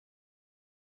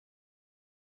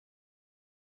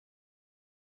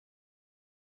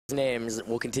names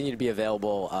will continue to be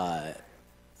available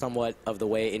somewhat of the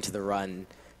way into the run.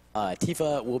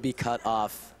 Tifa will be cut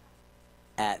off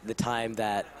at the time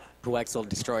that Puwexil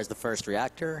destroys the first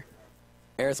reactor.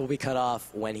 Aerith will be cut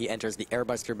off when he enters the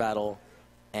Airbuster battle,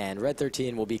 and Red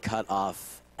 13 will be cut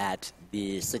off at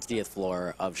the 60th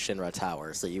floor of Shinra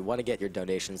Tower. So you want to get your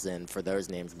donations in for those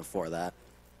names before that.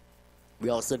 We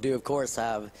also do, of course,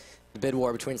 have the bid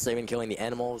war between saving and killing the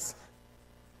animals.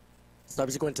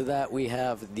 Subsequent to that, we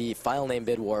have the file name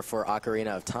bid war for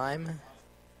Ocarina of Time.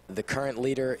 The current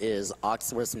leader is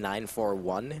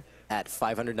Oxwis941 at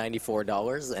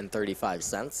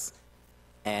 $594.35.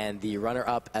 And the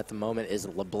runner-up at the moment is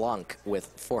LeBlanc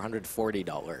with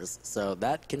 $440. So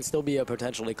that can still be a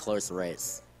potentially close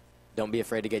race. Don't be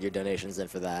afraid to get your donations in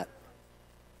for that.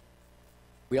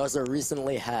 We also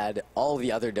recently had all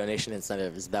the other donation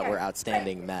incentives that were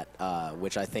outstanding met,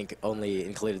 which I think only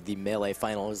included the Melee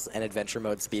Finals and Adventure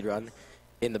Mode speedrun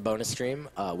in the bonus stream,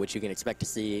 which you can expect to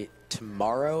see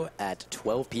tomorrow at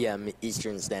 12 p.m.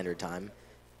 Eastern Standard Time.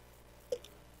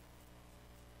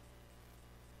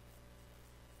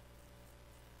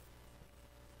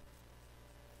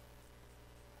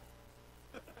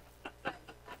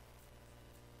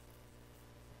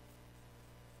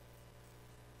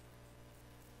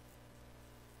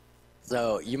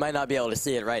 So you might not be able to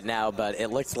see it right now, but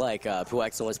it looks like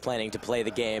Puwexil is planning to play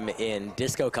the game in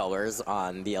disco colors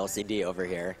on the LCD over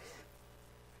here.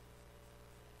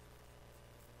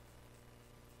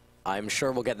 I'm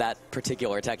sure we'll get that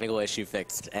particular technical issue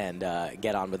fixed and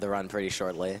get on with the run pretty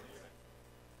shortly.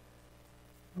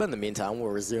 But in the meantime,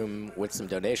 we'll resume with some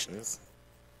donations.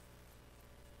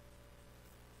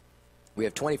 We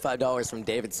have $25 from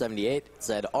David78. It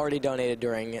said, already donated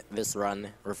during this run,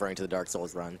 referring to the Dark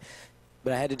Souls run.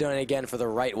 But I had to donate again for the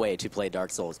right way to play Dark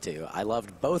Souls 2. I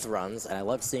loved both runs, and I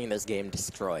loved seeing this game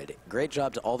destroyed. Great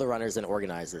job to all the runners and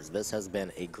organizers. This has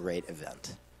been a great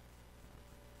event.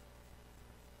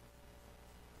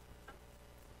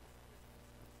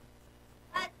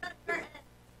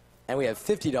 And we have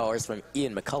 $50 from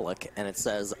Ian McCulloch, and it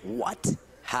says, what?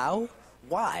 How?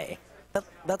 Why?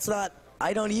 That's not...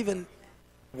 I don't even...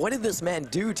 What did this man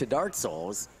do to Dark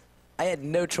Souls? I had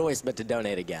no choice but to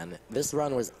donate again. This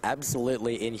run was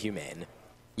absolutely inhumane.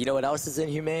 You know what else is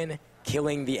inhumane?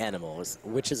 Killing the animals,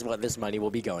 which is what this money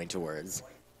will be going towards.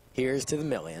 Here's to the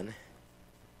million.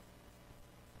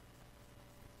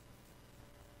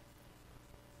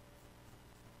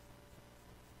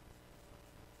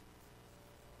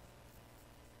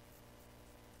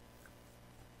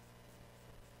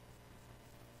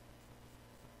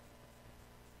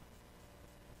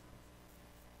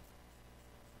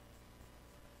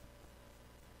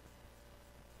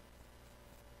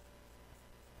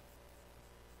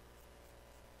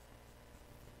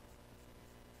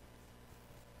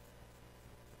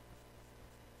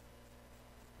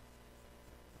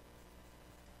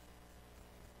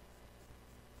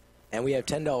 And we have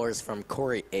 $10 from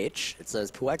Corey H. It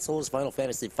says, Puwexil's Final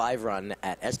Fantasy V run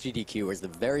at SGDQ was the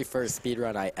very first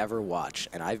speedrun I ever watched,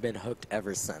 and I've been hooked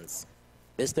ever since.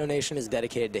 This donation is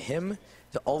dedicated to him,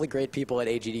 to all the great people at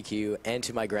AGDQ, and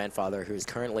to my grandfather, who is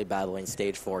currently battling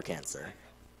stage 4 cancer.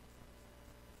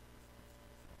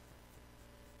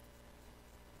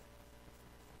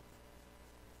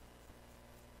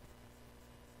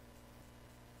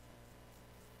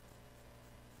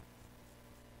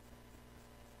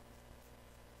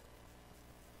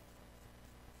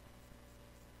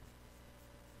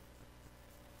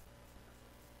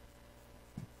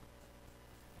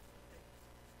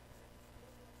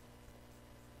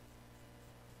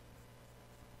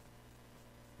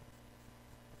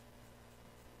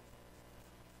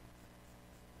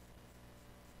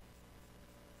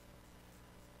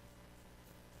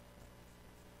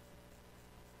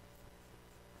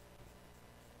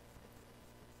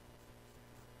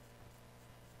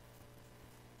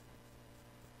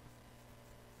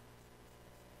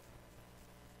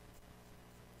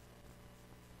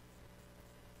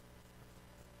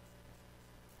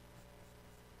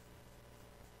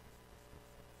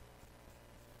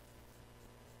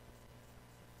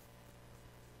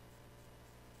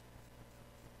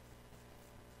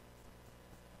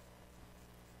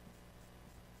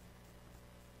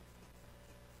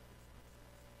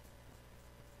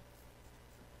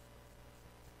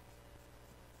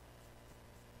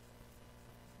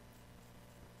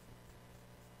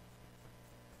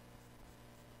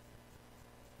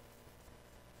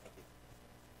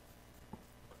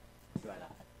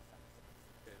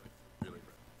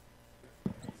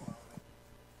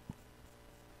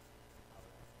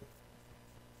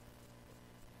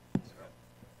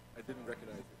 I didn't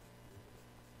recognize it.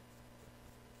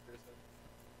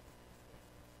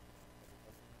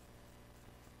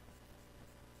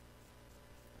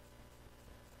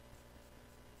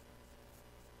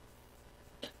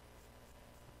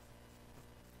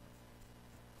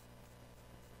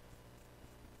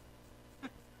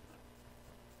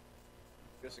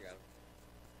 missing out.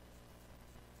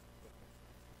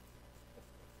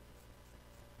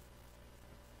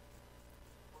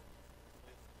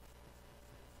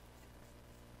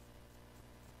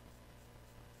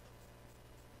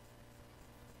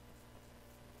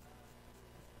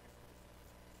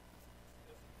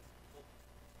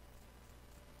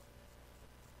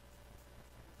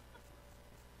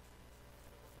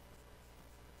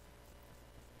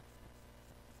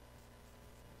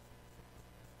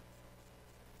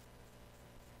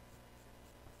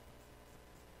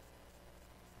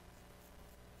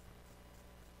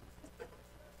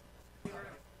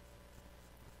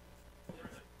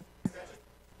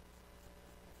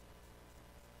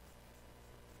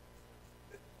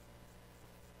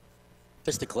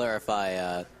 Just to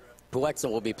clarify,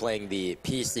 puwexil will be playing the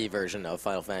PC version of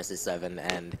Final Fantasy VII,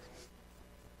 and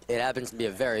it happens to be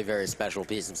a very, very special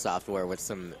piece of software with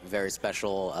some very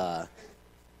special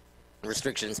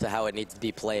restrictions to how it needs to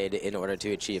be played in order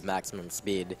to achieve maximum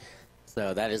speed.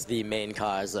 So that is the main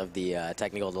cause of the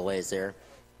technical delays here,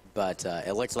 but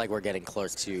it looks like we're getting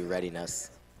close to readiness.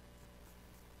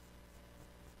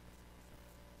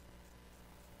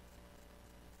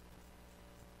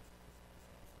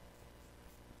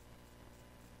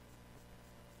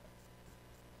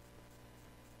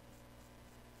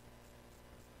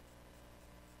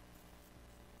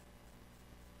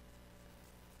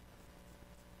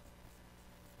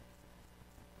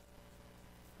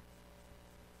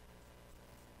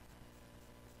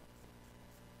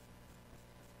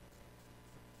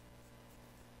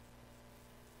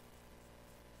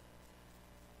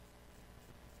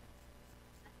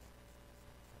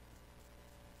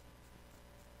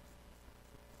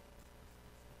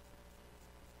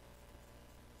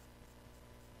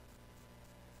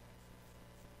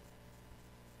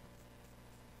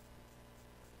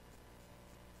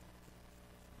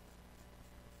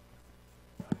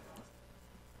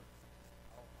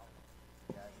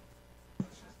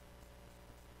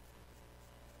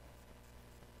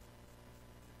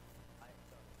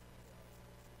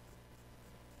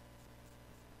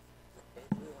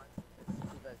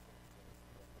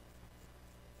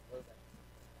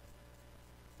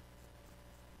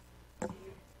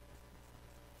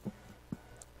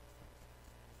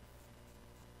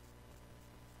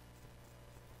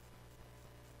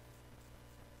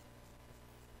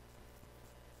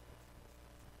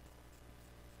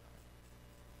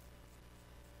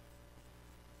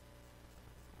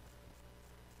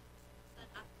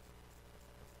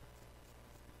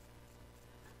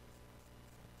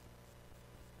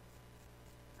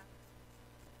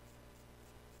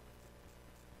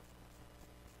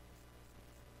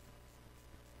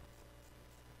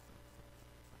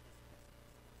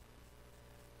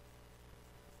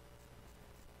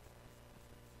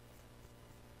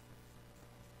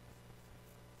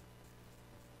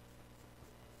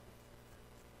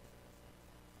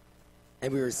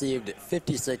 And we received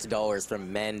 $56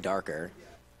 from Man Darker.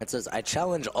 It says, I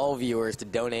challenge all viewers to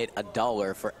donate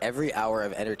 $1 for every hour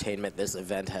of entertainment this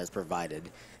event has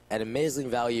provided. An amazing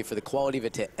value for the quality of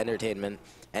entertainment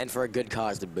and for a good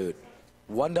cause to boot.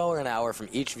 $1 an hour from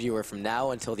each viewer from now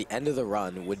until the end of the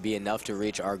run would be enough to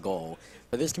reach our goal.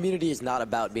 But this community is not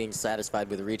about being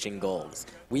satisfied with reaching goals.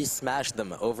 We smash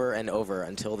them over and over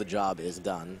until the job is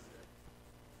done.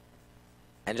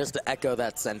 And just to echo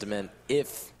that sentiment,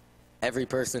 if every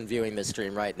person viewing this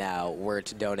stream right now were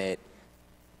to donate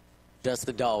just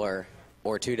 $1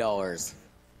 or $2,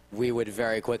 we would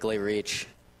very quickly reach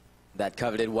that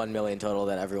coveted 1 million total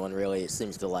that everyone really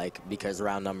seems to like, because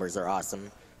round numbers are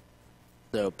awesome.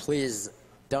 So please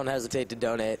don't hesitate to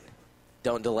donate.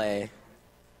 Don't delay.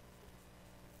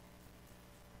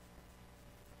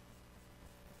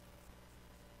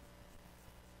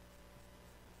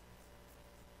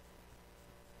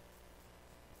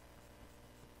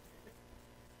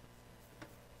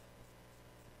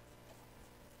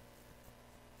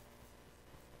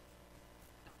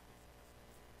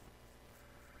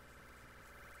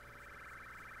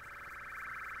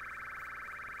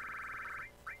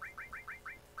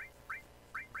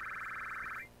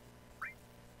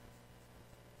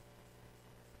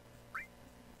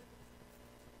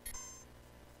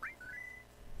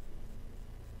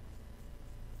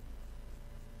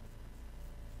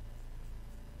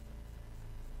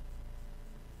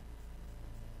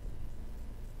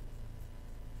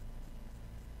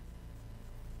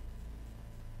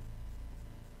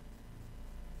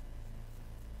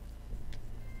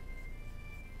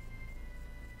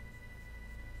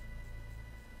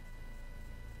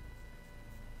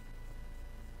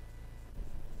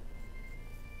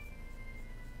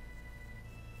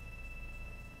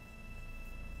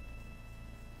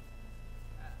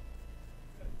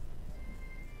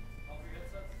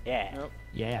 Yeah. Nope.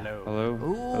 Yeah. Hello. Hello.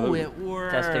 Ooh, Hello. it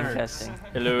works. Testing.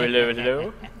 Hello, hello,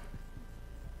 hello.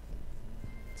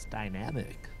 It's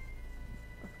dynamic.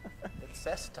 It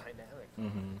says dynamic.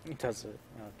 Mm-hmm. Does it?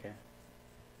 Okay.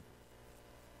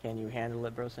 Can you handle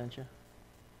it, Bro Sencha?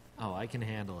 Oh, I can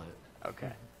handle it.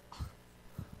 Okay.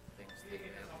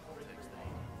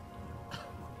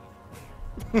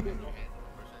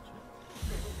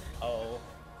 Oh,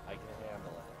 I can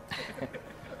handle it.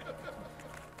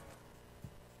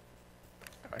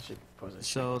 I should pose a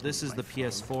So this is the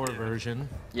PS4 version.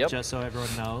 Yep. Just so everyone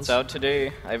knows. It's out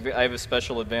today. I have a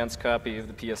special advanced copy of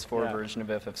the PS4 Yeah. version of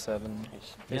FF7.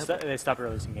 Yep. They stopped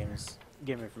releasing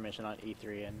game information on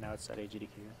E3, and now it's at AGDQ.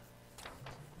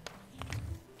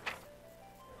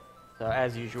 So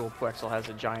as usual, puwexil has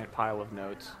a giant pile of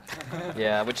notes.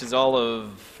 Yeah, which is all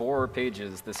of 4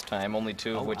 pages this time, only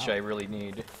 2 of Oh, which wow. I really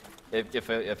need, if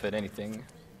at anything.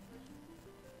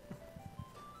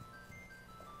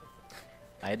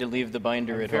 I had to leave the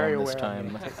binder I'm at very home this aware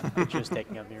time. of the pictures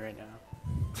taking of me right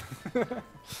now.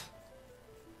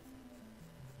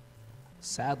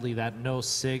 Sadly, that no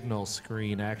signal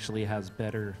screen actually has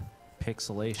better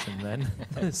pixelation than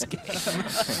this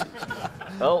game.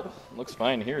 Well, looks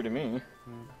fine here to me.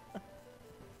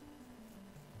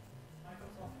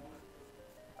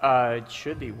 It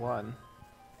should be 1.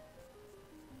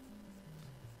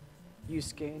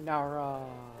 Yusuke Nara.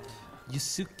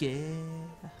 Yusuke.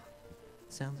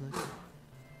 Sounds like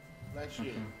Nice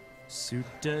shit.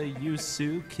 Suta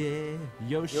Yusuke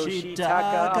Yoshitaka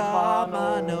Yoshitaka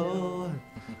Amano.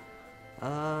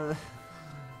 Amano.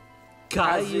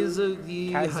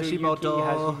 Kaizuki Hashimoto.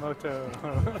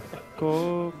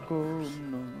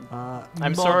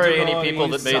 I'm sorry, any Mondogori people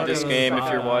that made this game, if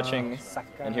you're Sakura. watching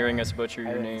Sakura. and hearing us butcher I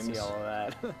your didn't names. see all of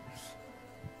that.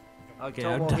 Okay,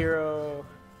 I'm done. Tomohiro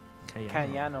Kayano.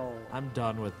 Kanyano. I'm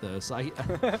done with this.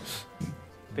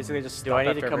 Basically just Do I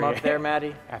stop need to after come every- up there,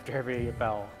 Maddie? After every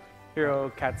bell. Hiro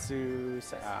Katsu.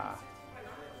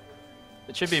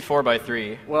 It should be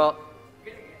 4x3. Well,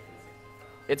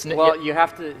 It's you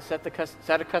have to set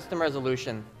a custom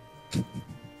resolution.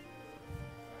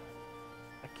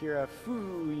 Akira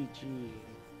Fuji.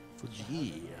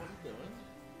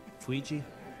 Fuji.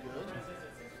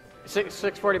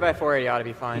 640 by 480 ought to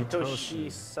be fine.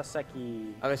 Hitoshi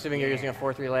Sasaki. I'm assuming you're using a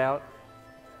 4:3 layout.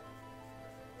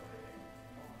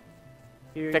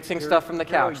 Fixing Hiro- stuff from the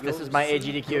Hiro couch. This is my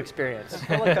Yoshi. AGDQ experience. I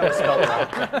feel like that was spelled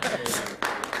wrong.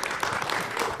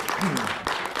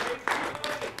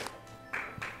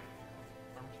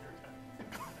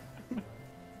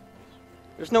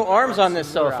 There's no arms on this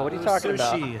sofa. What are you talking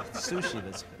about? Sushi.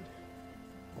 That's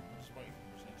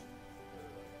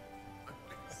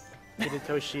good.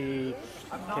 Hidetoshi.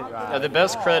 The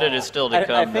best credit is still to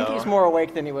come, I think though. he's more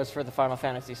awake than he was for the Final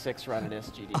Fantasy VI run at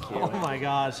SGDQ. Oh my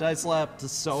gosh, I slept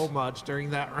so much during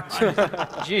that run.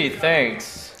 Gee,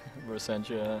 thanks,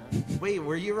 Rosenja. Wait,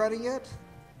 were you running it?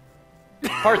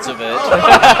 Parts of it.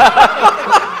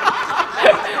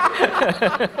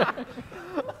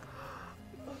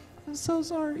 I'm so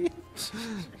sorry.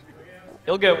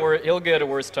 He'll get a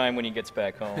worse time when he gets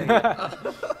back home.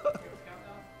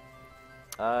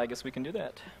 I guess we can do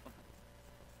that.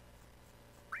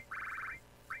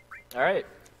 All right.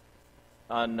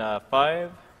 On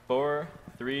 5, 4,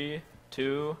 3,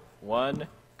 2, 1,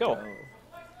 go.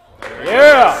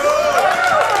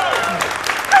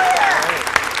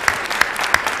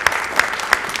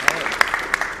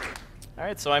 All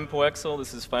right, so I'm puwexil.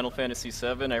 This is Final Fantasy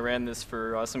VII. I ran this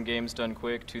for Awesome Games Done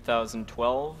Quick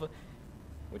 2012,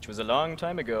 which was a long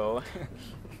time ago.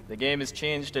 The game has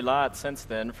changed a lot since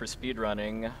then for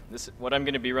speedrunning. What I'm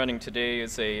going to be running today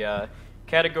is a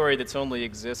category that's only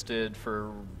existed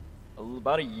for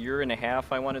about a year and a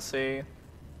half, I want to say,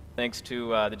 thanks to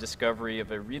the discovery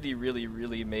of a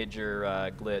really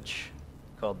major glitch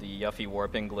called the Yuffie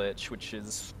warping glitch, which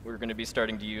is we're going to be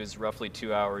starting to use roughly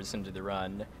 2 hours into the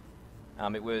run.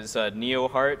 It was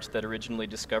Neoheart that originally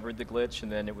discovered the glitch,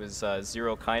 and then it was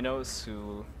Zero Kainos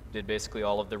who did basically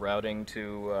all of the routing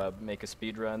to make a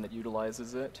speedrun that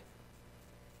utilizes it.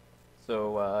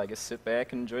 So I guess sit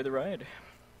back and enjoy the ride.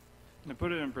 To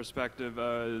put it in perspective,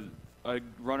 a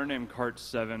runner named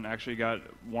Cart7 actually got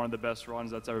one of the best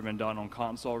runs that's ever been done on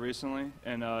console recently,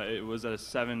 and it was at a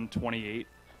 7:28.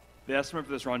 The estimate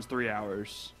for this run's 3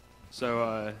 hours.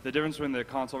 So the difference between the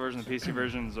console version and the PC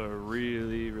version is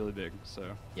really big. So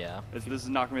Yeah. this is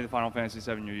not going to be the Final Fantasy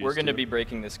VII you're used to. We're going to be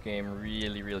breaking this game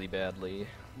really badly.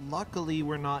 Luckily,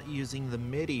 we're not using the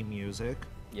MIDI music.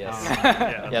 Yes.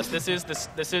 Yeah. Yes, this is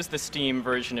the Steam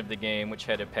version of the game, which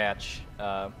had a patch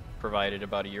provided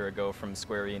about a year ago from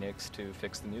Square Enix to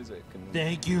fix the music. And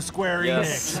Thank you, Square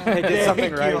Yes. Enix. They did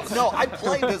something Thank you. right. No, I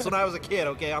played this when I was a kid,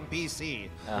 okay, on PC.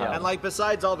 Uh-huh. And like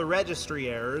besides all the registry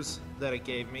errors that it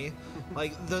gave me,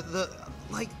 like the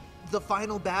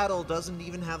final battle doesn't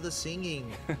even have the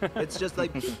singing. It's just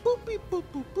like beep, boop, beep, boop,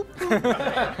 boop, boop,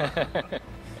 boop.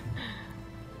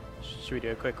 Should we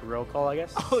do a quick roll call, I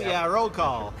guess? Oh yeah, roll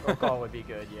call. Roll call would be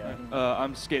good, yeah.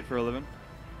 I'm Skate for a living.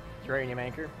 Geranium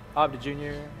Anchor. Abda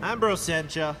Jr. Ambrose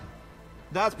Sencha.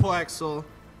 That's puwexil.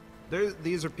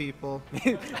 These are people.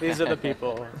 These are the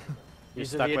people.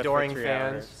 These are the adoring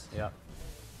fans. Yeah.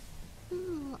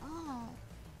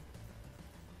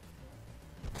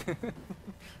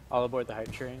 All aboard the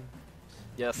hype train.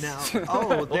 Yes. Now,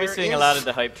 we'll be seeing a lot of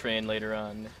the hype train later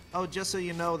on. Oh, just so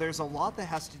you know, there's a lot that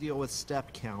has to deal with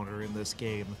step counter in this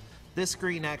game. This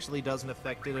screen actually doesn't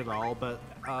affect it at all, but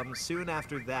soon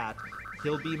after that,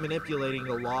 he'll be manipulating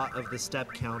a lot of the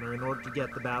step counter in order to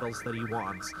get the battles that he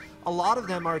wants. A lot of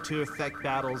them are to affect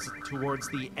battles towards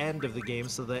the end of the game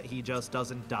so that he just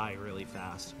doesn't die really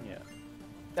fast. Yeah.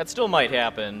 That still might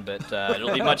happen, but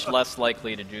it'll be much less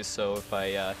likely to do so if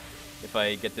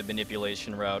I get the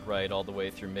manipulation route right all the way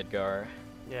through Midgar.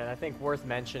 Yeah, and I think worth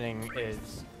mentioning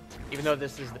is, even though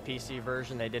this is the PC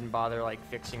version, they didn't bother like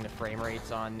fixing the frame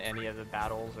rates on any of the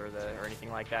battles or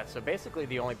anything like that. So basically,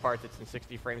 the only part that's in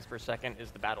 60 frames per second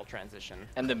is the battle transition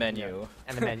And the menu. yeah.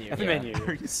 and the menu. the menu. Are you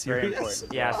Very serious?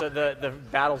 important. Yeah, so the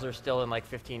battles are still in like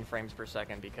 15 frames per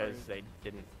second because they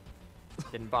didn't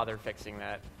bother fixing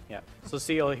that. Yeah. So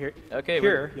see, you'll hear Okay,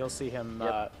 here you'll see him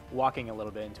Yep. walking a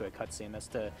little bit into a cutscene. That's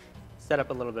to set up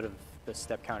a little bit of the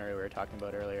step counter we were talking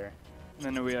about earlier.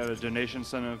 And then we have a donation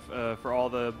incentive for all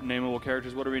the nameable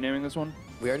characters. What are we naming this one?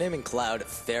 We are naming Cloud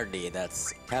Ferdi.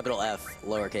 That's capital F,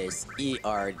 lowercase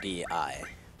E-R-D-I.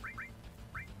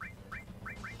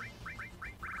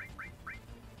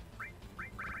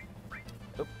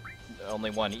 Only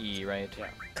one E, right? Yeah.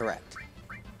 Correct.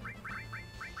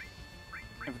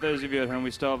 And for those of you at home,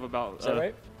 we still have about Is that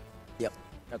right? Yep.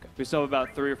 Okay. we still have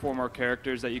about 3 or 4 more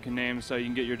characters that you can name, so you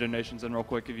can get your donations in real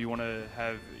quick if you want to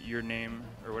have your name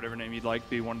or whatever name you'd like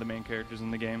be one of the main characters in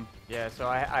the game. Yeah, so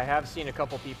I have seen a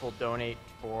couple people donate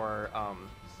for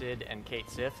Sid and Kate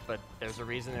Sith, but there's a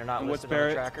reason they're not And what's listed on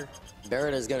the Barrett? tracker.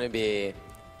 Barrett is going to be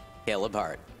Caleb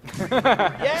Hart.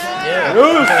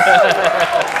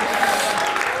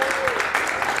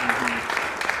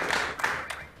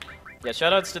 Yeah,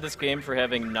 shoutouts to this game for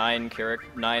having 9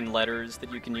 letters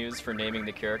that you can use for naming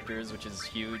the characters, which is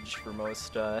huge for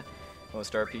most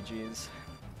RPGs.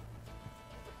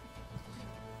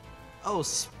 Oh,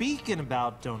 speaking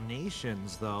about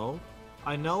donations, though,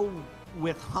 I know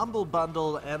with Humble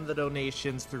Bundle and the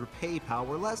donations through PayPal,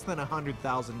 we're less than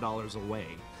 $100,000 away.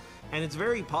 And it's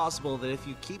very possible that if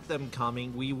you keep them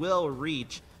coming, we will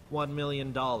reach $1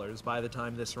 million by the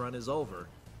time this run is over.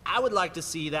 I would like to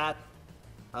see that.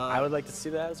 I would like to see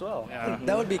that as well.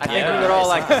 That would be I kind think of we would all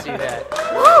nice. like to see that.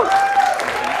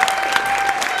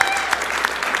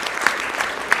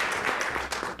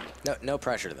 No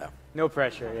pressure, though. No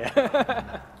pressure,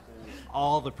 yeah.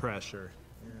 All the pressure.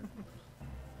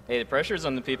 Hey, the pressure's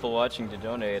on the people watching to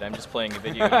donate. I'm just playing a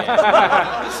video game.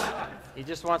 He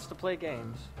just wants to play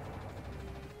games.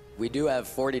 We do have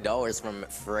 $40 from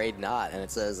Afraid Not, and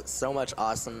it says, so much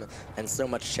awesome and so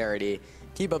much charity.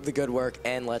 Keep up the good work,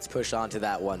 and let's push on to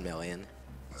that 1 million.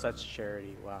 Such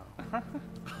charity, wow.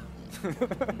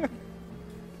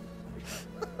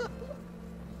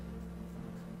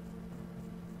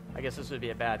 I guess this would be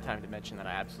a bad time to mention that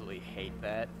I absolutely hate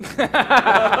that.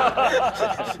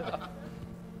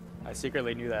 I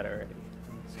secretly knew that already.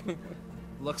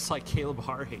 Looks like Caleb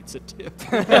Hart hates it too.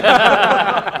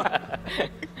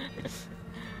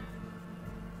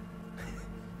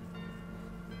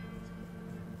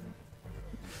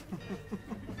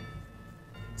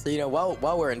 So, you know,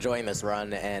 while we're enjoying this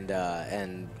run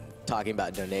and talking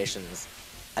about donations,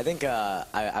 I think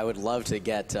I would love to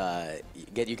get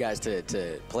you guys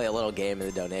to play a little game in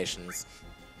the donations.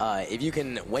 If you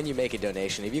can, when you make a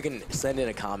donation, if you can send in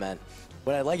a comment,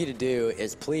 what I'd like you to do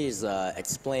is please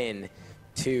explain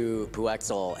to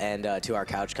puwexil and to our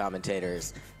couch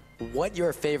commentators what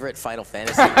your favorite Final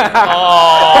Fantasy game is and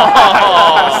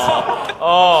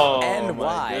my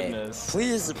why. goodness.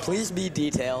 Please be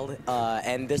detailed.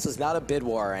 And this is not a bid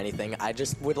war or anything. I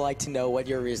just would like to know what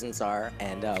your reasons are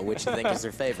and which you think is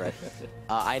your favorite.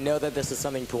 I know that this is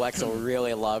something puwexil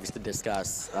really loves to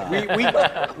discuss.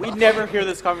 We never hear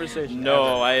this conversation.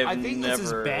 No, I have I think never.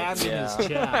 this is banned in his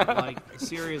chat. Like,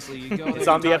 seriously, you go It's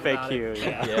there on the and talk about FAQ, it.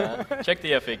 yeah. Yeah, check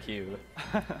the FAQ.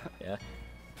 Yeah.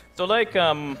 So like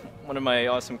one of my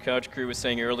awesome couch crew was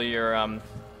saying earlier,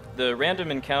 the random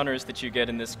encounters that you get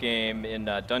in this game in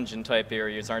dungeon-type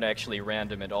areas aren't actually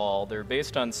random at all. They're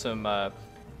based on some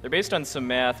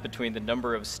math between the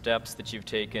number of steps that you've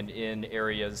taken in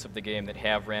areas of the game that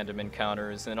have random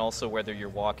encounters, and also whether you're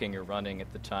walking or running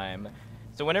at the time.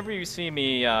 So whenever you see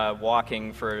me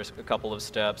walking for a couple of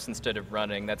steps instead of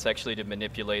running, that's actually to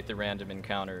manipulate the random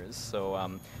encounters.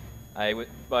 So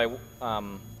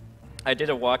I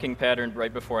did a walking pattern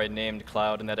right before I named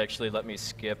Cloud, and that actually let me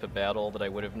skip a battle that I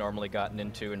would have normally gotten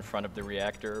into in front of the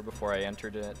reactor before I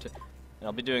entered it. And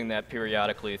I'll be doing that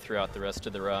periodically throughout the rest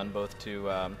of the run, both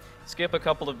to skip a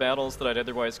couple of battles that I'd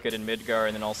otherwise get in Midgar,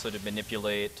 and then also to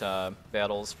manipulate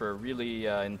battles for a really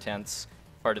intense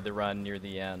part of the run near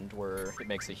the end, where it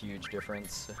makes a huge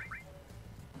difference.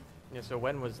 Yeah, so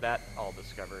when was that all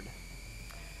discovered?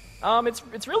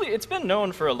 It's been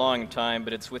known for a long time,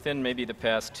 but it's within maybe the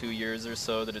past 2 years or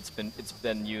so that it's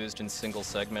been used in single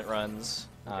segment runs.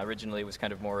 Originally, it was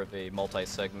kind of more of a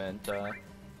multi-segment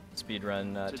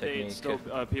speedrun technique. Date, still,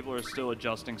 people are still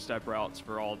adjusting step routes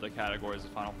for all the categories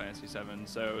of Final Fantasy VII.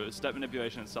 So step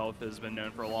manipulation itself has been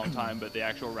known for a long time, but the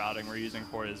actual routing we're using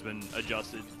for it has been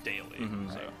adjusted daily.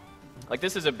 So. Like,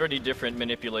 this is a pretty different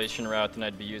manipulation route than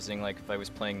I'd be using, like, if I was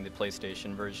playing the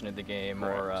PlayStation version of the game,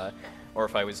 or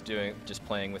if I was just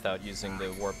playing without using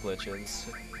the warp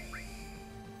glitches.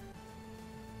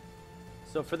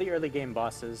 So for the early game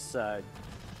bosses,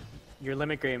 your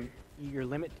limit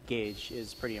gauge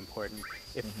is pretty important.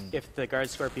 If the guard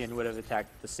scorpion would have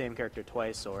attacked the same character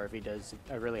twice, or if he does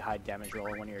a really high damage roll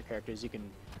on one of your characters, you can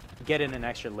get in an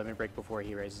extra limit break before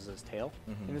he raises his tail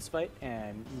in this fight,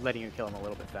 and letting you kill him a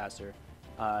little bit faster.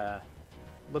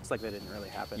 Looks like that didn't really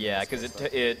happen. Yeah, because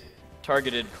it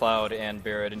targeted Cloud and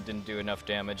Barret and didn't do enough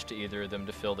damage to either of them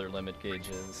to fill their limit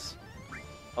gauges.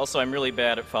 Also, I'm really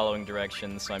bad at following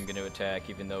directions, so I'm going to attack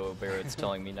even though Barrett's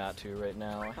telling me not to right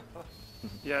now.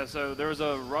 Yeah, so there was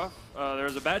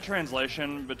a bad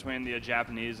translation between the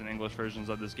Japanese and English versions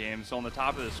of this game. So on the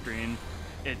top of the screen,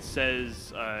 it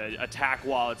says attack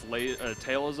while its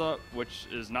tail is up, which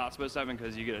is not supposed to happen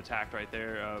because you get attacked right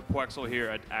there. Puwexil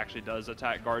here actually does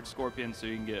attack Guard Scorpion, so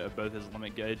you can get both his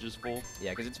limit gauges full. Yeah,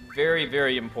 because it's very,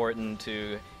 very important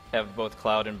to have both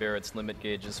Cloud and Barrett's limit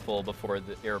gauges full before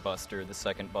the Airbuster, the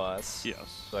second boss.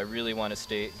 Yes. So I really want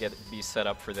to be set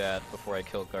up for that before I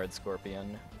kill Guard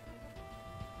Scorpion.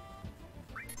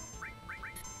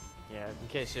 Yeah, in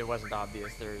case it wasn't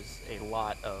obvious, there's a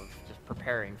lot of just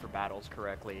preparing for battles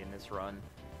correctly in this run.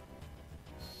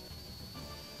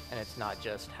 And it's not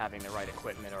just having the right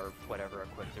equipment or whatever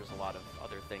equipped. There's a lot of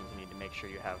other things you need to make sure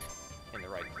you have in the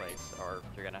right place, or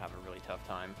you're going to have a really tough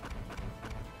time.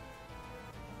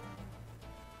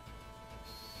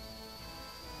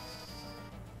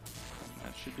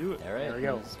 That should do it. All right, there we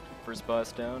go. First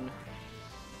boss down.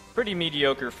 Pretty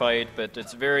mediocre fight, but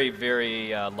it's very,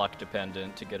 very luck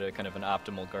dependent to get a kind of an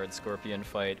optimal Guard Scorpion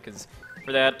fight, because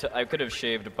for that I could have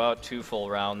shaved about 2 full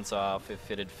rounds off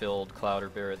if it had filled Cloud or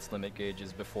Barrett's limit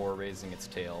gauges before raising its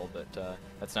tail, but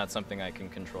that's not something I can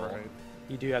control. Right.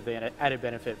 You do have the added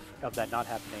benefit of that not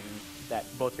happening, that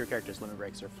both your characters' limit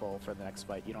breaks are full for the next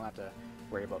fight. You don't have to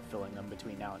worry about filling them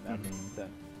between now and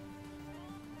then.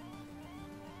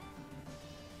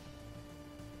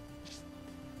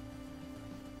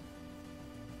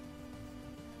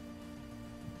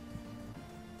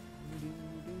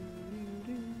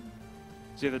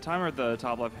 So the timer at the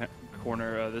top left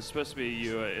corner, this is supposed to be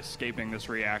you escaping this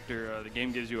reactor. The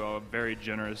game gives you a very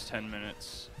generous 10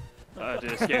 minutes to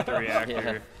escape the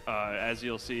reactor. As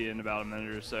you'll see in about a minute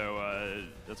or so,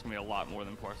 that's going to be a lot more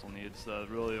than Puwexil needs.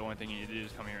 Really the only thing you need to do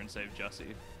is come here and save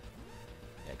Jesse.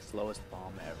 Slowest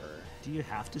bomb ever. Do you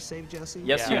have to save Jesse?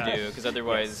 Yes, you do, because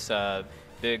otherwise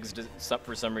Biggs,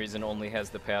 for some reason, only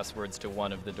has the passwords to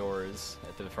one of the doors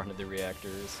at the front of the reactor,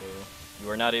 so you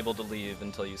are not able to leave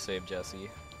until you save Jesse.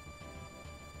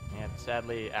 And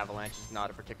sadly, Avalanche is not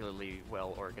a particularly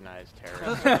well-organized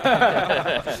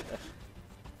terrorist.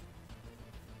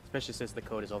 Especially since the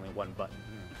code is only one button.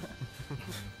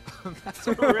 That's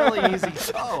a really easy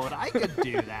code. I could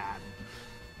do that.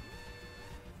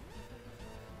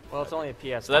 Well, it's only a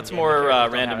PS1 So that's game. more The characters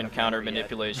don't random have encounter memory yet.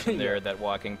 manipulation there, that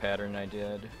walking pattern I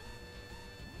did.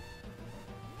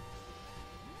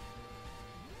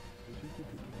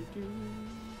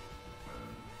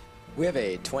 We have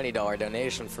a $20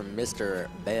 donation from Mr.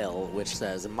 Bale, which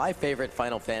says, "My favorite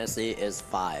Final Fantasy is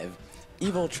 5.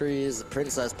 Evil trees,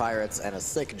 princess pirates, and a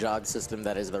sick jog system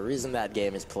that is the reason that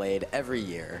game is played every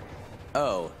year.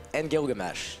 Oh, and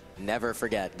Gilgamesh. Never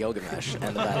forget Gilgamesh and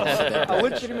the Battle of the Big A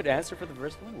Bridge." legitimate answer for the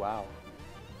first one? Wow.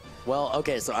 Well,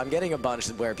 okay, so I'm getting a bunch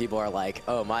where people are like,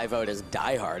 oh, my vote is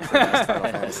Die Hard for best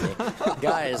Final Fantasy.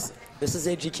 Guys, this is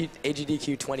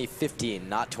AGDQ 2015,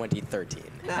 not 2013.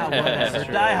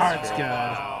 Die Hard's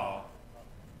good.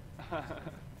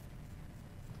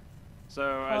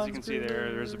 So as you can see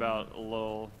there's about a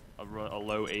low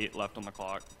 8 left on the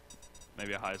clock.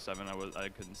 Maybe a high 7. I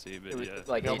couldn't see, but It was yeah.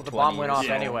 like Yeah, but the bomb 8:20 went or off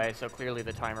so. anyway, so clearly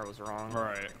the timer was wrong.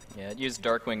 Right. Yeah, it used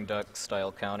Darkwing Duck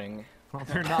style counting. Well,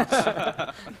 they're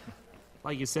not.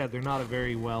 Like you said, they're not a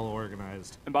very well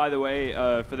organized. And by the way,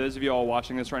 for those of you all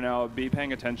watching this right now, be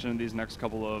paying attention to these next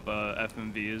couple of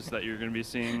FMVs that you're going to be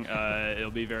seeing.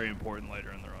 It'll be very important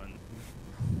later in the run.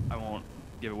 I won't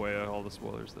give away all the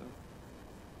spoilers though.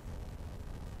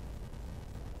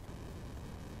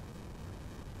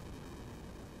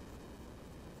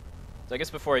 So I guess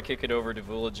before I kick it over to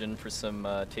Vooligen for some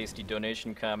tasty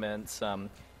donation comments,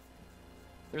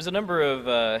 there's a number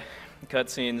of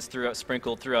cutscenes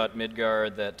sprinkled throughout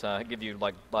Midgard that give you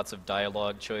like lots of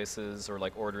dialogue choices or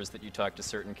like orders that you talk to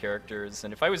certain characters.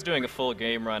 And if I was doing a full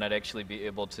game run, I'd actually be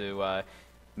able to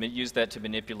use that to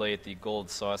manipulate the gold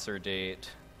saucer date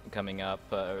coming up,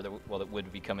 well, it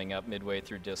would be coming up midway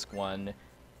through Disc 1.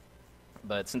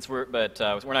 But since we're not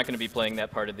going to be playing that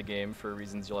part of the game for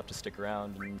reasons you'll have to stick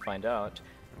around and find out.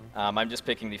 I'm just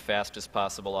picking the fastest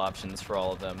possible options for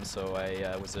all of them. So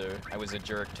I was a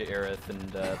jerk to Aerith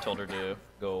and told her to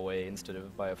go away instead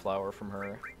of buy a flower from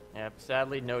her. Yep,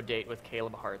 sadly no date with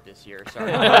Caleb Hart this year.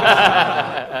 Sorry.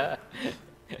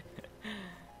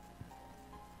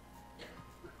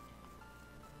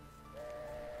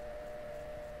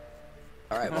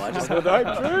 All right, well, I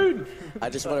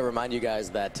just want to remind you guys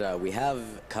that we have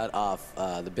cut off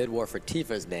the bid war for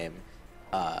Tifa's name,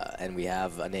 and we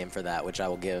have a name for that, which I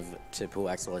will give to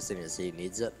puwexil as soon as he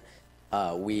needs it.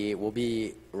 We'll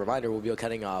be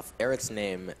cutting off Aerith's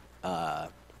name. The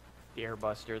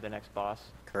Airbuster, the next boss.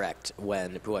 Correct,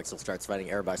 when puwexil starts fighting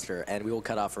Airbuster, and we will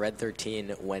cut off Red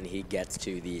 13 when he gets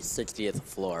to the 60th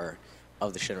floor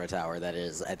of the Shinra Tower, that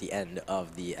is at the end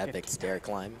of the epic stair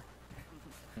climb.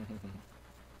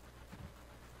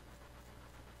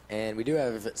 And we do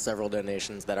have several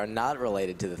donations that are not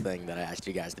related to the thing that I asked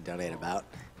you guys to donate about.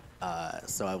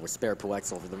 So I will spare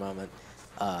puwexil for the moment.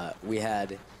 We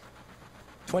had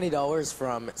 $20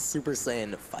 from Super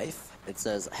Saiyan Fife. It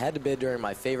says, had to bid during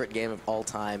my favorite game of all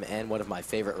time and one of my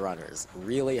favorite runners.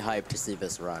 Really hyped to see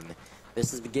this run.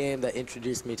 This is the game that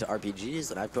introduced me to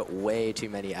RPGs, and I put way too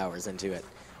many hours into it.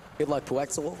 Good luck,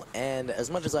 puwexil, and as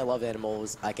much as I love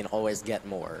animals, I can always get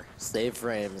more. Save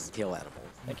frames, kill animals.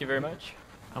 Thank you very much.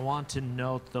 I want to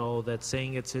note, though, that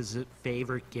saying it's his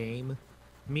favorite game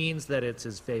means that it's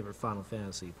his favorite Final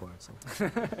Fantasy, puwexil.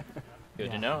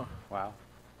 Good to know. Wow.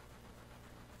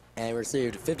 And we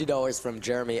received $50 from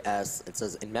Jeremy S. It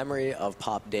says, in memory of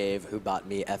Pop Dave, who bought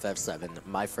me FF7,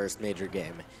 my first major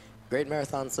game. Great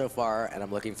marathon so far, and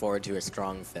I'm looking forward to a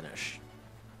strong finish.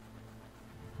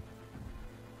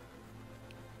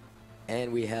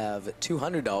 And we have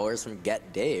 $200 from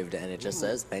Get Daved, and it just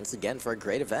says, thanks again for a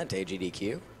great event,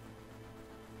 AGDQ.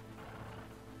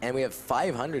 And we have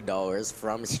 $500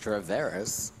 from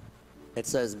Straveris. It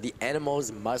says, the animals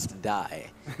must die.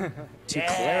 To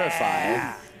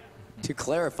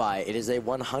clarify, it is a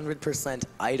 100%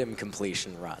 item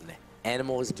completion run.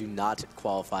 Animals do not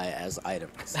qualify as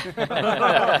items.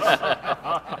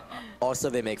 Also,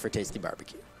 they make for tasty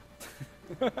barbecue.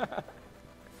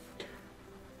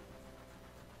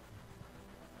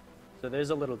 So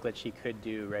there's a little glitch he could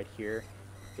do right here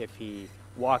if he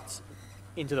walked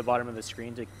into the bottom of the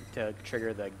screen to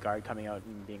trigger the guard coming out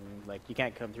and being like, you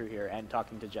can't come through here, and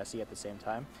talking to Jesse at the same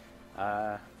time.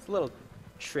 It's a little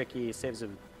tricky, saves a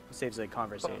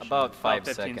conversation. About 5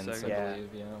 15 seconds, seconds. I Yeah. believe,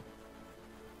 yeah.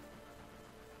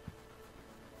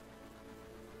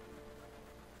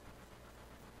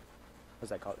 What's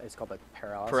that called? It's called like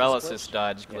paralysis. Paralysis glitch?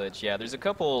 dodge glitch, yeah. There's a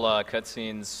couple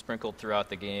cutscenes sprinkled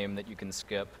throughout the game that you can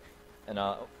skip. And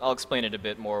I'll explain it a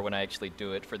bit more when I actually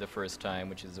do it for the first time,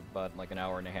 which is about like an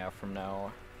hour and a half from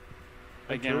now.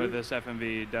 Again, with this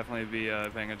FMV, definitely be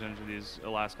paying attention to these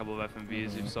last couple of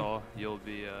FMVs you saw. You'll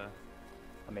be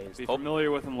Amazing. familiar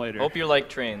with them later. Hope you like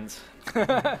trains.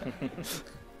 It's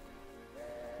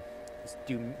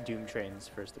Doom Train's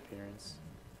first appearance.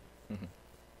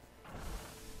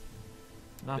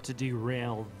 Not to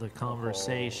derail the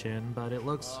conversation, but it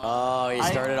looks... Oh, you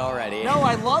started already. No,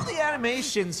 I love the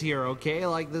animations here, okay?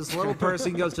 Like, this little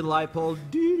person goes to the light pole.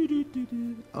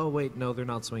 Oh, wait, no, they're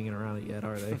not swinging around it yet,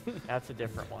 are they? That's a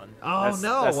different one. Oh, That's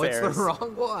no, it's fair. the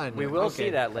wrong one. We will Okay.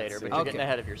 see that later, but you're Okay. getting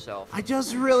ahead of yourself. I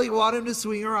just really want him to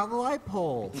swing around the light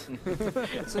pole.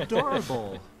 It's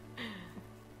adorable.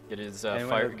 Get his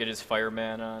Anyone get his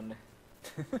fireman on.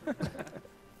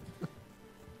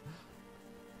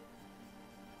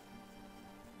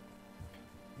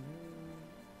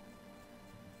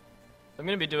 I'm going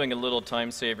to be doing a little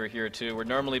time saver here too, where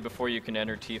normally before you can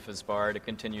enter Tifa's bar to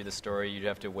continue the story, you'd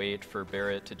have to wait for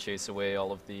Barrett to chase away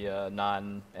all of the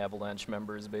non-Avalanche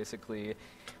members, basically.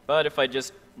 But if I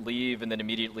just leave and then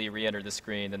immediately re-enter the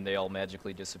screen, then they all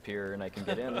magically disappear and I can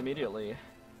get in immediately.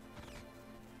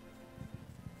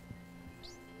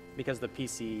 Because the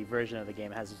PC version of the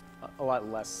game has a lot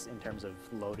less in terms of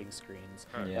loading screens.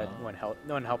 Yeah. That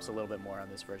one helps a little bit more on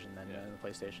this version than in the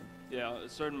PlayStation. Yeah,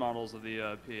 certain models of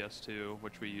the PS2,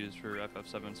 which we use for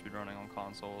FF7 speedrunning on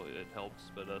console, it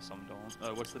helps, but some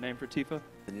don't. What's the name for Tifa?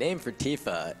 The name for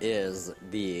Tifa is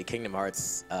the Kingdom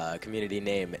Hearts community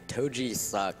name Toji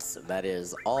Sucks. That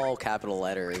is all capital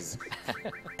letters,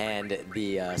 and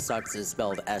the Sucks is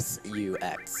spelled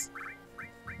S-U-X.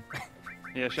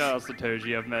 Yeah, shout outs to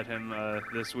Toji. I've met him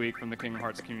this week from the Kingdom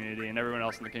Hearts community, and everyone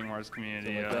else in the Kingdom Hearts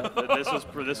community.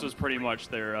 This was pretty much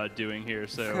their doing here.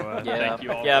 So thank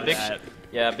you all. Yeah, for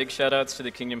that. big shout outs to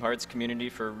the Kingdom Hearts community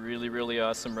for a really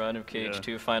awesome run of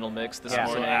KH2 Final Mix this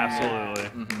morning.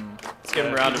 Absolutely. Let's give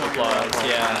them a round of applause.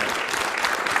 Yeah.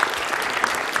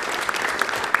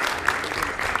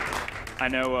 I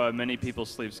know many people's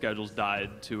sleep schedules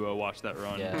died to watch that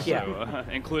run, Yeah. so,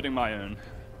 including my own.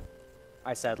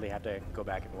 I sadly have to go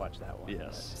back and watch that one.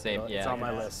 Yes. Same. It's Yeah. on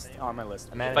my list. On my list.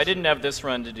 If I didn't have this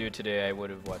run to do today, I would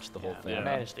have watched the whole thing. I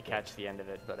managed to catch the end of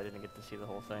it, but I didn't get to see the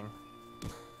whole thing.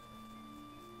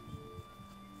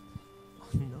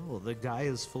 No, the guy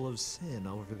is full of sin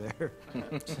over there.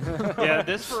 Yeah,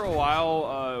 this for a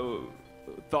while,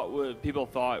 people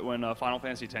thought when Final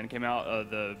Fantasy X came out,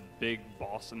 the big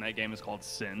boss in that game is called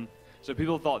Sin. So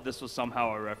people thought this was somehow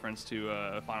a reference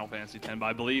to Final Fantasy X, but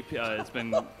I believe it's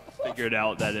been figured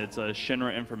out that it's a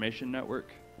Shinra Information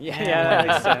Network. Yeah, that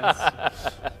makes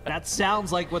sense. That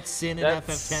sounds like what Sin in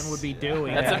FF10 would be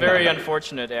doing. That's a very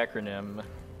unfortunate acronym.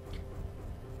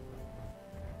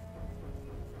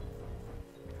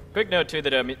 Quick note too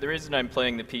that the reason I'm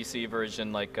playing the PC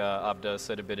version, like Abda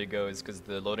said a bit ago, is because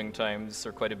the loading times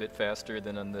are quite a bit faster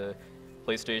than on the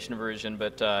PlayStation version.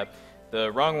 But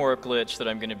the wrong warp glitch that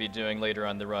I'm going to be doing later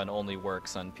on the run only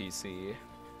works on PC.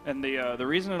 And the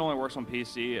reason it only works on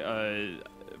PC,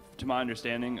 to my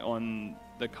understanding, on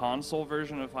the console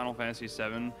version of Final Fantasy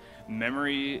VII,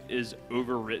 memory is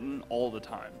overwritten all the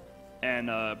time. And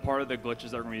part of the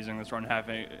glitches that we're using this run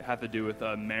have to do with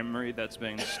memory that's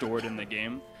being stored in the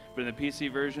game. But in the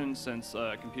PC version, since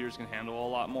computers can handle a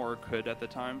lot more, or could at the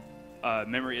time,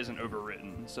 memory isn't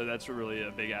overwritten. So that's really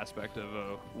a big aspect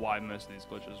of why most of these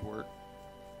glitches work.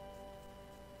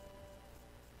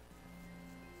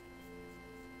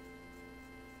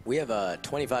 We have a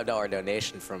 $25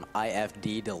 donation from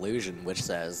IFD Delusion, which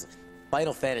says,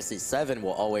 Final Fantasy VII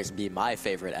will always be my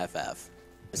favorite FF.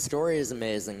 The story is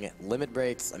amazing, limit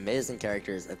breaks, amazing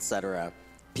characters, etc.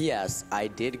 P.S. I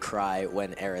did cry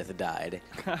when Aerith died.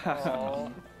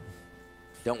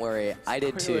 Don't worry, I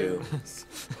did too.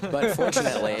 But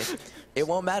fortunately, it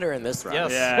won't matter in this run.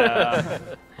 Yes. Yeah.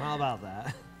 How about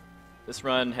that? This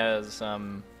run has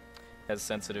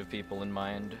sensitive people in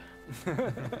mind.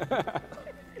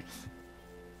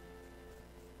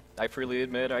 I freely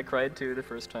admit I cried too the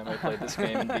first time I played this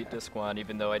game and beat Disc 1,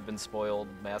 even though I'd been spoiled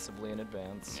massively in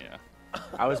advance. Yeah.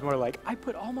 I was more like, I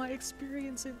put all my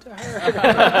experience into her.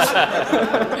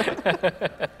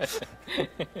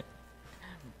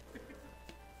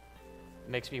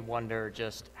 Makes me wonder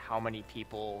just how many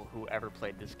people who ever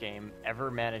played this game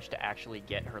ever managed to actually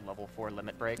get her level 4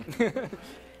 limit break.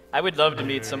 I would love to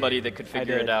meet somebody that could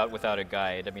figure did. it out without a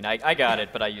guide. I mean, I got it,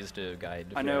 but I used a guide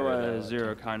to I figure it know out.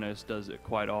 Zero Kainos does it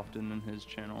quite often in his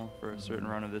channel for a certain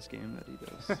run of this game that he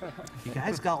does. You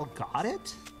guys got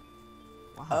it?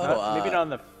 Wow. Oh, Maybe not on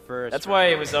the first. That's why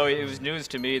it was news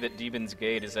to me that Demon's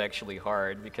Gate is actually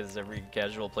hard, because every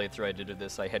casual playthrough I did of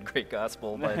this, I had Great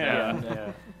Gospel by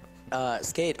then. Yeah.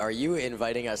 Skate, are you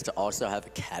inviting us to also have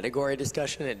a category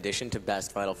discussion in addition to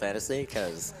Best Final Fantasy?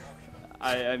 Because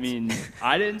I mean,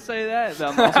 I didn't say that, but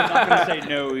I'm also not going to say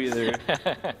no either.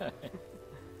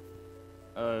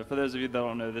 For those of you that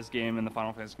don't know, this game in the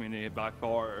Final Fantasy community by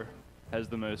far has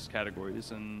the most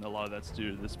categories, and a lot of that's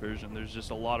due to this version. There's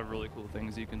just a lot of really cool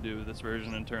things you can do with this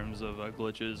version in terms of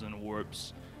glitches and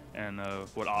warps and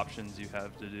what options you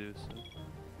have to do. So.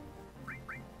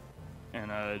 And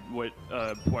what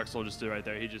puwexil just did right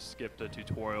there, he just skipped a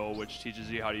tutorial which teaches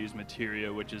you how to use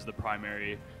materia, which is the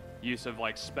primary use of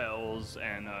like spells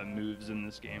and moves in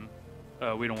this game.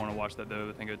 We don't want to watch that though.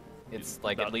 I think It's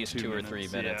like at least 2 or 3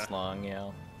 minutes long,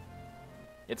 yeah.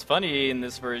 It's funny in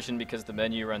this version because the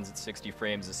menu runs at 60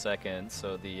 frames a second,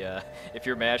 so the if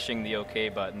you're mashing the OK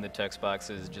button, the text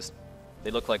boxes just,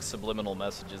 they look like subliminal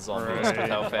messages almost with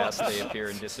how fast they appear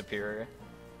and disappear.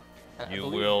 You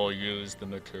will use the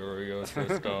materia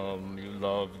system. You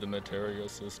love the materia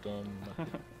system.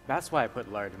 That's why I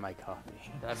put lard in my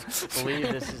coffee. I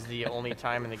believe this is the only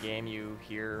time in the game you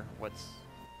hear what's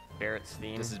Barrett's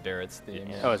theme. This is Barrett's theme.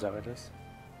 Yeah. Yeah. Oh, is that what it is?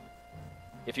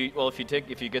 If you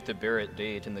get the Barrett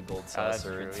date in the gold That's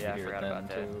saucer, true. it's Yeah, I here forgot then about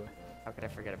that. too. How could I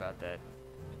forget about that?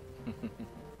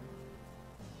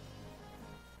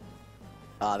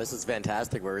 This is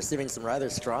fantastic. We're receiving some rather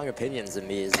strong opinions in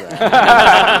these. We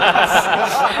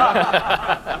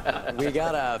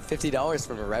got $50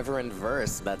 from Reverend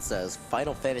Verse that says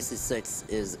Final Fantasy VI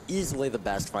is easily the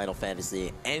best Final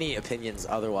Fantasy. Any opinions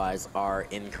otherwise are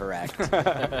incorrect.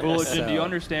 Bulletin, do you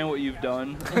understand what you've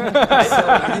done? So, if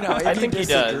I you think he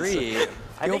does. disagree,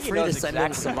 I feel think he free to knows send in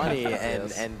exactly some money what it and,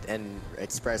 is. and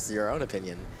express your own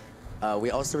opinion.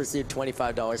 We also received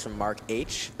 $25 from Mark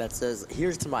H. that says,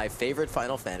 here's to my favorite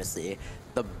Final Fantasy,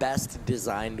 the best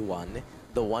designed one,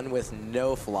 the one with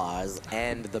no flaws,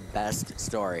 and the best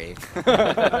story.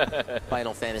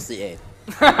 Final Fantasy VIII.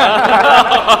 I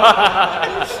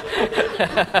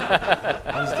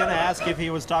was gonna ask if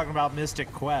he was talking about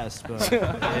Mystic Quest, but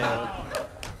yeah.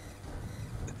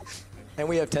 And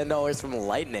we have $10 from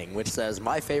Lightning, which says,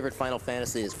 my favorite Final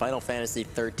Fantasy is Final Fantasy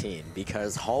XIII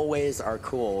because hallways are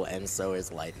cool and so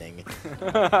is lightning.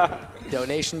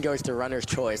 Donation goes to runner's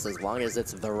choice as long as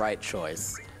it's the right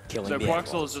choice. Killing So the puwexil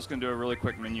animals. is just going to do a really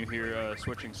quick menu here,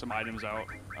 switching some items out,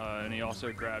 and he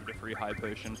also grabbed a free high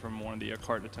potion from one of the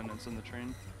cart attendants in the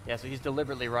train. Yeah, so he's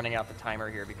deliberately running out the timer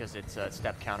here because it's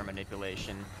step counter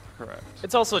manipulation. Correct.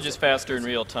 It's also just faster in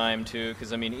real time too,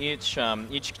 because I mean each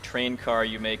train car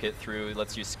you make it through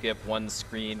lets you skip one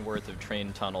screen worth of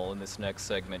train tunnel in this next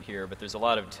segment here, but there's a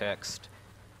lot of text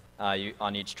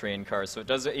on each train car, so it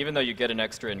does, even though you get an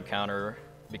extra encounter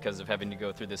because of having to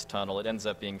go through this tunnel, it ends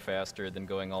up being faster than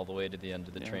going all the way to the end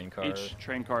of the train car. Each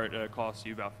train cart costs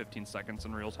you about 15 seconds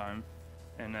in real time.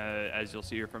 And as you'll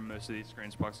see here from most of these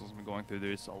screens puwexil's been going through,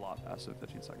 there's a lot faster than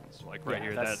 15 seconds. Like right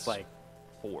here, that's like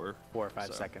 4 or 5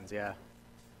 so. seconds, yeah.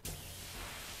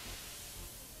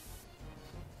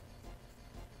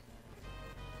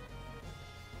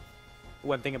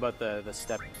 One thing about the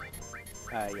step,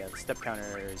 the step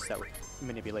counters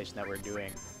manipulation that we're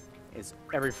doing is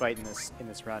every fight in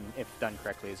this run, if done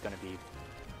correctly, is going to be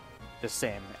the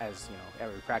same as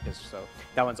every practice. So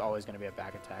that one's always going to be a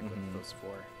back attack with those 4.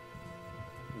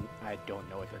 I don't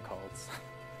know what they're called.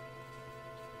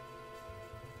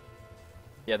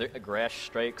 Yeah, they're Grash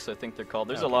Strikes, I think they're called.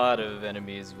 There's a lot of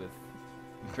enemies with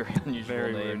very unusual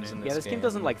Very weird names in names. this Yeah, this game. game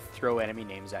doesn't like throw enemy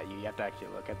names at you. You have to actually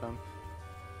look at them.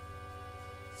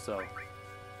 So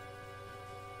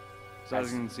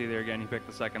as you can see there again, you pick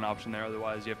the second option there.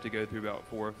 Otherwise, you have to go through about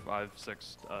 4, 5,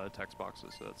 6 text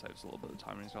boxes. So that saves a little bit of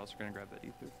time. And he's also going to grab that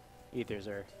ether. ethers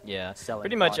are Yeah, selling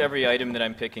pretty much fodder. every item that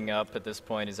I'm picking up at this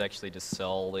point is actually to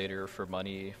sell later for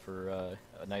money for a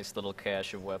nice little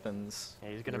cache of weapons.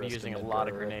 Yeah, he's for going to the be rest using a my lot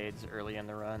of brother. grenades early in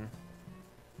the run.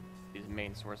 His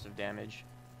main source of damage.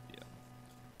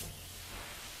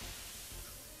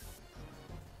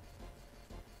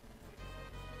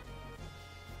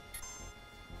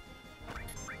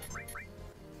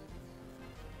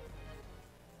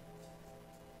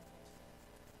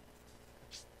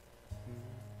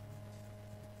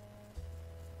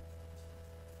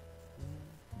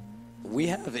 We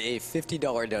have a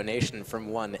 $50 donation from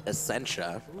one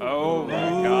Essentia. Oh my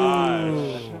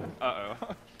gosh.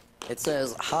 Uh-oh. It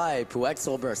says, hi,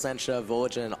 puwexil, Essentia,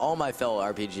 Voligen, and all my fellow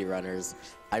RPG runners.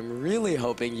 I'm really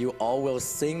hoping you all will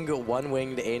sing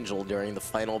One-Winged Angel during the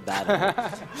final battle.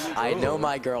 I know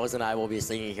my girls and I will be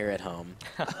singing here at home.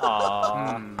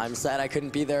 I'm sad I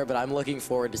couldn't be there, but I'm looking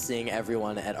forward to seeing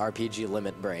everyone at RPG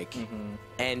Limit Break.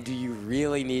 And do you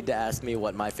really need to ask me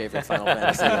what my favorite Final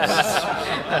Fantasy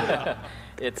is?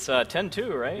 It's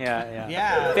 10-2, right? Yeah.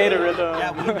 Yeah. Theta Rhythm.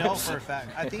 Yeah, we know for a fact.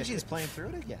 I think she's playing through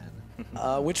it again.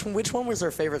 Which one was her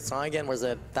favorite song again? Was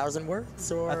it 1,000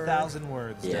 Words or 1,000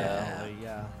 words. Yeah. Definitely,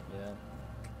 yeah.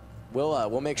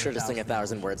 We'll make sure to sing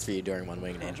 1,000 Words for you during One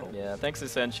Winged Angel. Yeah, thanks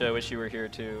Essentia. I wish you were here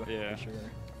too. Yeah. For sure.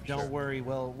 Don't worry,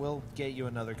 we'll get you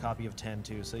another copy of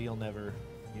 10-2, so you'll never,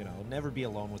 never be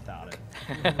alone without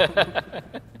it.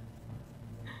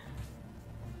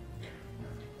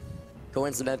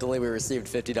 Coincidentally, we received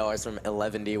 $50 from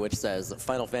Elevendy, which says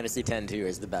Final Fantasy X-2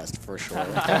 is the best for sure.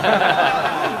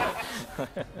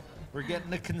 We're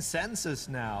getting a consensus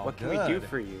now. What can we do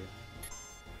for you?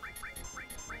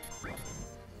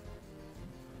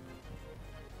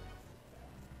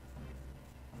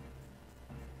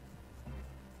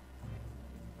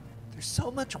 There's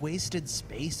so much wasted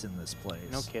space in this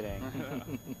place. No kidding.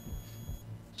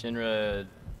 Shinra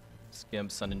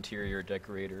skimps on interior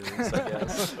decorators, I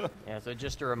guess. Yeah, so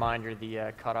just a reminder,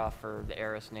 the cutoff for the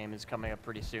Eris name is coming up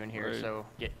pretty soon here, Right. so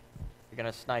you're going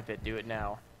to snipe it, do it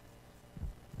now.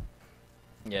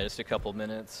 Yeah, just a couple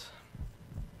minutes.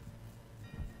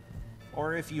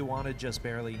 Or if you want to just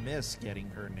barely miss getting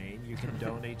her name, you can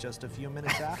donate just a few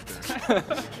minutes after.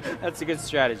 That's a good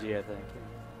strategy, I think.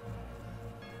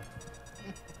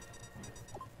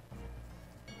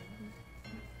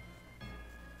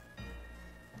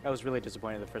 I was really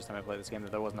disappointed the first time I played this game that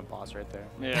there wasn't a boss right there.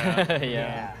 Yeah.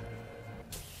 Yeah.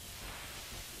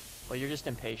 Well, you're just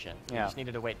impatient. You Yeah. just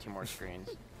needed to wait 2 more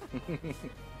screens.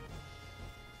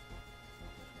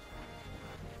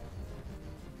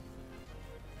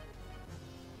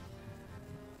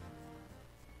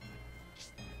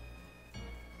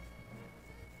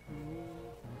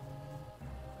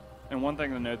 And one thing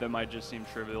to note that might just seem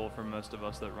trivial for most of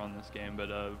us that run this game, but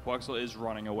puwexil is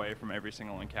running away from every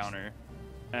single encounter,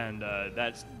 and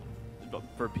that's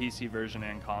for PC version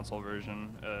and console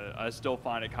version. I still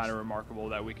find it kind of remarkable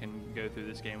that we can go through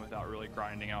this game without really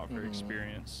grinding out for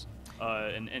experience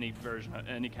in any version,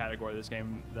 any category of this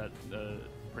game that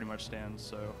pretty much stands.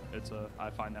 So I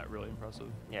find that really impressive.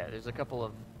 Yeah, there's a couple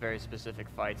of very specific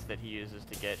fights that he uses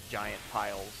to get giant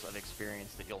piles of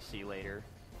experience that you'll see later.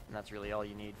 And that's really all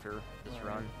you need for this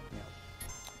run.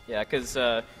 Yeah, because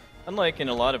unlike in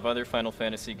a lot of other Final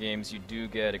Fantasy games, you do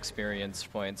get experience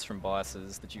points from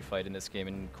bosses that you fight in this game,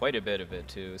 and quite a bit of it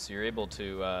too. So you're able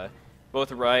to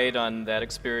both ride on that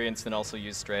experience and also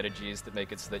use strategies that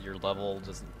make it so that your level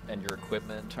and your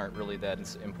equipment aren't really that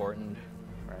important.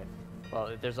 Right.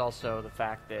 Well, there's also the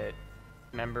fact that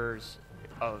members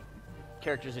of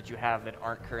characters that you have that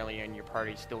aren't currently in your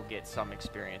party still get some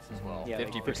experience as well. Yeah,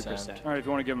 50%. All right, if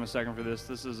you want to give them a second for this,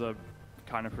 this is a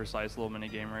kind of precise little mini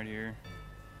game right here.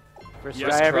 First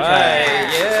Yes, try every Right,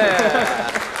 time. yeah.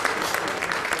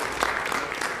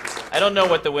 I don't know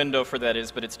what the window for that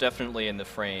is, but it's definitely in the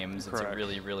frames. It's Correct. a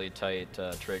really, really tight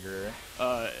trigger.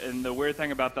 And the weird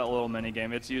thing about that little mini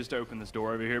game, it's used to open this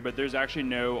door over here, but there's actually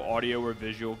no audio or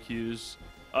visual cues.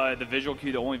 The visual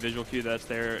cue, the only visual cue that's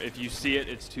there, if you see it,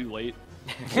 it's too late.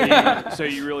 So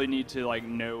you really need to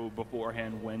know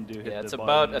beforehand when to hit Yeah, it's the about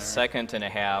button a there. second and a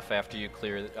half after you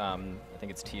clear, I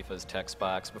think it's Tifa's text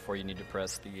box, before you need to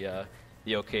press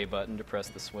the OK button to press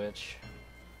the switch.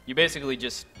 You basically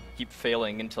just keep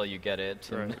failing until you get it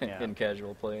in, Right. Yeah. in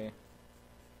casual play.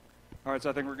 All right, so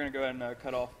I think we're going to go ahead and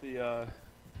cut off the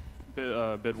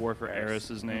bid war for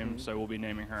Eris's name, so we'll be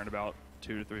naming her in about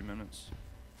 2 to 3 minutes.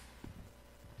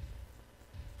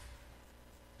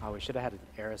 Oh, we should have had an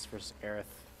Eris versus Aerith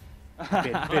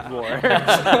bid war.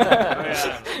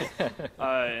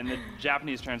 Oh, yeah. In the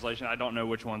Japanese translation, I don't know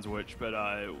which one's which, but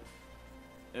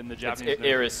in the It's Japanese...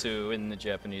 Erisu in the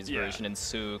Japanese Yeah. version, and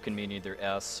Su can mean either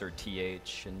S or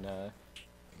TH, and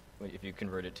if you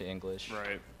convert it to English.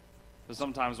 Right. So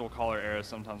sometimes we'll call her Eris,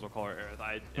 sometimes we'll call her Aerith.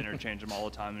 I interchange them all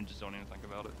the time and just don't even think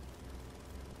about it.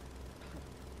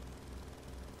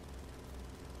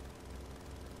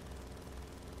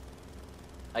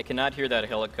 I cannot hear that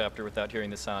helicopter without hearing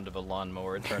the sound of a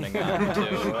lawnmower turning on,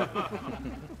 too.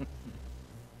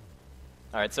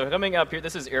 All right, so coming up here,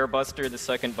 this is Airbuster, the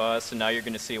second boss, and now you're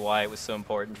going to see why it was so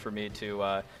important for me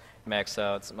to max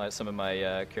out some of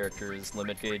my characters'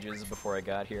 limit gauges before I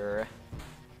got here.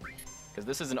 Because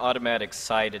this is an automatic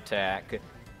side attack,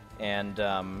 and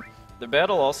the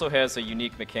battle also has a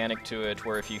unique mechanic to it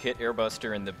where if you hit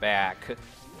Airbuster in the back,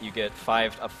 you get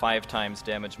a 5 times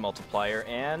damage multiplier,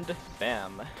 and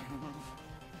bam.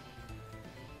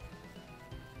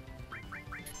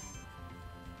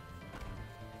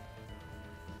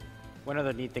 One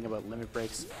other neat thing about limit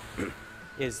breaks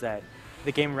is that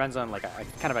the game runs on like a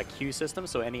kind of a queue system,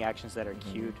 so any actions that are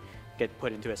queued get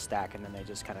put into a stack and then they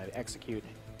just kind of execute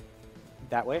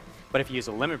that way. But if you use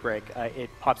a limit break, it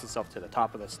pops itself to the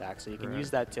top of the stack, so you can use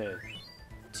that to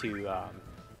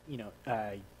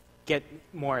get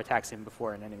more attacks in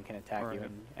before an enemy can attack you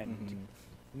and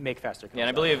make faster kills. Yeah,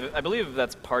 and I believe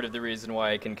that's part of the reason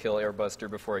why I can kill Airbuster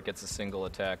before it gets a single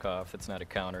attack off. It's not a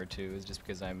counter too, is just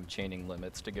because I'm chaining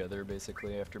limits together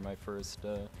basically after my first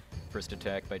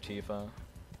attack by Tifa.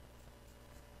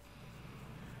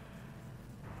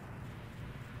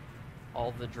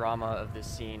 All the drama of this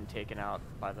scene taken out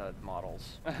by the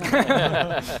models.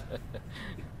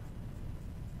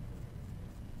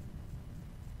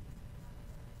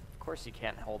 Of course he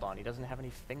can't hold on. He doesn't have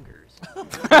any fingers.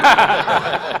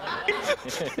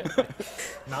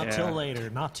 Not till later,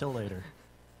 not till later.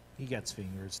 He gets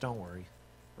fingers, don't worry.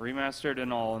 Remastered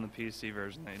and all in the PC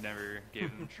version. They never gave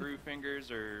them true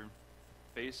fingers or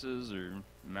faces or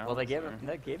mouths? Well, they gave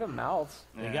him mouths.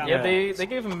 Yeah, they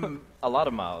gave him a lot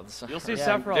of mouths. You'll see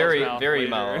Yeah, Sephiroth's mouth very later.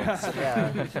 mouths.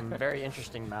 Yeah, some very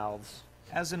interesting mouths.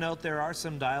 As a note, there are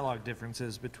some dialogue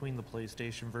differences between the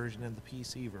PlayStation version and the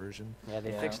PC version. Yeah,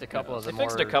 they Yeah. fixed a couple of the They more.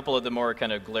 fixed a couple of the more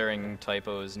kind of glaring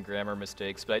typos and grammar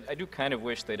mistakes, but I do kind of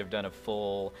wish they'd have done a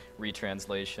full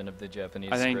retranslation of the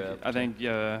Japanese script. I think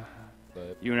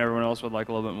But you and everyone else would like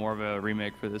a little bit more of a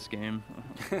remake for this game.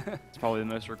 It's probably the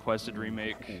most requested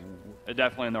remake.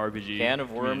 Definitely in the RPG can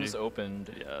of worms community.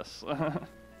 opened. Yes.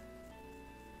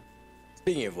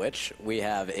 Speaking of which, we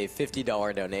have a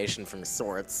 $50 donation from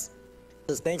Sorts. It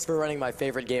says, thanks for running my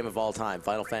favorite game of all time,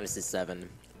 Final Fantasy VII.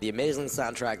 The amazing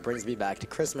soundtrack brings me back to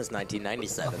Christmas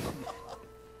 1997.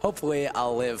 Hopefully,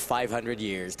 I'll live 500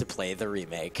 years to play the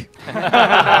remake.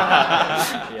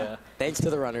 Yeah. Thanks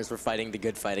to the runners for fighting the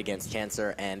good fight against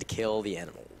cancer and kill the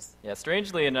animals. Yeah,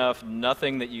 strangely enough,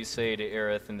 nothing that you say to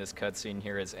Aerith in this cutscene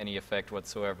here has any effect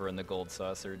whatsoever in the Gold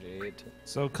Saucer date.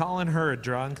 So calling her a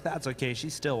drunk, that's okay. She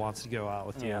still wants to go out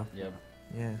with Yeah. you. Yep.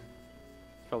 Yeah.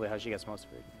 Probably how she gets most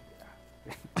of it.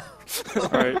 All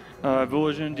right,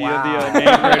 Bullion, do you have the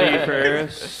name ready for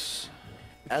Eris?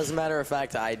 As a matter of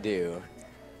fact, I do.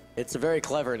 It's a very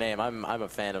clever name. I'm a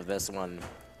fan of this one.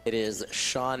 It is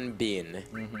Sean Bean.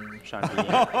 Sean Bean.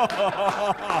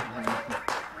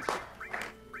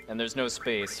 And there's no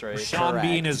space, right? Sean Correct.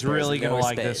 Bean is There's really no going to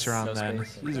like space. this run No then.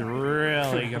 space. He's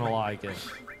really going to like it.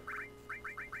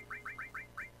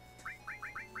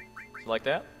 Like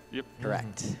that? Yep.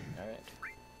 Correct. All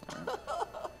right.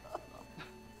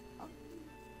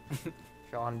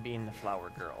 Sean Bean, the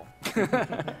flower girl.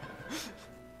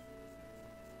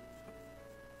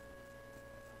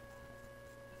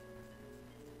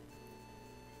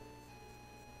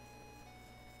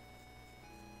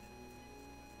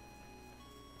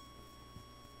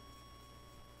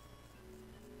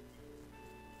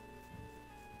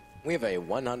 We have a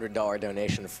 $100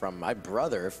 donation from my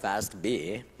brother, Fast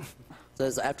B.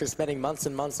 Says, after spending months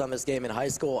and months on this game in high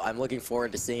school, I'm looking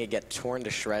forward to seeing it get torn to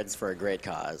shreds for a great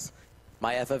cause.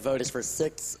 My FF vote is for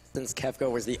 6, since Kefka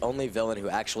was the only villain who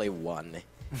actually won.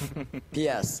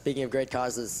 P.S. Speaking of great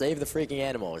causes, save the freaking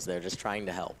animals. They're just trying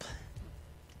to help.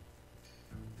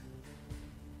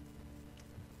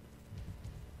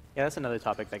 Yeah, that's another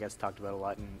topic that gets talked about a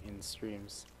lot in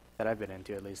streams that I've been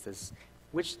into, at least, is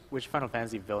which Final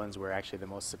Fantasy villains were actually the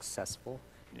most successful.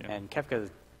 Yeah. And Kefka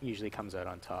usually comes out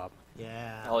on top.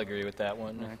 Yeah. I'll agree with that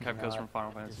one. Yeah, Kefka's from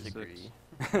Final Fantasy Disagree.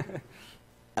 VI.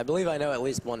 I believe I know at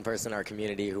least one person in our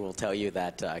community who will tell you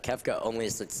that Kefka only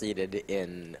succeeded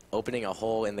in opening a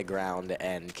hole in the ground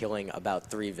and killing about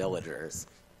 3 villagers.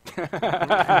 And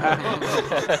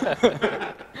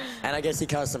I guess he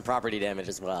caused some property damage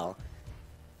as well.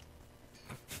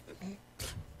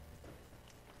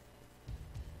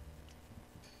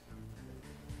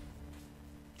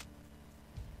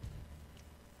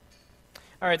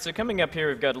 All right, so coming up here,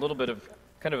 we've got a little bit of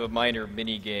kind of a minor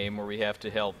mini game where we have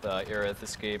to help Aerith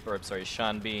escape, or I'm sorry,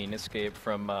 Sean Bean escape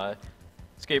from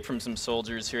some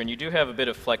soldiers here, and you do have a bit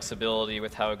of flexibility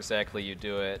with how exactly you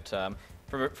do it.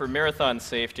 For marathon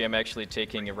safety, I'm actually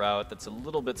taking a route that's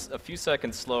a few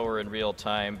seconds slower in real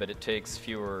time, but it takes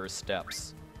fewer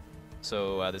steps.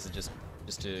 So this is just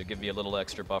to give me a little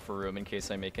extra buffer room in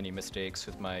case I make any mistakes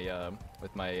with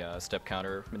my step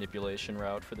counter manipulation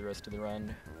route for the rest of the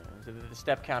run. So the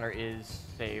step counter is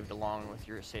saved along with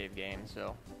your save gain,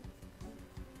 so.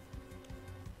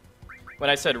 When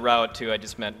I said route, too, I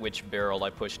just meant which barrel I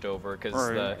pushed over, because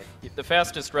Right. the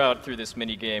fastest route through this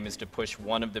mini game is to push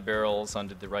one of the barrels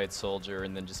onto the right soldier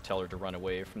and then just tell her to run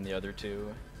away from the other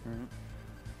 2.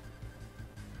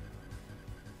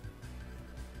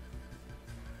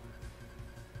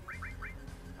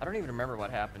 I don't even remember what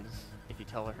happens if you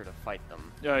tell her to fight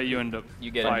them. You end up You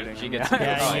get fighting. into, she gets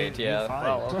into a fight, yeah.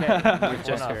 Well, okay. With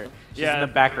just her. She's Yeah. in the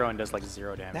back row and does like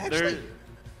 0 damage. Actually,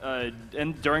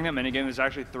 And during that minigame, there's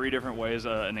actually 3 different ways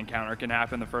an encounter can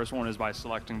happen. The first one is by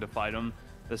selecting to fight them.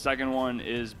 The second one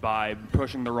is by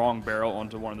pushing the wrong barrel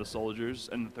onto one of the soldiers.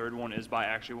 And the third one is by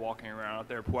actually walking around up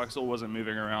there. Puwexil wasn't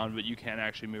moving around, but you can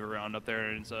actually move around up there.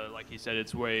 And so, like he said,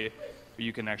 it's way where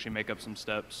you can actually make up some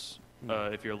steps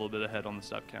if you're a little bit ahead on the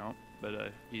step count.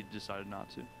 But he decided not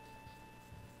to.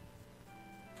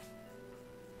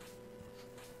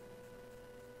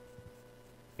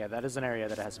 Yeah, that is an area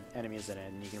that has enemies in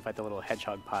it, and you can fight the little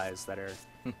hedgehog pies that are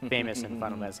famous in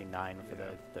Final Fantasy IX for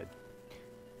the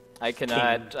I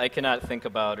cannot think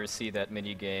about or see that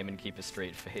mini game and keep a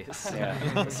straight face.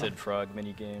 Yeah. Sid Frog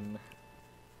mini game.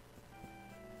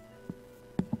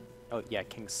 Oh yeah,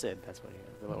 King Sid. That's what he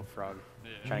is. The little frog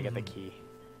trying to get the key.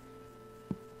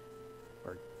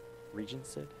 Or Regent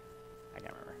Sid. I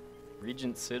can't remember.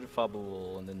 Regent Sid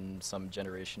Fabul, and then some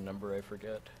generation number I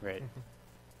forget. Right.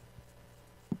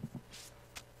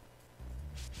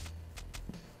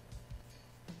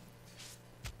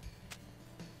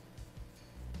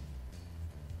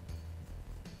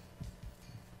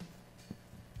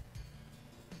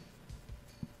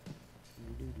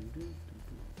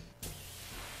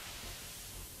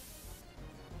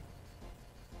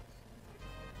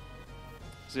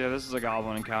 So yeah, this is a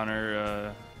goblin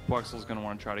encounter. Puwexil's going to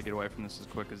want to try to get away from this as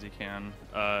quick as he can,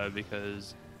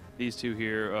 because these two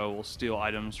here will steal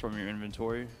items from your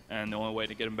inventory, and the only way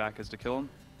to get them back is to kill them.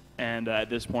 And at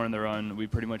this point in the run, we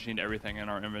pretty much need everything in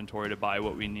our inventory to buy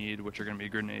what we need, which are going to be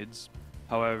grenades.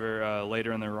 However,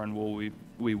 later in the run,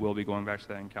 we will be going back to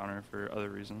that encounter for other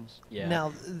reasons. Yeah.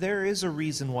 Now, there is a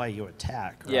reason why you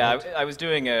attack, right? Yeah, I was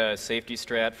doing a safety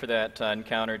strat for that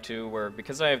encounter too, where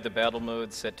because I have the battle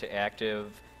mode set to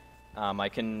active, I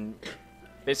can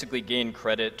basically gain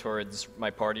credit towards my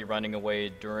party running away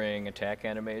during attack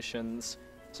animations.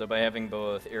 So by having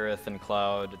both Aerith and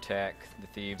Cloud attack the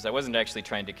thieves, I wasn't actually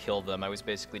trying to kill them. I was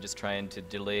basically just trying to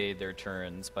delay their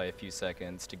turns by a few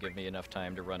seconds to give me enough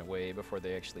time to run away before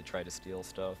they actually try to steal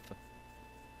stuff.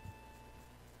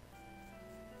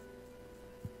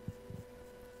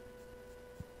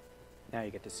 Now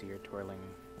you get to see your twirling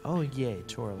Oh, yay,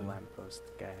 twirling. lamppost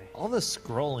guy. All the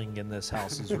scrolling in this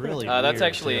house is really That's weird,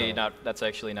 actually too. not. That's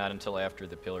actually not until after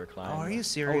the pillar Oh, climb. are you Oh,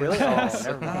 serious? really? Oh,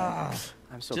 never mind. Ah,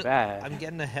 I'm so just- bad. I'm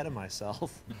getting ahead of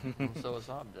myself. So is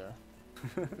Abda.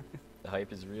 The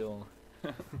hype is real.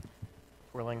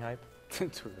 Whirling hype.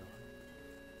 Twirl.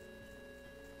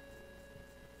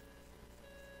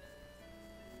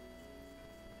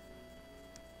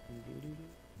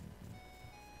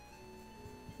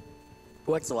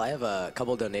 Puwexil, I have a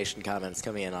couple donation comments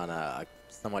coming in on a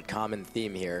somewhat common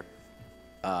theme here.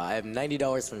 I have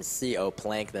 $90 from C.O.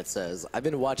 Plank that says, I've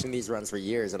been watching these runs for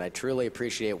years and I truly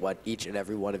appreciate what each and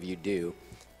every one of you do.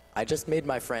 I just made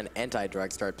my friend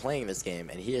Anti-Drug start playing this game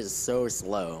and he is so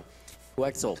slow.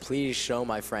 Puwexil, please show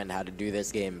my friend how to do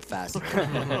this game faster.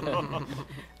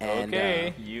 And,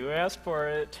 Okay, you asked for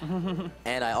it.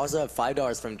 and I also have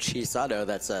 $5 from Chisato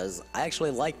that says, I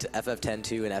actually liked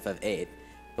FF10-2 and FF8,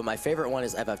 but my favorite one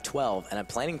is FF12, and I'm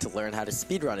planning to learn how to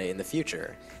speedrun it in the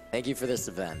future. Thank you for this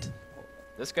event.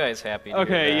 This guy's happy. To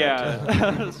Okay, hear that.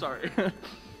 yeah. Sorry.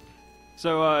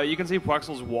 So you can see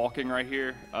Puwexil's walking right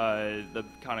here. The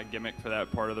kind of gimmick for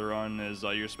that part of the run is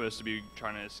you're supposed to be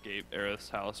trying to escape Aerith's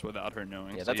house without her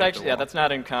knowing. Yeah, so that's you have to actually walk. that's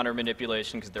not encounter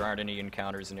manipulation because there aren't any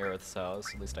encounters in Aerith's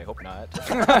house. At least I hope not.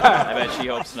 I bet she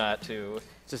hopes not too.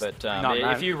 Just But not if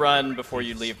mine. you run before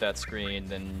you leave that screen,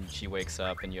 then she wakes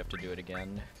up and you have to do it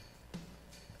again.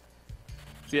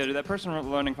 So yeah, that person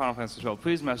learning Final Fantasy VII,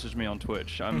 please message me on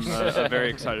Twitch. I'm a very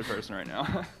excited person right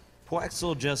now.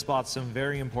 Puwexil just bought some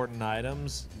very important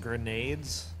items,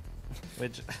 grenades,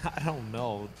 which, I don't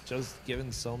know, just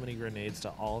giving so many grenades to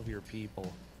all of your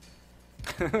people.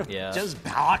 Yeah. Just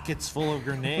pockets full of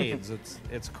grenades.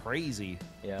 It's crazy.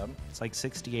 Yeah. It's like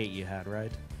 68 you had,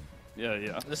 right?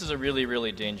 Yeah. This is a really,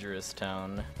 really dangerous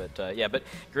town. But yeah, but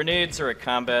grenades are a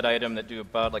combat item that do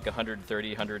about like 130,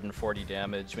 140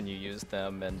 damage when you use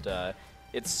them, and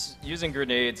it's using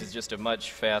grenades is just a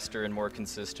much faster and more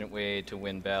consistent way to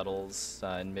win battles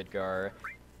in Midgar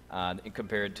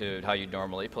compared to how you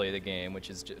normally play the game, which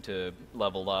is to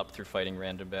level up through fighting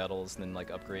random battles and then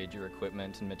like upgrade your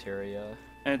equipment and materia.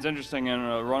 And it's interesting, in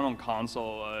a run on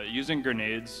console, using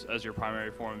grenades as your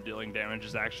primary form of dealing damage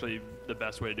is actually the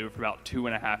best way to do it for about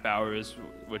 2.5 hours,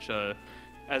 which,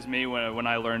 as me, when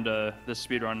I learned this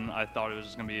speedrun, I thought it was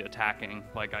just going to be attacking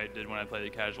like I did when I played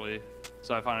it casually.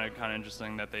 So I find it kind of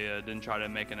interesting that they didn't try to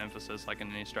make an emphasis, like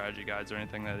in any strategy guides or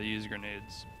anything, that they use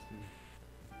grenades.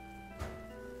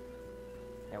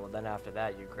 Yeah, well then after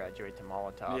that you graduate to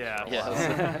Molotov. Yeah.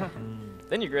 Yeah.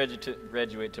 Then you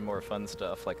graduate to more fun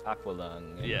stuff like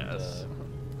Aqualung and Yes.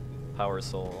 Power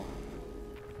Soul.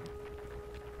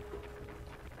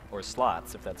 Or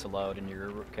slots, if that's allowed in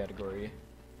your category.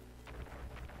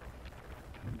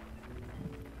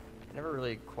 I never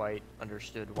really quite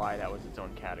understood why that was its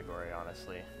own category,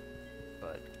 honestly.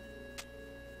 But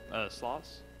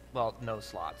Slots? well, no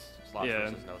slots. Slots Yeah.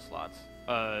 versus no slots.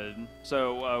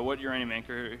 So what Uranium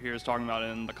Anchor here is talking about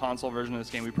in the console version of this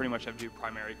game, we pretty much have two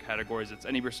primary categories. It's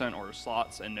any percent or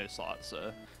slots and no slots.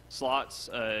 Slots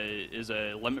is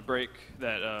a limit break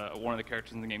that one of the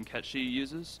characters in the game, Ketchi,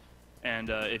 uses. And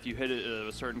if you hit it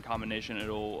a certain combination,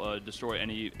 it'll destroy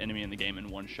any enemy in the game in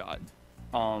one shot.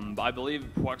 But I believe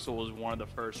puwexil was one of the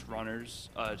first runners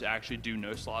to actually do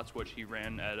no slots, which he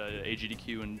ran at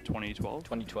AGDQ in 2012.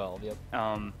 2012, yep.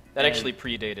 That That actually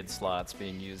predated slots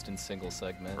being used in single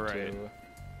segment, Right. too.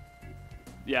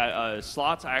 Yeah,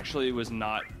 slots actually was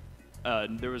not.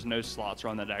 There was no slots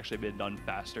run that had actually been done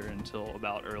faster until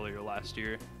about earlier last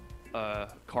year.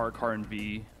 Car and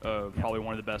V, probably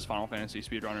one of the best Final Fantasy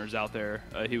speedrunners out there.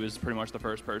 He was pretty much the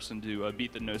first person to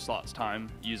beat the no slots time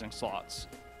using slots.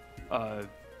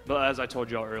 But as I told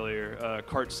y'all earlier,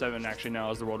 Cart 7 actually now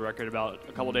has the world record. About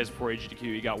a couple days before AGDQ,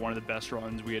 he got one of the best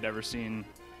runs we had ever seen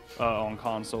on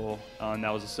console, and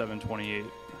that was a 7:28.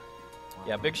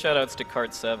 Yeah, big shout outs to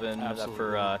Cart 7 Absolutely.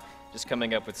 for just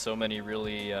coming up with so many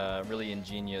really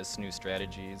ingenious new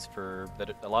strategies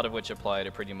a lot of which apply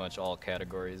to pretty much all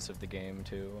categories of the game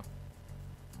too.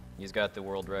 He's got the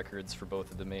world records for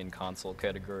both of the main console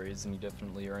categories, and he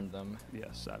definitely earned them.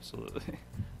 Yes, absolutely.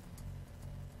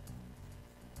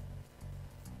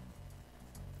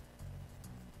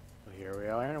 Well, here we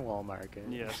are in a Walmart.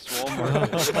 Yes,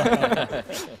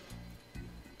 Walmart.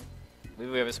 I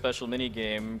believe we have a special mini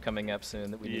game coming up soon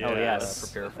that we need Oh, to yes.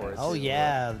 prepare for. Oh too.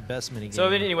 yeah, the best minigame. So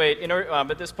anyway,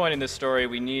 at this point in this story,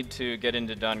 we need to get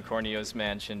into Don Corneo's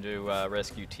mansion to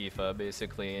rescue Tifa,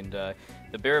 basically. And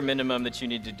the bare minimum that you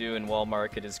need to do in Wall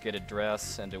Market is get a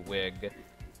dress and a wig.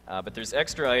 But there's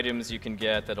extra items you can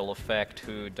get that'll affect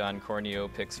who Don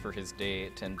Corneo picks for his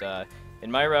date. And in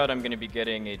my route, I'm going to be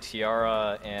getting a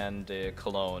tiara and a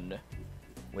cologne.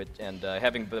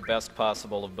 Having the best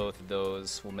possible of both of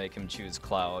those will make him choose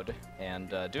Cloud.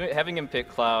 And having him pick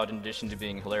Cloud, in addition to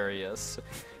being hilarious,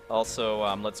 also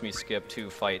lets me skip 2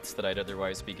 fights that I'd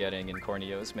otherwise be getting in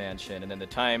Corneo's mansion. And then the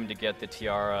time to get the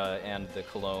tiara and the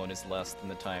cologne is less than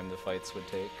the time the fights would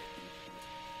take.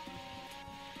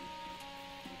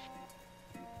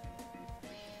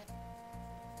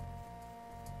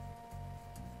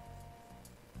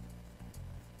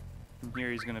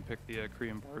 Here he's going to pick the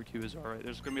Korean barbecue is alright.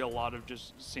 There's going to be a lot of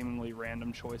just seemingly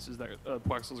random choices that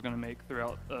puwexil is going to make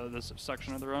throughout this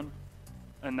section of the run.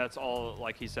 And that's all,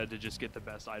 like he said, to just get the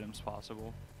best items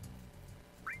possible.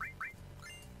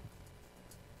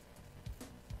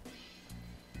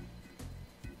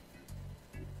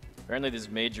 Apparently there's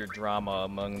major drama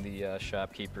among the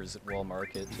shopkeepers at Wall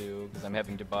Market too, because I'm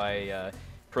having to buy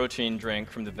protein drink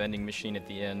from the vending machine at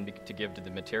the inn to give to the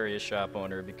materia shop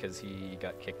owner because he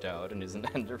got kicked out and isn't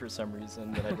ender for some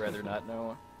reason that I'd rather not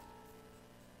know.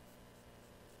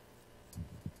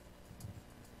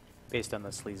 Based on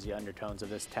the sleazy undertones of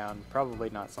this town, probably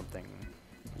not something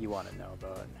you want to know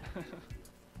about.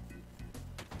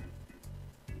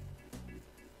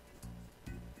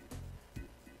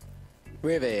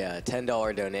 We have a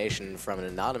 $10 donation from an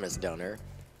anonymous donor.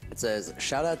 It says,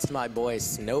 shout out to my boy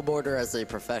Snowboarder as a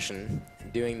profession,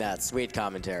 doing that sweet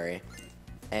commentary.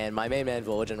 And my main man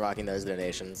Village and rocking those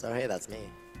donations. Oh hey, that's me.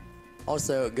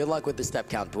 Also, good luck with the step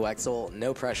count, puwexil.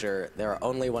 No pressure, there are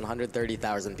only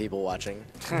 130,000 people watching.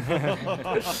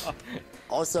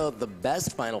 Also, the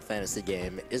best Final Fantasy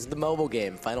game is the mobile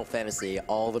game Final Fantasy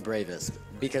All the Bravest,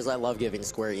 because I love giving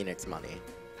Square Enix money.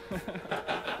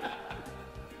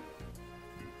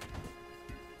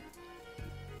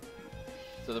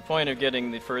 So the point of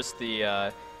getting first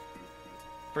the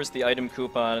item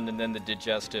coupon and then the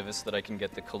digestive is so that I can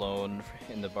get the cologne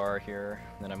in the bar here.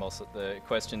 And then the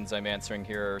questions I'm answering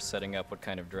here are setting up what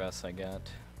kind of dress I get.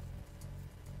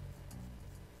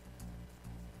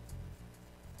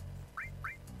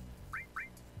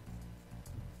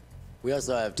 We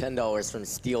also have $10 from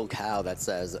Steel Cow that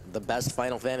says, the best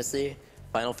Final Fantasy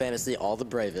All the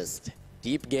Bravest.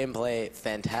 Deep gameplay,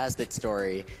 fantastic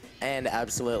story, and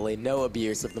absolutely no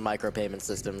abuse of the micropayment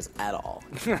systems at all.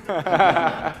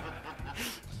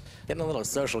 Getting a little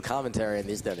social commentary in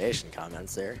these donation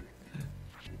comments here.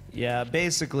 Yeah,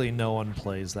 basically no one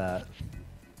plays that.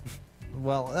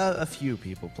 Well, a few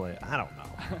people play it. I don't know.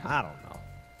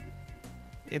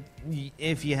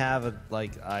 If you have a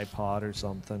iPod or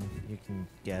something, you can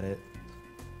get it.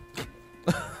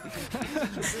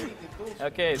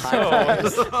 Okay,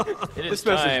 so it is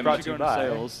time. brought to you by.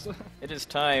 It is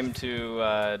time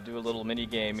to do a little mini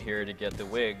game here to get the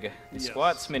wig, the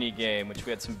squats mini game, which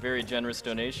we had some very generous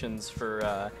donations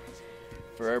for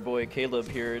our boy Caleb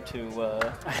here to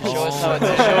show us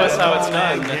how it's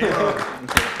done.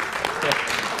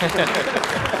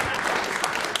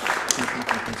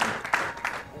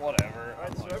 Whatever.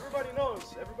 Alright, so everybody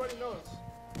knows. Everybody knows.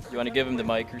 You want to give him the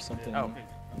mic or something? Oh.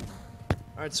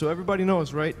 Alright, so everybody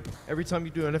knows, right? Every time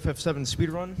you do an FF7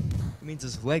 speedrun, it means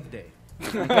it's leg day.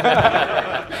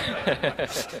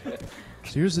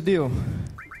 So here's the deal.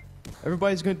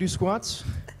 Everybody's gonna do squats.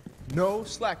 No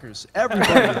slackers.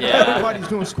 Everybody. Yeah. Everybody's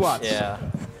doing squats. Yeah.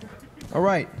 All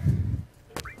right.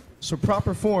 So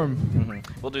proper form.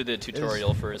 We'll do the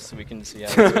tutorial first so we can see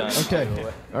how it's done.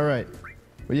 Okay. All right.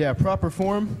 But yeah, proper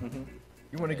form.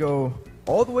 You want to go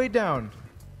all the way down.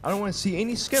 I don't want to see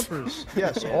any skimpers.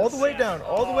 Yes, all the way down.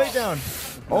 All the way down.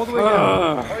 All the way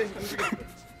down.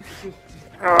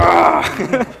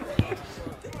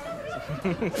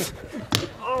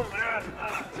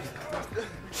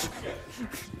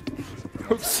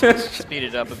 Speed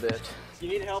it up a bit. You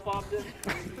need help, Optin?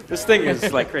 This thing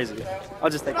is like crazy. I'll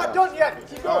just take it out. Done yet.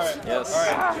 Keep going. Yes.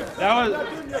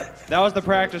 That was the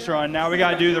practice run. Now we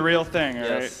gotta do the real thing, all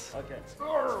right? Yes. Okay.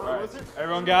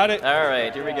 Everyone got it? All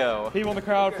right, here we go. People in the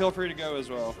crowd, feel free to go as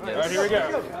well. Yes. All right, here we go.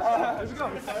 Here we go.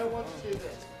 I want to do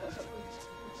this.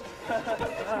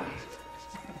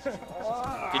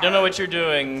 If you don't know what you're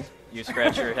doing, you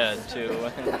scratch your head too.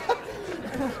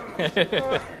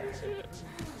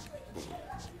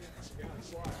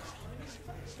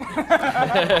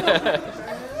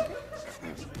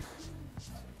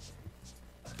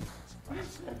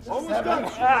 Almost done.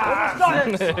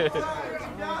 Almost done.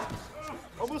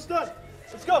 Almost done.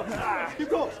 Let's go. Keep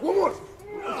going. One more.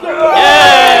 Let's go.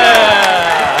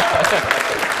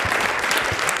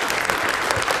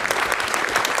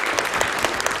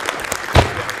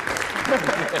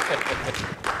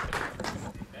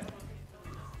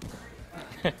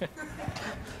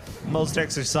 Most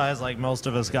exercise like most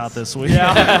of us got this week.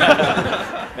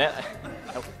 Man,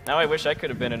 now I wish I could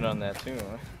have been in on that too.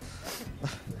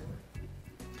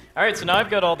 All right, so now I've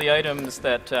got all the items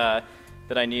that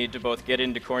that I need to both get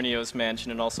into Corneo's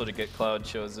mansion and also to get Cloud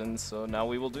chosen. So now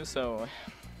we will do so.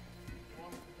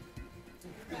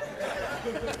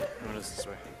 What is this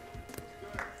way?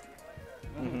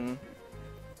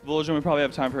 Village, we probably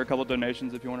have time for a couple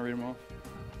donations if you want to read them off.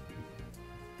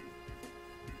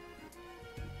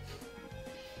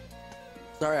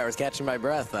 Sorry, I was catching my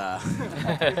breath.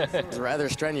 It was rather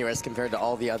strenuous compared to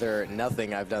all the other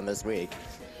nothing I've done this week.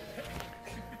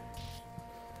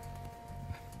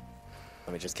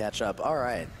 Let me just catch up. All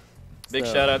right. Big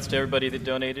So- shout outs to everybody that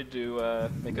donated to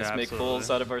make us Yeah, make absolutely. fools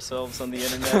out of ourselves on the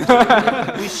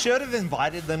internet. We should have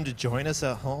invited them to join us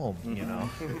at home, you know.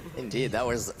 Indeed, that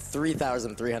was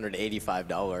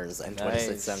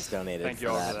 $3,385.26 Nice. donated Thank for you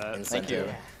all that for that. Thank you.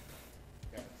 incentive.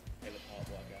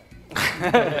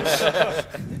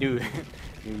 New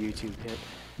YouTube hit.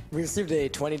 We received a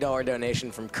 $20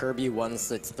 donation from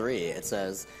Kirby163. It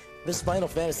says, "This Final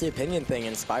Fantasy opinion thing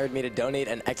inspired me to donate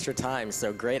an extra time,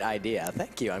 so great idea.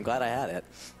 Thank you, I'm glad I had it.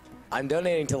 I'm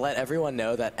donating to let everyone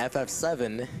know that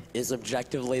FF7 is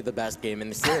objectively the best game in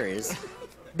the series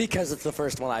because it's the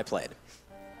first one I played.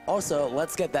 Also,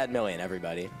 let's get that million,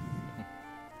 everybody."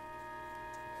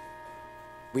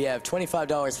 We have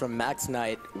 $25 from Max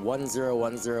Knight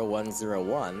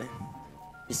 1010101.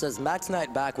 He says, "Max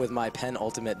Knight back with my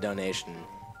penultimate donation.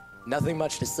 Nothing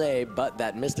much to say, but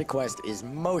that Mystic Quest is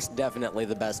most definitely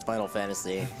the best Final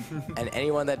Fantasy, and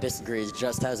anyone that disagrees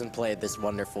just hasn't played this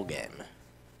wonderful game."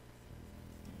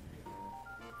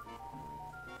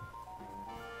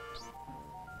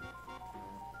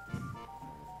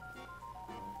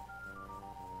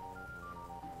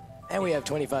 And we have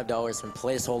 $25 from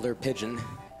Placeholder Pigeon.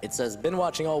 It says, "Been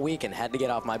watching all week and had to get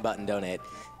off my butt and donate.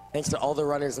 Thanks to all the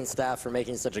runners and staff for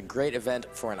making such a great event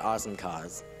for an awesome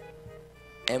cause."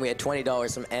 And we had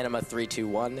 $20 from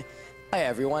Anima321. "Hi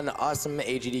everyone, awesome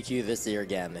AGDQ this year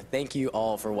again. Thank you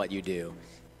all for what you do.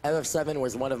 FF7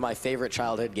 was one of my favorite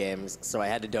childhood games, so I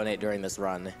had to donate during this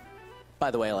run.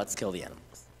 By the way, let's kill the animals."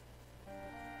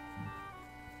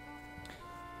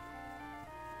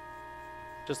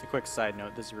 Just a quick side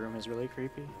note, this room is really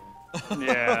creepy.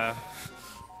 Yeah.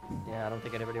 Yeah, I don't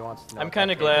think anybody wants to know. I'm what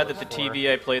kind of that glad table that the is for.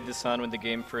 TV I played this on when the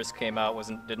game first came out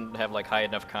didn't have like high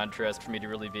enough contrast for me to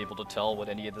really be able to tell what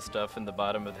any of the stuff in the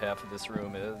bottom of half of this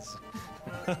room is.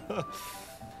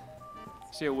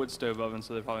 See a wood stove oven,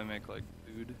 so they probably make like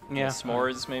food. Yeah.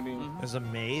 S'mores maybe. There's a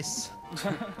mace,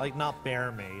 like not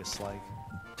bear mace, like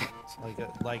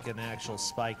an actual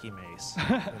spiky mace,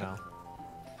 you know.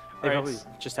 They Alright. probably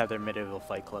just have their medieval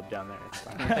fight club down there.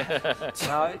 It's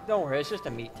fine. No, don't worry, it's just a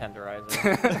meat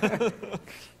tenderizer.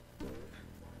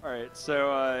 All right,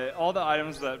 so all the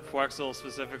items that puwexil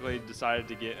specifically decided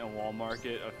to get in Wall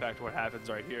Market affect what happens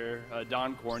right here.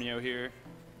 Don Corneo here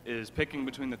is picking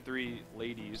between the three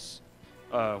ladies,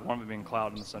 one of them being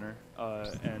Cloud in the center,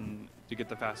 and to get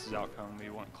the fastest outcome, we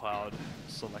want Cloud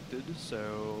selected.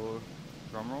 So,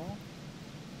 drum roll.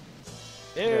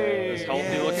 Hey, This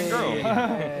healthy-looking girl.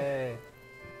 Hey.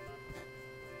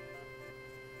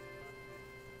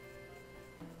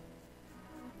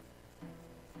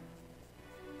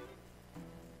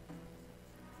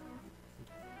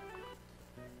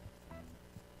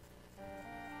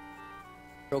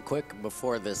 Real quick,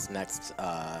 before this next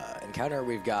encounter,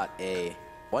 we've got a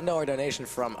 $1 donation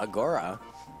from Agora.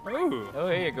 Ooh. Oh,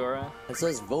 hey, Agora. It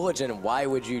says, Voligen, why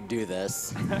would you do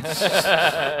this?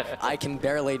 I can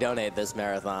barely donate this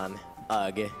marathon.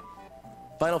 Ugh.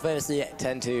 Final Fantasy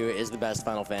X-2 is the best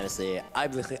Final Fantasy. I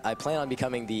plan on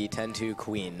becoming the X-2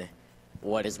 queen.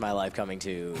 What is my life coming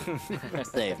to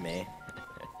save me?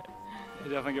 You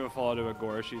definitely give a follow to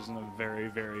Agora. She's a very,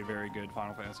 very, very good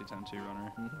Final Fantasy X-2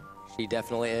 runner. She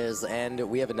definitely is. And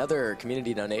we have another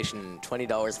community donation,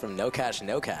 $20 from No Cash,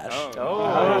 No Cash.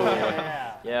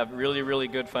 Yeah, really, really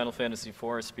good Final Fantasy IV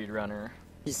speedrunner.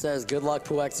 He says, good luck,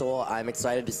 puwexil. I'm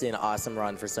excited to see an awesome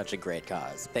run for such a great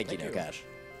cause. Thank you, No Cash.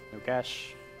 No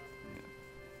cash.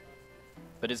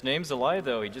 But his name's a lie,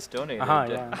 though. He just donated.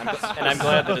 Yeah. And I'm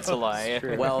glad that it's a lie.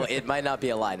 True. Well, it might not be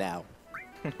a lie now.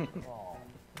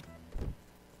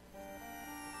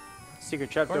 Secret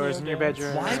trapdoors in your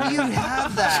bedroom. Why do you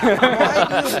have that?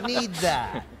 Why do you need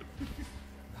that?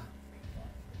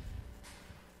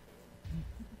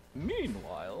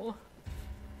 Meanwhile...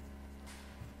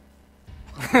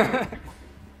 Yeah,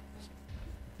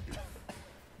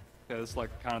 this is like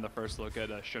kind of the first look at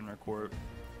Shinra Corp.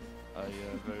 You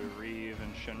have Reeve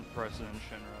and President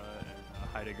Shinra and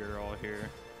Heidegger all here.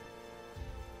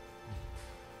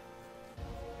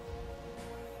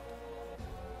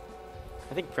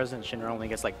 I think President Shinra only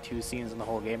gets like 2 scenes in the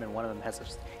whole game, and one of them has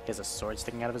a sword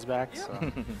sticking out of his back.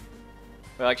 So.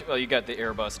 Well, actually, you got the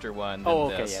Airbuster one, then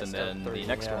this, and then the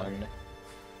next one.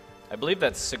 I believe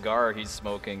that cigar he's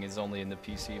smoking is only in the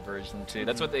PC version, too.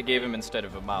 That's what they gave him instead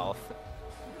of a mouth.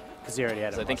 Because he already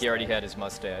had I think he already had his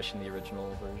mustache in the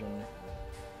original version.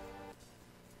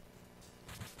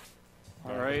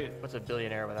 All right. What's a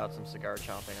billionaire without some cigar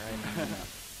chomping, right?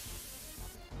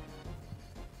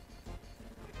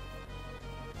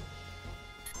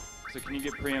 So can you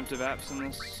get preemptive apps in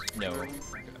this? No.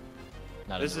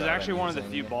 This is actually one of the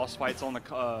few boss fights on the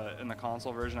in the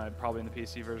console version, probably in the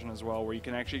PC version as well, where you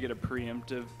can actually get a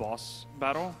preemptive boss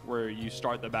battle, where you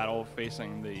start the battle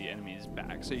facing the enemy's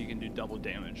back, so you can do double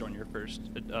damage on your first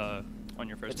It's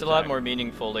attack. a lot more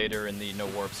meaningful later in the No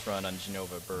Warps run on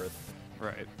Genova Birth.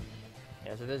 Right.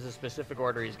 Yeah, so there's a specific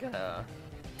order he's gonna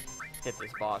hit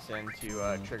this boss in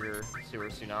to trigger Sewer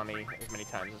Tsunami as many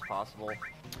times as possible.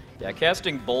 Yeah,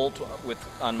 casting Bolt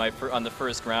on the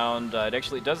first round, it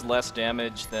actually does less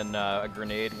damage than a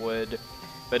grenade would,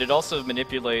 but it also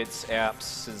manipulates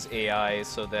App's AI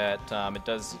so that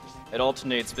it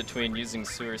alternates between using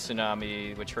Sewer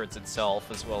Tsunami, which hurts itself,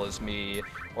 as well as me,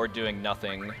 or doing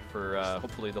nothing for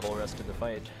hopefully the whole rest of the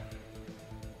fight.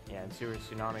 Yeah, and Sewer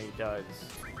Tsunami does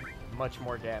much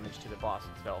more damage to the boss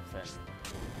itself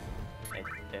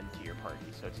than to your party,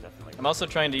 so it's definitely... I'm also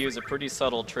trying to use a pretty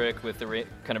subtle trick with the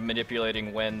kind of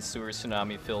manipulating when Sewer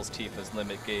Tsunami fills Tifa's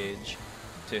limit gauge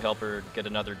to help her get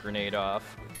another grenade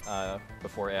off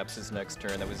before App's next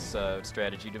turn. That was a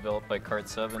strategy developed by Cart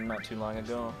 7 not too long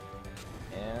ago.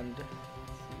 And...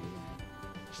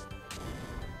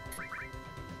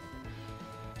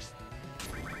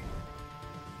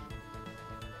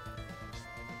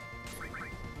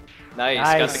 Nice,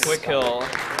 got the quick kill.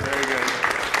 Very good.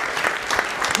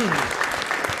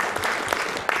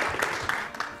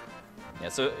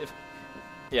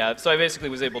 So I basically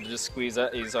was able to just squeeze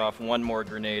off one more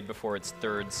grenade before its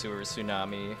third Sewer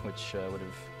Tsunami, which would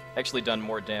have actually done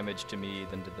more damage to me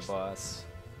than did the boss.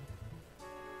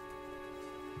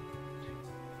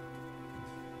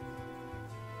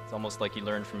 It's almost like he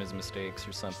learned from his mistakes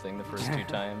or something the first 2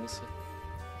 times.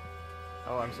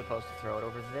 Oh, I'm supposed to throw it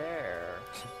over there.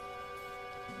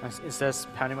 Instead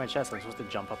of pounding my chest, I'm supposed to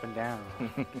jump up and down.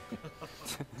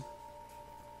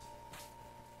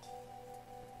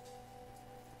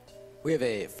 We have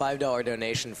a $5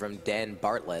 donation from Dan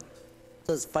Bartlett. It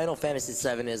says Final Fantasy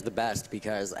VII is the best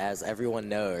because, as everyone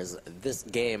knows, this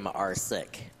game are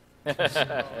sick.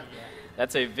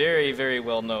 That's a very, very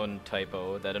well-known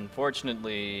typo that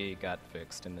unfortunately got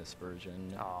fixed in this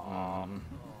version.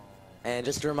 And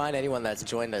just to remind anyone that's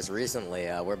joined us recently,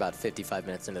 we're about 55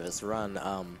 minutes into this run.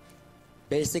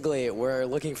 Basically, we're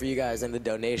looking for you guys in the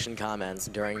donation comments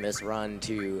during this run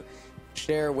to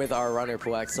share with our runner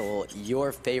puwexil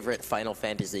your favorite Final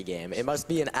Fantasy game. It must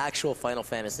be an actual Final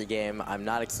Fantasy game. I'm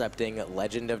not accepting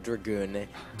Legend of Dragoon,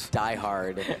 Die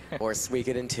Hard, or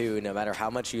Suikoden 2, no matter how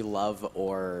much you love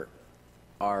or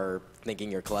are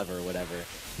thinking you're clever or whatever.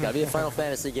 Gotta be a Final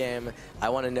Fantasy game. I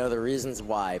want to know the reasons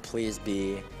why. Please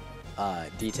be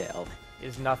detailed.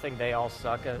 Is nothing they all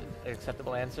suck an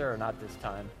acceptable answer, or not this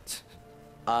time?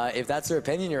 If that's your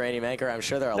opinion, Uranium Anchor, I'm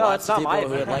sure there are No, lots it's of not people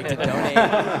my who would like to opinion. donate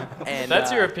and If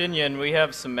that's your opinion, we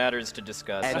have some matters to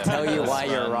discuss. and after tell you this why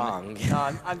you're run. wrong.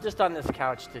 No, I'm just on this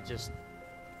couch to just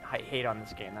hate on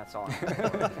this game. That's all.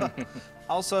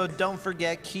 Also, don't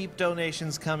forget, keep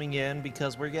donations coming in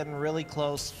because we're getting really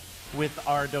close with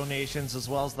our donations as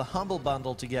well as the Humble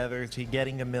Bundle together to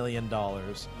getting $1 million.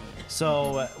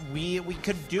 So we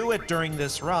could do it during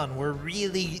this run. We're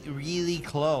really, really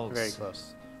close. Very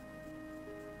close.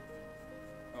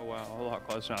 Oh wow, a lot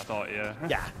closer than I thought.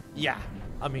 Yeah. Yeah.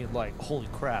 I mean, like, holy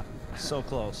crap. So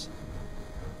close.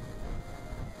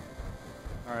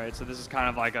 All right, so this is kind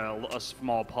of like a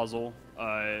small puzzle.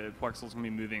 Puwexil's gonna be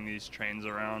moving these trains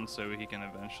around so he can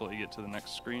eventually get to the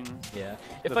next screen. Yeah.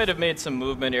 If I'd have made some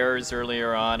movement errors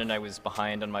earlier on and I was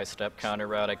behind on my step counter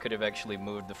route, I could have actually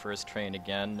moved the first train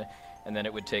again, and then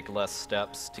it would take less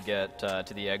steps to get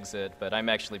to the exit. But I'm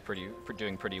actually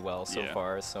doing pretty well so Yeah.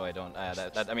 far, so I don't.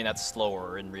 I mean, that's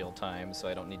slower in real time, so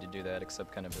I don't need to do that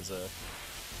except kind of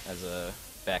as a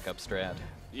backup strat.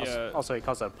 Yeah. Also, he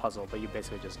calls it a puzzle, but you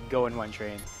basically just go in one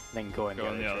train, then go in Go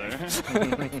on the the other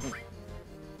train. other.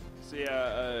 So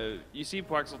yeah, you see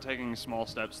Puwexil taking small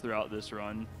steps throughout this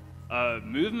run.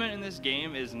 Movement in this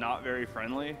game is not very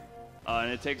friendly, and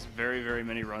it takes very, very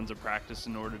many runs of practice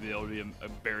in order to be able to be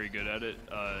very good at it.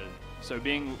 So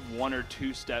being 1 or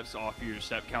 2 steps off your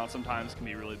step count sometimes can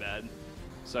be really bad.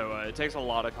 So it takes a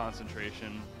lot of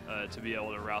concentration to be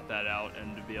able to route that out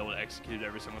and to be able to execute it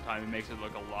every single time. It makes it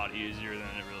look a lot easier than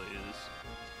it really is.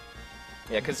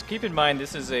 Yeah, because keep in mind,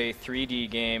 this is a 3D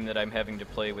game that I'm having to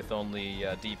play with only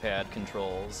D-pad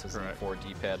controls, as in Correct. 4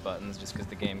 D-pad buttons, just because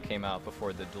the game came out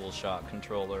before the DualShock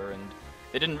controller, and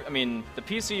they didn't. I mean, the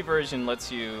PC version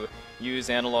lets you use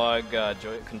analog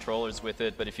controllers with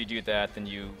it, but if you do that, then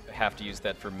you have to use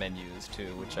that for menus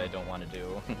too, which I don't want to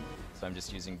do. So I'm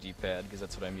just using D-pad because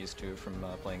that's what I'm used to from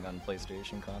playing on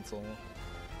PlayStation console.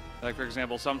 Like, for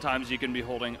example, sometimes you can be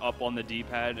holding up on the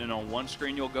D-pad, and on one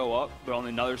screen you'll go up, but on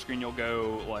another screen you'll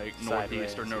go, like,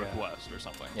 northeast or Sideways, northwest or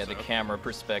something. Yeah, so. the camera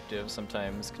perspective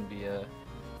sometimes can be a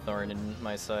thorn in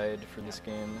my side for this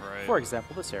game. Right. For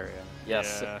example, this area.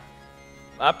 Yes. Yeah.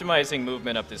 Optimizing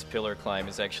movement up this pillar climb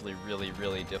is actually really,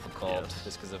 really difficult, Yes.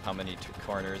 just because of how many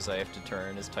corners I have to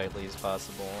turn as tightly as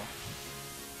possible.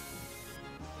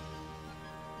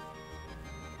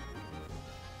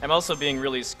 I'm also being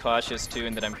really cautious too,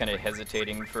 in that I'm kind of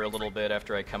hesitating for a little bit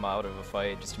after I come out of a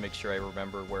fight, just to make sure I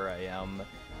remember where I am.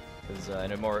 Because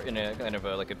in a kind of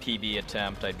like a PB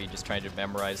attempt, I'd be just trying to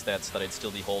memorize that so that I'd still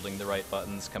be holding the right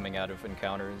buttons coming out of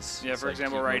encounters. Yeah, so for I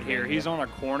example, keep right here, moving. he's on a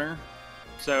corner.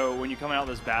 So when you come out of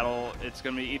this battle, it's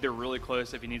going to be either really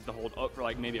close if he needs to hold up for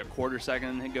like maybe a quarter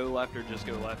second and go left, or just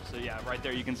go left. So yeah, right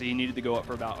there you can see he needed to go up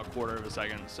for about a quarter of a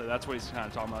second. So that's what he's kind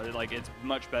of talking about. Like, it's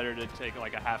much better to take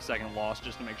like a half-second loss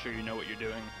just to make sure you know what you're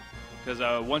doing. Because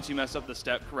once you mess up the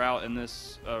step route in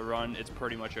this run, it's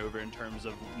pretty much over in terms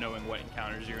of knowing what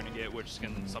encounters you're going to get, which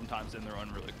can sometimes end the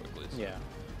run really quickly. So. Yeah.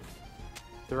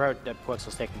 The route that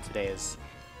Puwexil's taking today is,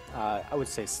 I would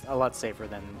say, a lot safer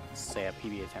than, say, a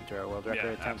PB attempt or a world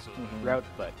record attempt absolutely. route.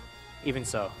 But even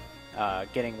so,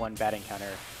 getting one bad encounter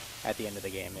at the end of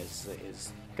the game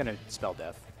is going to spell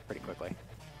death pretty quickly.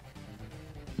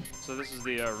 So this is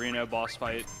the Reno boss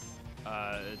fight.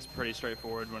 It's pretty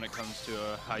straightforward when it comes to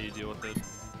how you deal with it.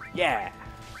 Yeah!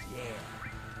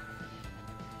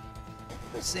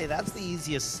 I say that's the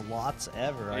easiest slots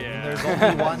ever. I mean, Yeah. there's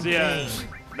only one So, yeah, thing.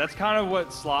 that's kind of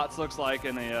what slots looks like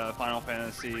in a Final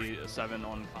Fantasy VII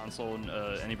on console, and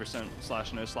any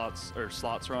 %/no slots or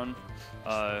slots run.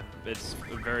 It's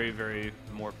a very, very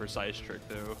more precise trick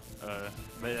though.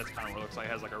 But that's kind of what it looks like.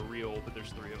 It has like a reel, but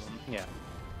there's 3 of them. Yeah.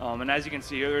 And as you can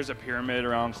see here, there's a pyramid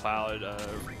around Cloud.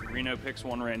 Reno picks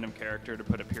one random character to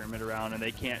put a pyramid around, and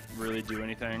they can't really do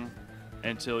anything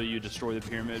until you destroy the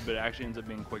pyramid, but it actually ends up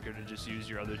being quicker to just use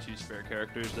your other 2 spare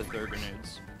characters to throw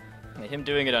grenades. Yeah, him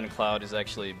doing it on Cloud is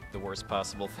actually the worst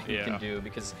possible thing you Yeah. can do,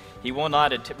 because he will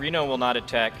not Reno will not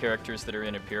attack characters that are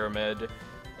in a pyramid,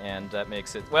 and that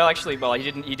makes it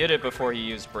he did it before he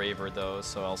used Braver though,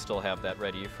 so I'll still have that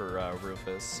ready for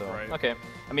Rufus. So Right. okay,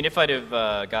 I mean, if I'd have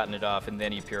gotten it off and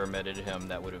then he pyramided him,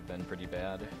 that would have been pretty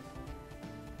bad.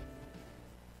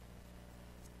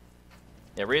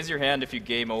 Yeah, raise your hand if you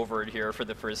game over it here for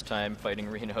the first time fighting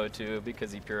Reno 2,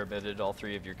 because he pyramided all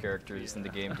 3 of your characters and the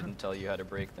game didn't tell you how to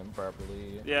break them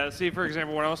properly. Yeah, see, for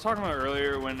example, when I was talking about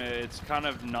earlier, when it's kind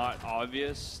of not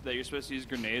obvious that you're supposed to use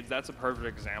grenades, that's a perfect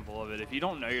example of it. If you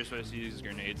don't know you're supposed to use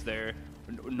grenades there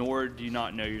nor do you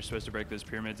not know you're supposed to break those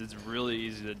pyramids. It's really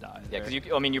easy to die. Yeah, there.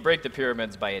 because you break the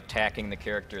pyramids by attacking the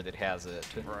character that has it.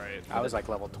 Right. I was like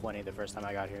level 20 the first time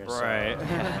I got here. Right.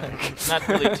 So. It's not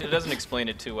really. It doesn't explain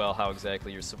it too well how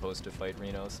exactly you're supposed to fight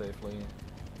Reno safely.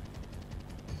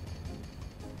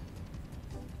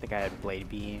 I think I had Blade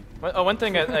B. One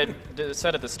thing I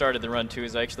said at the start of the run too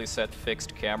is I actually set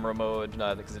fixed camera mode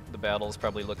because the battles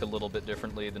probably look a little bit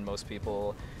differently than most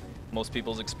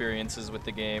people's experiences with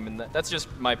the game, and that's just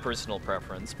my personal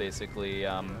preference, basically.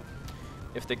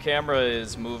 If the camera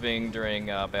is moving during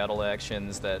battle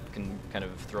actions, that can kind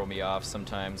of throw me off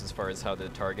sometimes as far as how the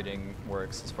targeting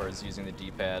works, as far as using the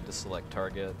D-pad to select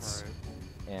targets. Right.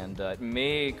 And it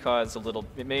may cause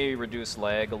it may reduce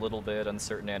lag a little bit on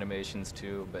certain animations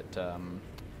too, but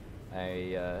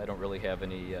I don't really have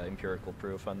any empirical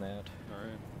proof on that. All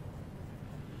right.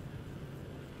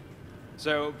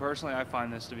 So personally, I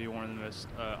find this to be one of the most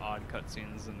odd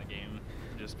cutscenes in the game,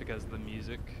 just because of the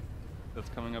music that's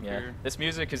coming up here. This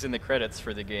music is in the credits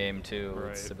for the game too.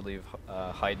 Right. It's, I believe,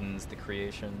 Haydn's The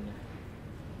Creation.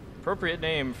 Appropriate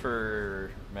name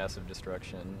for Massive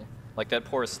Destruction. Like that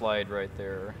poor slide right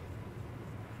there.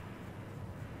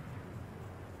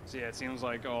 So yeah, it seems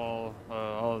like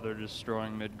they're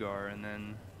destroying Midgar, and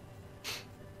then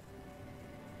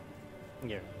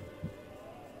Yeah.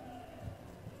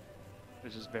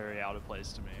 it's just very out of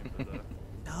place to me. For the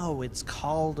No, it's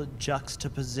called a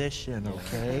juxtaposition,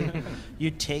 okay?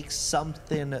 You take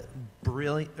something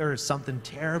brilliant or something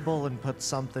terrible and put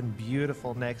something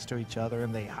beautiful next to each other,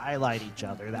 and they highlight each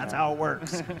other. That's how it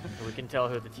works. We can tell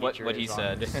who the teacher What he is on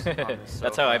said. this- on this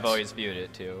That's how I've soapbox. always viewed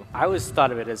it too. I always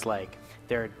thought of it as like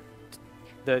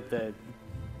the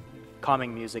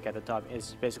calming music at the top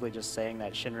is basically just saying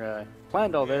that Shinra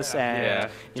planned all this, and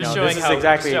you Just know, showing this how, is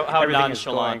exactly how everything is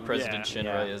nonchalant going. President Yeah.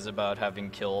 Shinra Yeah. is about having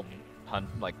killed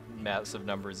like massive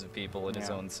numbers of people in his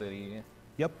Yeah. own city.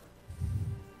 Yep.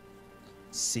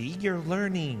 See, you're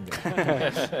learning.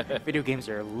 Video games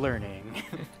are learning.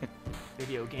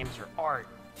 Video games are art.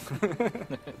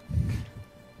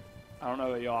 I don't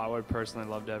know about y'all. I would personally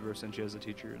love to have her since she was a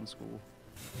teacher in school.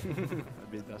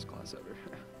 That'd be the best class ever.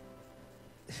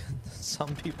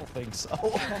 Some people think so.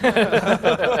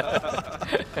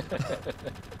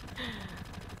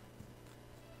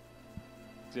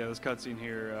 So yeah, this cutscene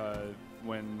here,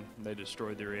 when they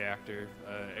destroyed the reactor,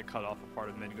 it cut off a part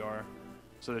of Midgar.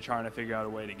 So they're trying to figure out a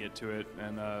way to get to it,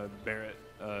 and Barrett,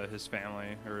 his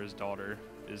family, or his daughter,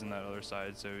 is on that other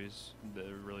side, so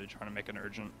they're really trying to make an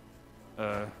urgent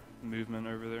movement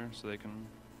over there so they can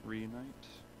reunite.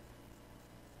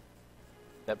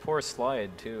 That poor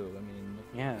slide too. I mean,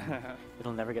 Yeah,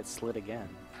 it'll never get slid again.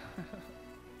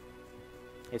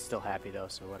 It's still happy though,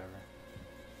 so whatever.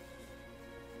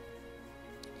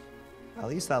 At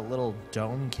least that little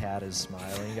dome cat is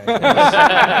smiling.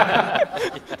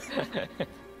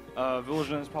 I Village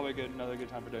Inn is probably another good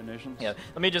time for donations. yeah.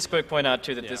 Let me just quick point out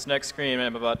too that this next screen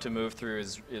I'm about to move through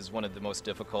is one of the most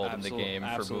difficult in the game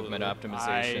for movement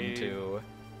optimization too.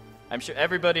 I'm sure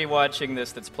everybody watching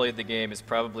this that's played the game has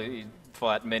probably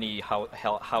fought many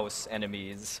house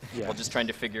enemies while just trying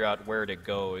to figure out where to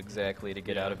go exactly to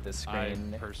get out of this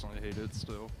screen. I personally hate it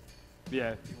still.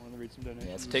 Yeah, if you want to read some donations.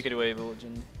 Yeah, so take it away,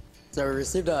 Villagen. So we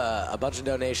received a bunch of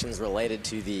donations related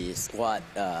to the squat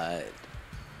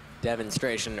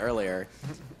demonstration earlier.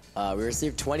 We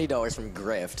received $20 from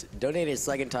Grift, donated a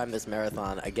second time this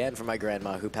marathon, again for my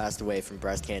grandma who passed away from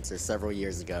breast cancer several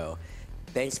years ago.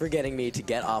 Thanks for getting me to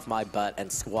get off my butt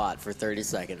and squat for 30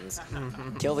 seconds.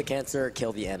 Kill the cancer,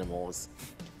 kill the animals.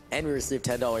 And we received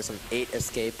 $10 from 8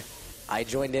 Escape. I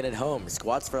joined in at home,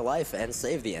 squats for life, and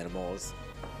save the animals.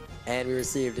 And we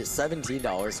received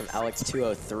 $17 from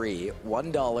Alex203,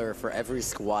 $1 for every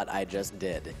squat I just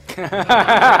did.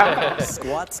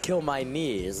 Squats kill my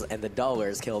knees, and the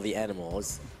dollars kill the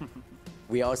animals.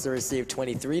 We also received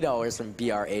 $23 from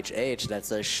BRHH that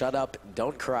says, shut up,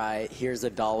 don't cry, here's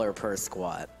 $1 per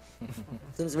squat.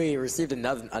 Since we received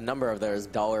a number of those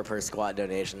 $1 per squat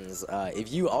donations,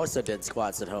 if you also did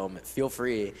squats at home, feel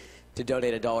free to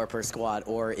donate $1 per squat,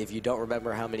 or if you don't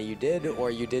remember how many you did, or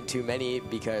you did too many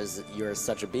because you're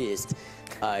such a beast,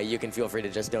 you can feel free to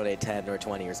just donate 10 or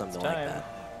 20 or something like that.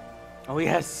 Oh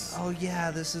yes. Oh yeah,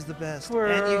 this is the best.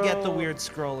 And you get the weird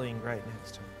scrolling right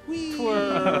next to it.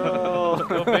 Twirl.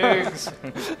 Go pigs!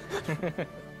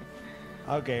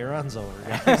 Okay, run's over,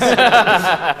 guys.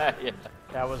 Yeah.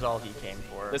 That was all he came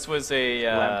for. This was a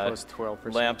Lamppost twirl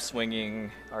person. lamp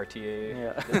swinging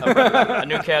RTA. Yeah. A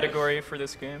new category for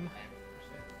this game.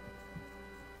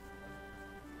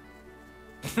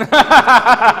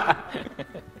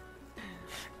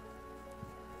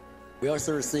 We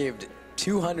also received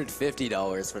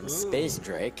 $250 from Space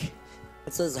Drake.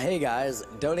 It says, hey guys,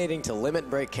 donating to Limit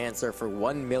Break Cancer for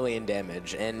 1 million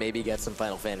damage and maybe get some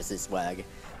Final Fantasy swag.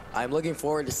 I'm looking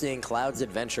forward to seeing Cloud's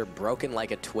adventure broken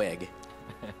like a twig.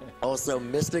 Also,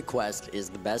 Mystic Quest is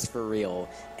the best for real,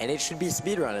 and it should be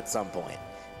speedrun at some point,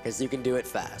 because you can do it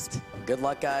fast. Good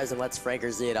luck, guys, and let's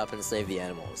Franker Z it up and save the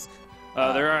animals.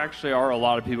 There actually are a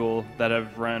lot of people that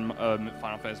have run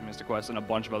Final Fantasy Mystic Quest and a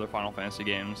bunch of other Final Fantasy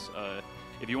games.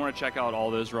 If you want to check out all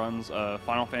those runs,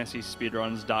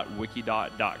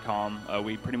 finalfantasyspeedruns.wikidot.com.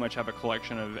 We pretty much have a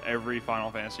collection of every Final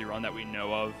Fantasy run that we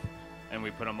know of, and we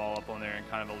put them all up on there in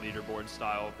kind of a leaderboard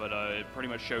style, but it pretty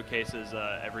much showcases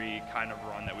every kind of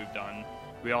run that we've done.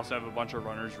 We also have a bunch of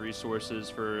runners' resources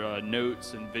for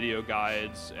notes and video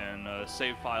guides and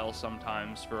save files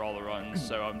sometimes for all the runs,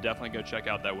 so definitely go check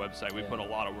out that website. We put a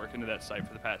lot of work into that site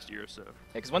for the past year or so.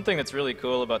 Because one thing that's really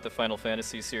cool about the Final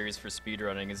Fantasy series for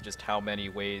speedrunning is just how many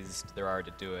ways there are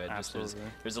to do it. Absolutely.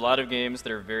 There's a lot of games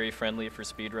that are very friendly for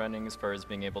speedrunning as far as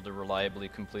being able to reliably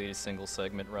complete a single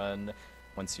segment run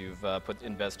once you've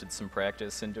invested some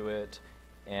practice into it.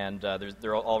 And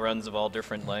they're all runs of all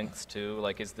different lengths too.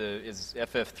 Like, is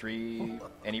FF3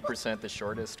 any percent the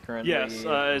shortest currently? Yes,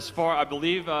 I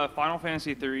believe Final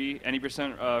Fantasy 3 any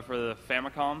percent for the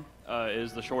Famicom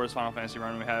is the shortest Final Fantasy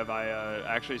run we have. I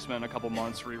actually spent a couple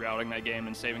months rerouting that game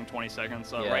and saving 20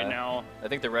 seconds. Right now, I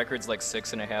think the record's like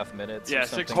 6.5 minutes. Yeah, or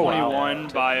something 6:21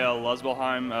 like by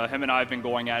Lusbelheim. Him and I have been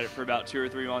going at it for about 2 or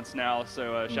 3 months now.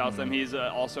 So shouts to him. He's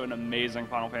also an amazing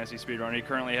Final Fantasy speedrunner. He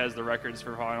currently has the records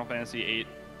for Final Fantasy 8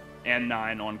 and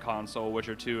 9 on console, which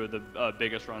are 2 of the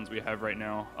biggest runs we have right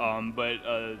now. But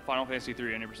Final Fantasy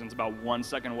 3 80% is about 1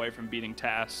 second away from beating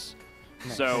TAS.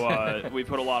 Nice. So we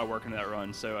put a lot of work into that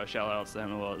run. So shout outs to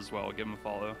him as well. Give him a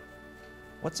follow.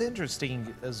 What's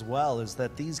interesting as well is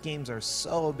that these games are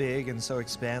so big and so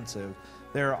expansive.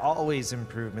 There are always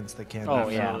improvements that can be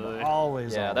found. Absolutely.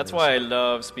 Always. That's why I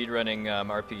love speedrunning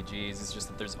RPGs. It's just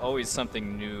that there's always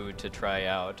something new to try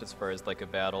out as far as like a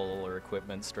battle or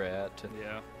equipment strat.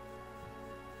 Yeah.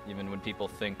 Even when people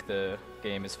think the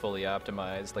game is fully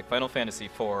optimized. Like Final Fantasy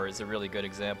IV is a really good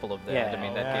example of that. Yeah. I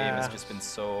mean, that game has just been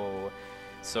so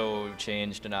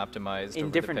changed and optimized in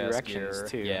over different the past directions year.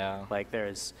 too. Yeah. Like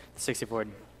there's the 64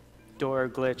 door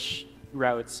glitch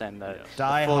routes and the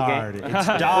Die full hard. game. It's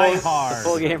die the hard.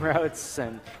 full game routes,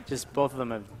 and just both of them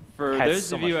have. For had those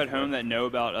so of you much at home that know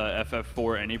about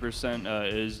FF4 any percent,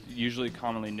 is usually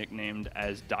commonly nicknamed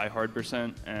as Die Hard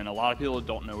percent, and a lot of people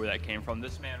don't know where that came from.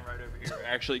 This man right over here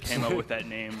actually came up with that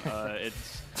name.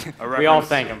 It's a reference. We all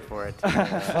thank him for it.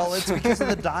 Well, it's because of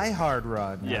the Die Hard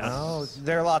run. You Yes. know?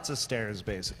 There are lots of stairs,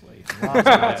 basically.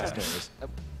 Lots of stairs.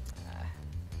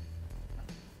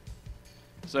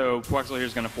 So puwexil here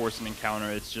is going to force an encounter.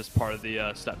 It's just part of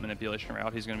the step manipulation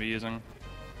route he's going to be using.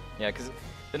 Yeah, because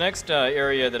the next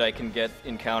area that I can get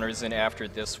encounters in after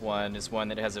this one is one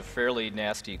that has a fairly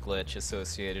nasty glitch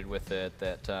associated with it.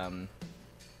 That,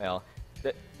 well,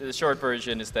 the short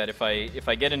version is that if I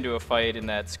get into a fight in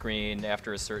that screen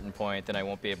after a certain point, then I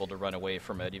won't be able to run away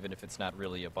from it, even if it's not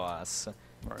really a boss.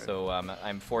 Right. So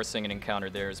I'm forcing an encounter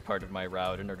there as part of my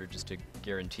route in order just to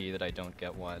guarantee that I don't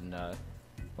get one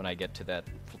when I get to that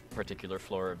particular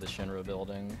floor of the Shinra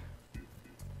building.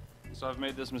 So I've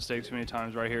made this mistake too many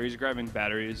times right here. He's grabbing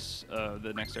batteries.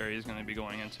 The next area he's going to be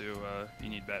going into, you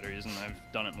need batteries, and I've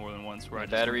done it more than once where I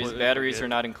just Batteries forget. are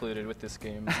not included with this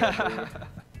game.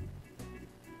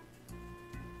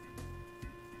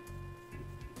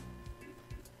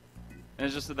 And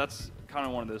it's just that that's kind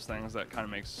of one of those things that kind of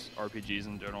makes RPGs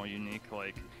in general unique.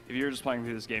 Like, if you're just playing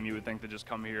through this game, you would think to just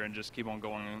come here and just keep on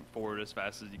going forward as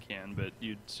fast as you can, but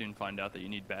you'd soon find out that you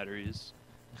need batteries.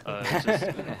 It's just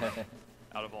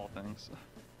out of all things.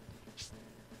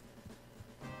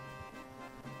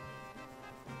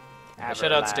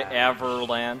 Shoutouts to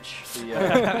Avalanche,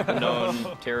 the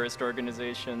known terrorist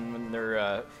organization, and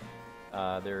their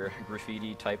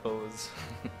graffiti typos.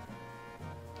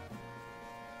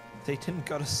 They didn't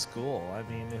go to school. I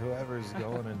mean, whoever's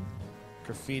going and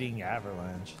graffitiing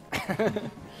Avalanche.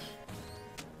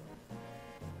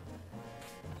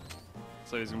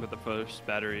 So he's going to put the first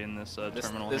battery in this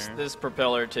terminal here. This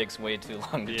propeller takes way too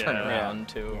long to turn around,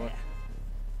 too.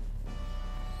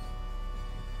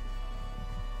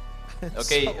 Yeah.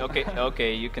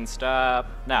 Okay, you can stop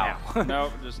now.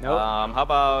 No, just Nope. How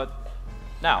about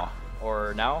now?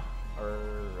 Or now? Or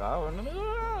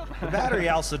The battery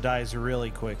also dies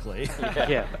really quickly.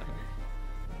 Yeah.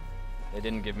 They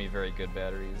didn't give me very good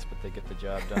batteries, but they get the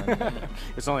job done.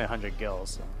 It's only 100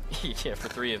 gills. So. Yeah, for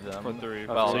 3 of them. For 3.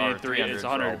 Well, So you or need 3, 300 it's for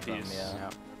 100 all of them, apiece. yeah.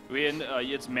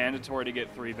 It's mandatory to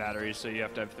get 3 batteries, so you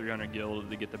have to have 300 gil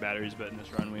to get the batteries, but in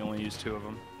this run we only use 2 of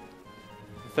them.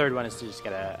 The third one is to just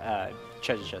get a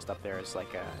treasure chest up there. It's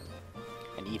like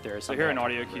an ether or So something. here in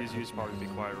audio keys, you should probably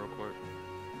be quiet real quick.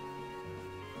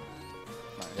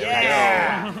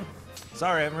 Yeah!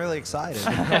 Sorry, I'm really excited.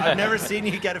 I've never seen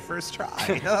you get a first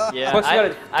try.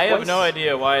 Yeah, I have no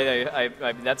idea why.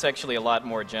 That's actually a lot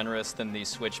more generous than the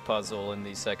switch puzzle in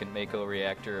the second Mako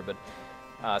reactor, but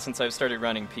since I've started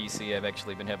running PC, I've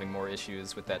actually been having more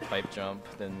issues with that pipe jump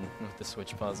than with the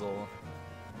switch puzzle.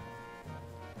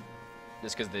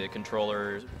 Just because the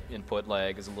controller input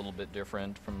lag is a little bit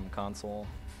different from console.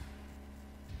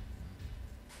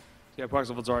 Yeah,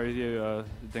 Puwexil, if it's alright with you,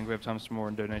 think we have time for some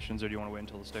more donations, or do you want to wait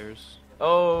until the stairs?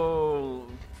 Oh,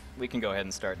 we can go ahead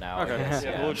and start now. Okay. I guess,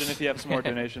 Yeah, Illusion, if you have some more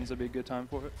donations, that'd be a good time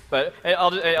for it. But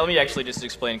let me actually just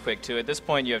explain quick too. At this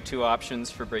point, you have 2 options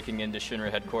for breaking into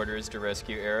Shinra headquarters to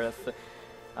rescue Aerith.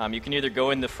 You can either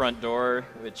go in the front door,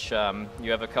 which you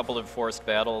have a couple of forced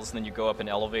battles, and then you go up an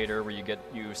elevator where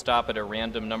you stop at a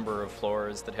random number of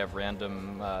floors that have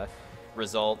random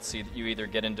results. You either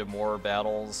get into more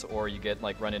battles or you get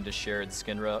run into shared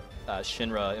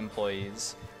Shinra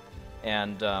employees,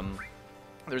 and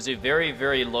there's a very,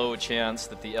 very low chance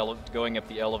that going up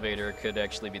the elevator could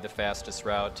actually be the fastest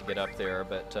route to get up there,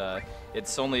 but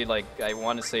it's only I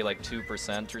want to say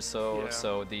 2% or so. Yeah.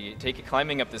 So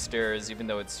climbing up the stairs, even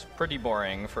though it's pretty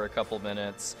boring for a couple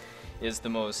minutes, is the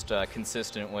most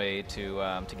consistent way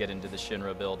to get into the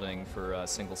Shinra building for a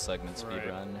single segment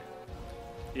speedrun.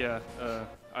 Yeah,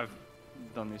 I've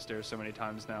done these stairs so many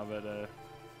times now, but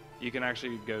you can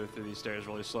actually go through these stairs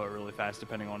really slow or really fast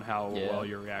depending on how well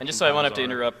your reaction. And just so I won't have to are.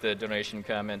 interrupt the donation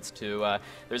comments too,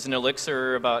 there's an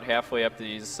elixir about halfway up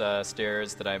these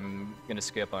stairs that I'm going to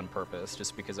skip on purpose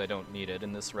just because I don't need it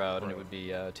in this route, and it would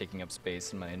be taking up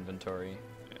space in my inventory.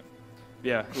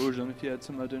 Yeah, Illusion, if you had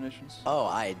some donations. Oh,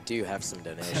 I do have some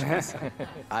donations.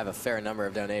 I have a fair number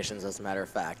of donations, as a matter of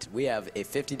fact. We have a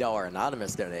 $50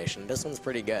 anonymous donation. This one's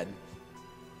pretty good.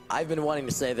 I've been wanting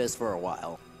to say this for a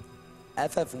while.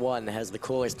 FF1 has the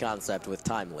coolest concept with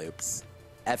time loops.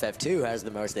 FF2 has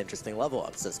the most interesting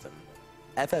level-up system.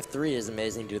 FF3 is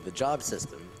amazing due to the job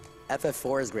system.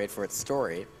 FF4 is great for its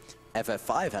story.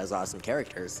 FF5 has awesome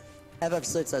characters.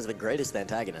 FF6 has the greatest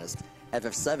antagonist.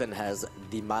 FF7 has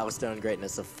the milestone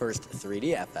greatness of first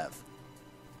 3D FF.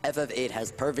 FF8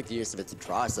 has perfect use of its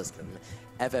draw system.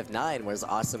 FF9 was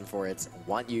awesome for its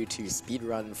want you to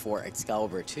speedrun for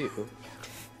Excalibur 2.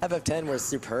 FF10 was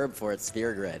superb for its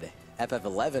sphere grid.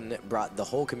 FF11 brought the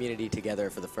whole community together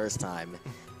for the first time.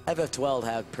 FF12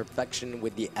 had perfection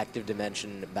with the active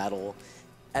dimension battle.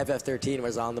 FF13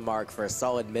 was on the mark for a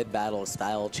solid mid-battle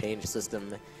style change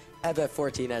system.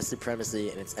 FF14 has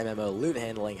supremacy in its MMO loot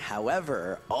handling.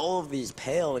 However, all of these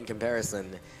pale in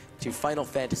comparison to Final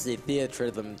Fantasy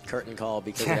Theatrhythm Curtain Call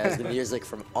because it has the music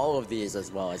from all of these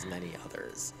as well as many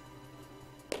others.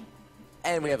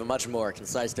 And we have a much more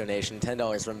concise donation,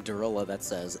 $10 from Derola, that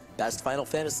says, best Final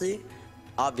Fantasy?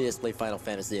 Obviously Final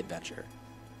Fantasy Adventure.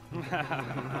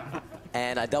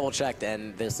 And I double checked,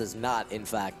 and this is not, in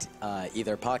fact,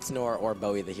 either Poxnor or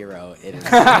Bowie the Hero. It is,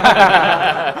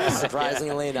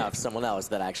 surprisingly enough, someone else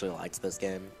that actually likes this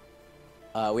game.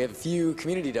 We have a few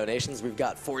community donations. We've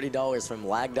got $40 from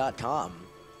lag.com.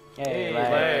 Hey,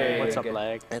 Lag. What's up,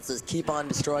 Lag? And it says, keep on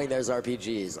destroying those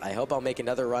RPGs. I hope I'll make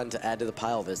another run to add to the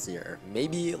pile this year.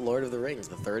 Maybe Lord of the Rings,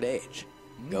 The Third Age.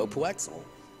 Go puwexil.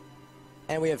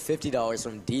 And we have $50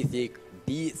 from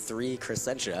D3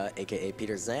 Crescentia, aka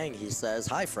Peter Zhang. He says,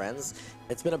 hi friends,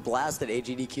 it's been a blast at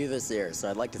AGDQ this year, so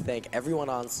I'd like to thank everyone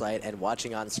on site and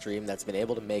watching on stream that's been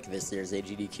able to make this year's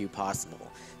AGDQ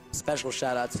possible. Special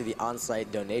shout outs to the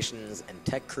on-site donations and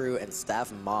tech crew and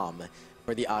staff mom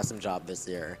for the awesome job this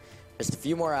year. Just a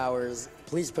few more hours,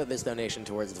 please put this donation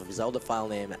towards the Zelda file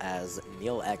name as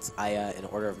Neil X Aya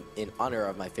in honor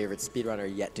of my favorite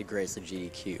speedrunner yet to grace a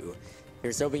GDQ.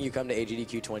 Here's hoping you come to AGDQ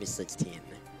 2016.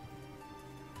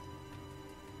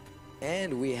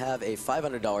 And we have a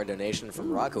 $500 donation from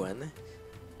Rakuin.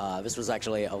 This was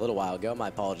actually a little while ago. My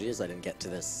apologies, I didn't get to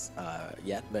this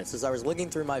yet. But it says, I was looking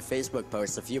through my Facebook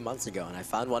posts a few months ago, and I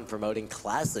found one promoting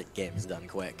classic games done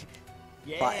quick.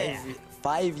 Yeah.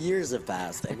 5 years have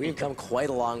passed, and we've come quite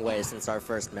a long way since our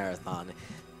first marathon.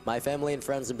 My family and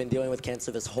friends have been dealing with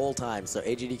cancer this whole time, so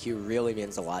AGDQ really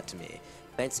means a lot to me.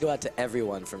 Thanks go out to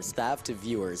everyone, from staff to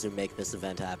viewers, who make this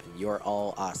event happen. You're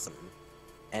all awesome.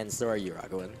 And so are you,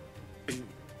 Rakuin.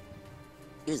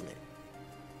 Excuse me.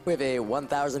 We have a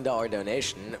 $1,000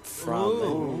 donation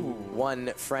from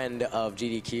one friend of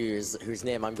GDQ's, whose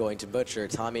name I'm going to butcher,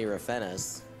 Tommy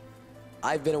Rafenis.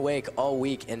 I've been awake all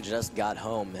week and just got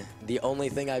home. The only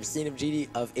thing I've seen of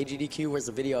AGDQ was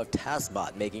a video of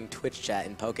TaskBot making Twitch chat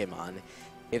in Pokemon.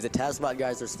 If the TaskBot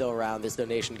guys are still around, this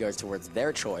donation goes towards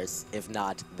their choice. If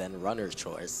not, then Runner's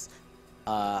choice.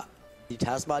 The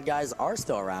TaskBot guys are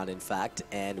still around, in fact,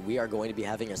 and we are going to be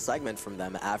having a segment from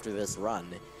them after this run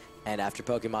and after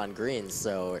Pokemon Green,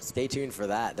 so stay tuned for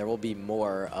that. There will be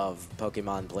more of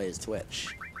Pokemon Plays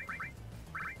Twitch.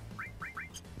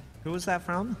 Who was that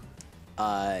from?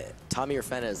 Tommy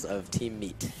Urfenez of Team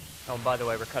Meat. Oh, and by the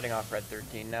way, we're cutting off Red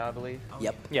 13 now, I believe.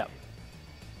 Yep. Yep.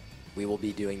 We will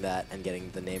be doing that and getting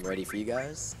the name ready for you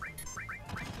guys.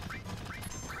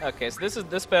 Okay, so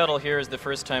this battle here is the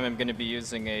first time I'm going to be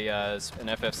using an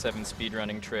FF7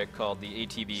 speedrunning trick called the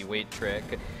ATB wait trick.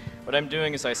 What I'm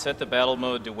doing is I set the battle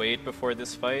mode to wait before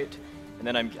this fight, and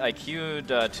then I queued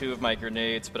 2 of my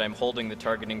grenades, but I'm holding the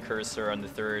targeting cursor on the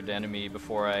 3rd enemy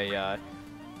before I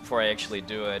actually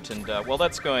do it. And while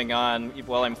that's going on,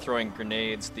 while I'm throwing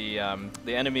grenades, the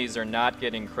enemies are not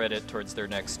getting credit towards their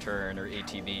next turn, or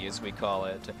ATB as we call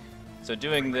it. So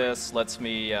doing this lets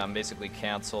me basically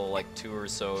cancel like 2 or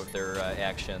so of their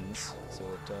actions, so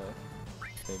it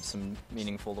saves some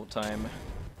meaningful time.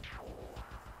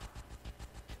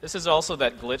 This is also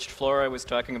that glitched floor I was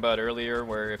talking about earlier,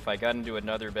 where if I got into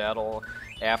another battle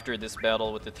after this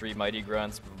battle with the 3 Mighty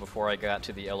Grunts, before I got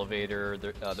to the elevator,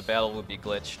 the battle would be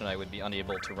glitched and I would be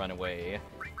unable to run away.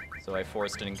 So I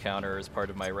forced an encounter as part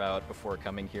of my route before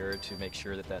coming here to make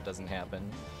sure that that doesn't happen.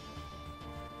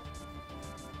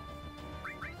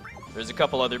 There's a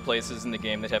couple other places in the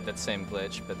game that have that same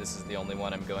glitch, but this is the only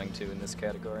one I'm going to in this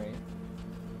category.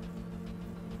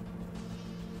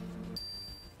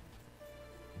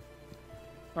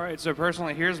 Alright, so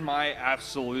personally, here's my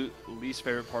absolute least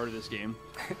favorite part of this game.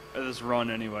 This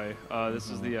run, anyway. This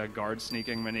is the guard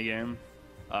sneaking minigame.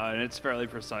 And it's fairly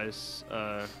precise.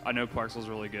 I know puwexil's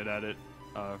really good at it.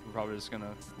 We're probably just going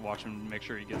to watch him make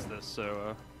sure he gets this,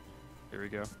 so here we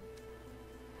go.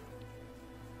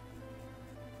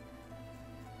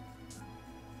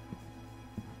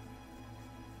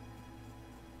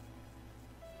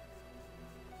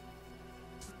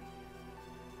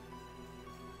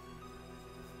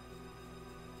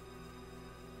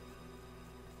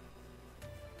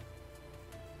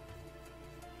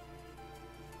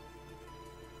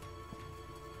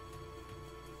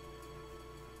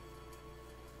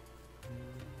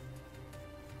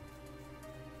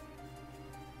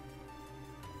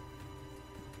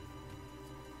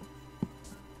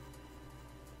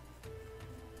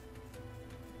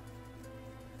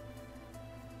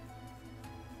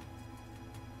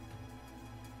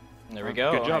 There we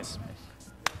go. Good job. Nice.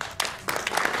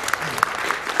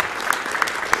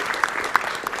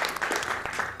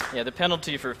 Yeah, the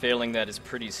penalty for failing that is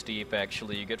pretty steep,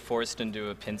 actually. You get forced into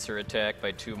a pincer attack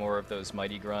by 2 more of those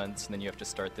Mighty Grunts, and then you have to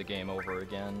start the game over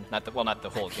again. Not the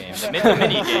whole game, the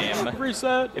mini game.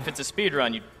 Reset. If it's a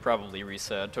speedrun, you'd probably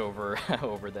reset over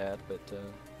that, but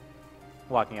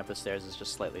Walking up the stairs is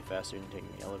just slightly faster than taking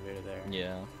the elevator there.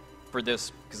 yeah. For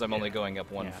this, because I'm only going up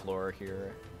 1 Yeah. floor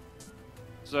here.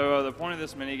 So the point of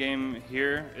this minigame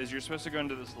here is you're supposed to go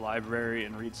into this library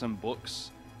and read some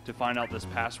books to find out this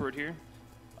password here.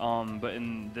 But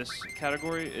in this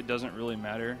category, it doesn't really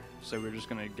matter, so we're just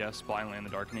going to guess blindly in the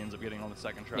dark, and he ends up getting on the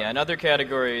second try. Yeah, in other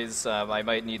categories, I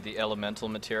might need the elemental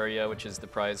materia, which is the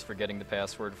prize for getting the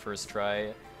password first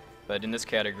try. But in this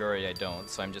category, I don't,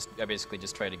 so I basically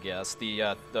just try to guess.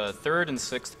 The 3rd and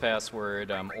 6th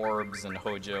password, orbs and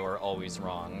hojo, are always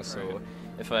wrong. So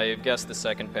if I guess the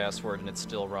 2nd password and it's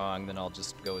still wrong, then I'll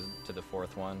just go to the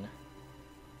 4th one.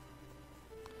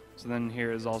 So then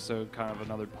here is also kind of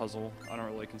another puzzle. I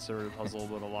don't really consider it a puzzle,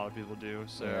 but a lot of people do.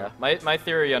 So Yeah. My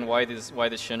theory on why the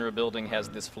Shinra building has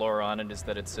this floor on it is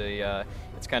that it's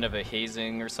kind of a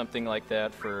hazing or something like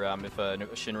that for if a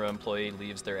Shinra employee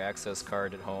leaves their access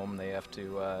card at home, they have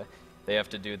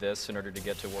to do this in order to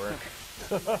get to work.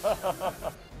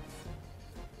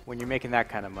 When you're making that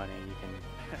kind of money,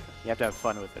 you have to have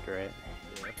fun with it, right?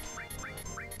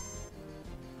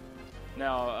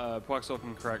 now, puwexil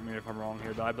can correct me if I'm wrong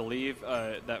here, but I believe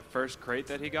that first crate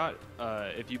that he got,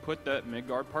 if you put that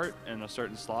Midgard part in a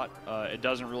certain slot, it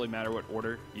doesn't really matter what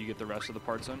order you get the rest of the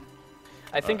parts in.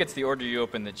 I think it's the order you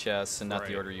open the chests and not the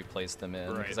Right. order you place them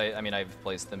in. Because I mean, I've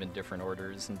placed them in different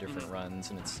orders and different runs,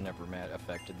 and it's never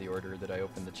affected the order that I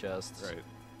open the chests. Right.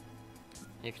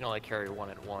 You can only carry 1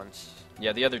 at once.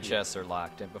 Yeah, the other chests are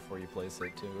locked in before you place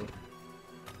it too.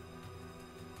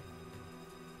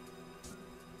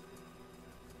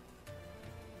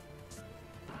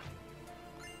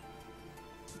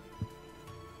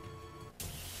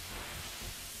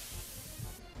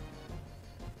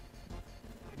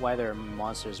 why there are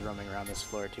monsters roaming around this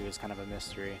floor too is kind of a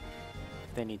mystery.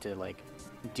 They need to like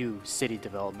do city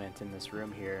development in this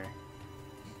room here.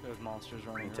 Those monsters They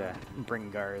running need to around. bring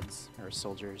guards or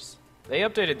soldiers. They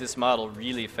updated this model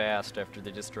really fast after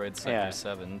they destroyed Sector Yeah.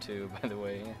 7 too, by the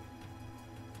way.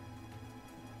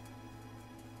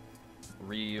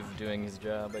 Reeve doing his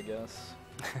job, I guess.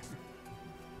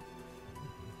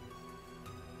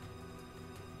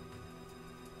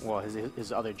 Well,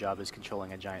 his other job is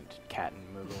controlling a giant cat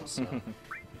in Moogle, so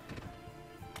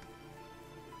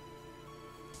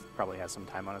probably has some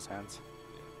time on his hands.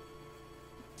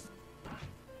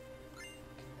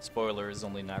 Spoilers,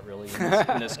 only not really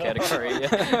in this category.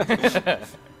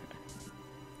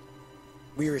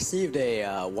 We received a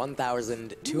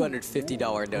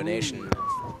 $1,250 donation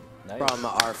Nice. from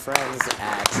our friends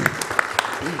at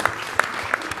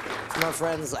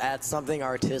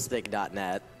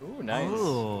somethingartistic.net. Ooh, nice.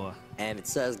 Ooh. And it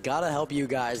says, gotta help you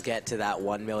guys get to that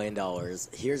 $1 million.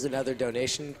 Here's another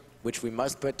donation, which we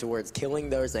must put towards killing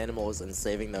those animals and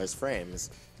saving those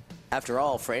frames. After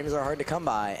all, frames are hard to come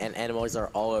by, and animals are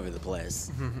all over the place.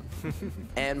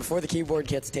 And before the keyboard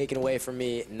gets taken away from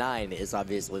me, 9 is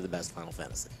obviously the best Final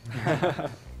Fantasy.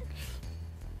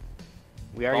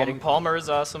 We are getting Palmer is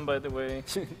awesome, by the way.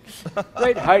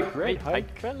 great hike, great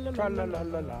hike.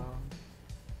 Tra-la-la-la-la.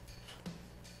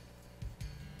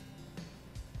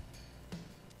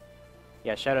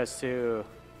 Yeah, shoutouts to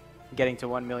getting to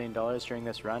 $1 million during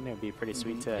this run. It would be pretty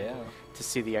sweet to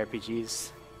see the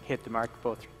RPGs hit the mark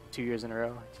both 2 years in a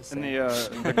row. Just And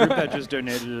saying. the group that just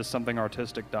donated is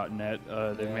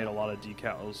somethingartistic.net. They've made a lot of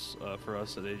decals for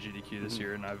us at AGDQ this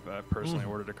year, and I've personally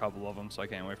ordered a couple of them, so I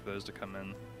can't wait for those to come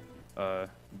in.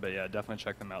 But yeah, definitely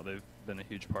check them out. They've been a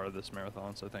huge part of this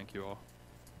marathon, so thank you all.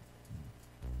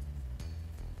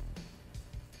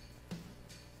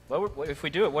 What if we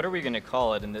do it? What are we going to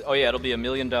call it? Oh yeah, it'll be $1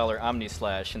 million Omni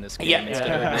Slash in this game Yeah. instead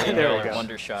of $1 There we million go.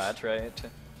 Wonder Shot, right?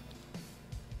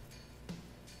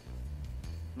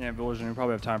 Yeah, Volition, we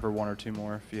probably have time for one or two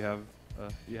more if you have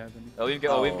any. Oh, we've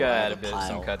got Oh, a a bit pile.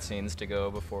 some cutscenes to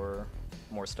go before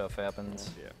more stuff happens.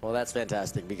 Yeah. Well, that's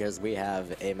fantastic because we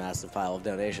have a massive pile of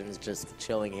donations just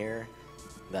chilling here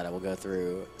that I will go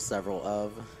through several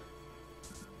of.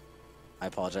 I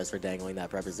apologize for dangling that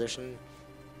preposition.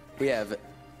 We have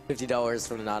 $50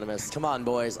 from Anonymous. Come on,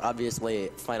 boys. Obviously,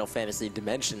 Final Fantasy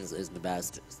Dimensions is the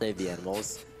best. Save the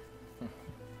animals.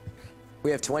 We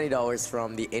have $20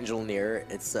 from the Angel Near.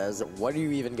 It says, what are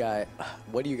you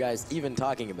guys even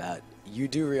talking about? You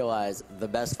do realize the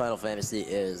best Final Fantasy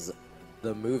is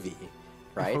the movie,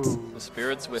 right? The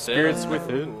Spirits Within. Spirits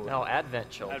Within. No,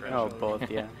 Advent Children. Oh, both,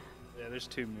 yeah. Yeah, there's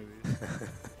two movies.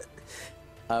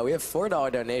 We have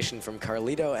 $4 donation from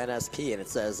Carlito NSP, and it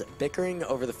says, bickering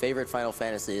over the favorite Final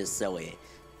Fantasy is silly.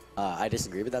 I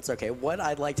disagree, but that's okay. What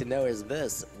I'd like to know is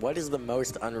this. What is the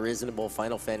most unreasonable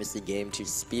Final Fantasy game to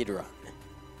speedrun?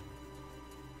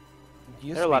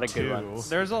 There are a lot of good ones.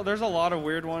 There's a lot of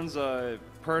weird ones.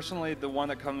 Personally, the one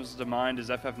that comes to mind is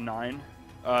FF9.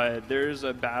 There's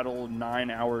a battle 9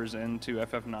 hours into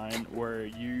FF9 where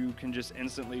you can just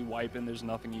instantly wipe and there's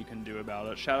nothing you can do about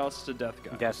it. Shoutouts to Death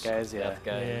Guys. Death Guys, yeah. Death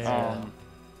Guys. Yeah.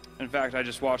 In fact, I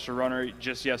just watched a runner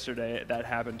just yesterday that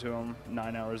happened to him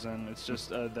 9 hours in. It's just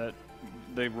that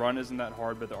the run isn't that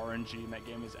hard, but the RNG in that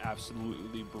game is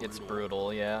absolutely brutal. It's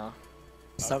brutal, yeah.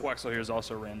 Puwexil here has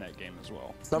also ran that game as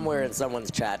well. Somewhere in someone's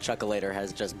chat, Chuckalator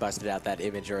has just busted out that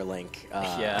Imager link.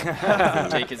 Yeah.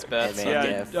 Take his bets. Hey, Yeah,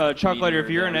 man. GIF. Chuck Later, if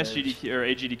you're in damage. SGDQ or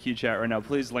AGDQ chat right now,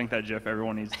 please link that GIF.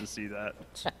 Everyone needs to see that.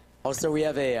 Also, we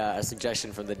have a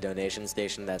suggestion from the donation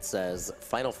station that says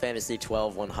Final Fantasy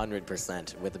 12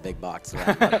 100% with a big box around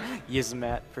it.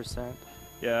 Yizmat percent.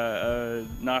 Yeah,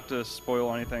 not to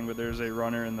spoil anything, but there's a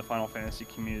runner in the Final Fantasy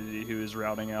community who is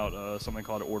routing out something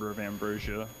called Order of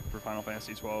Ambrosia for Final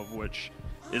Fantasy 12, which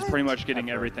is pretty much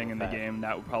getting everything in the game.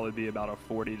 That would probably be about a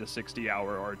 40 to 60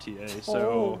 hour RTA.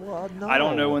 So I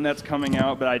don't know when that's coming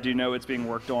out, but I do know it's being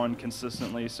worked on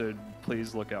consistently. So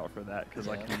please look out for that because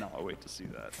I cannot wait to see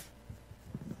that.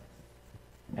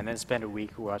 And then spend a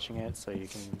week watching it so you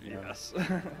can Yes.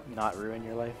 not ruin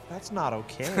your life. That's not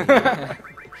okay.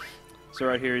 So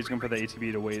right here, he's going to put the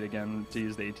ATB to wait again, to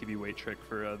use the ATB wait trick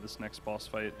for this next boss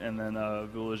fight. And then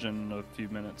Village in a few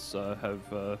minutes have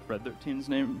Red 13's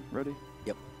name ready.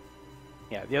 Yep.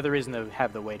 Yeah, the other reason to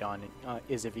have the weight on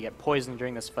is if you get poisoned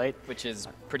during this fight. Which is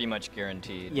pretty much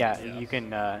guaranteed. Yeah, you can.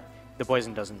 The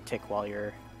poison doesn't tick while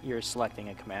you're selecting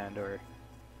a command or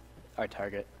our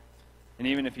target. And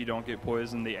even if you don't get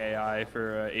poisoned, the AI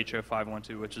for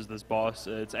HO512, which is this boss,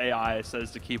 its AI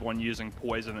says to keep on using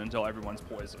poison until everyone's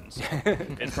poisoned. So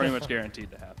it's pretty much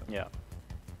guaranteed to happen. Yeah.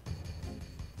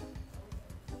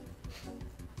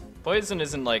 Poison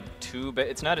isn't like too bad.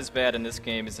 It's not as bad in this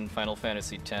game as in Final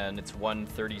Fantasy X. It's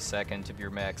 1/32 of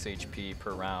your max HP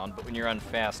per round, but when you're on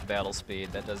fast battle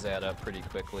speed, that does add up pretty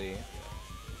quickly.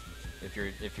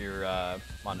 If you're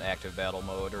on active battle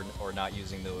mode or not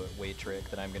using the weight trick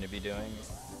that I'm going to be doing.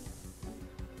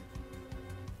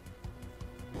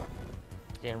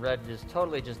 Yeah, and Red is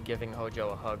totally just giving Hojo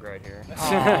a hug right here.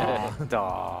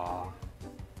 Aw.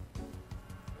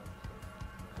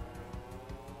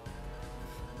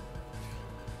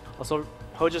 Also,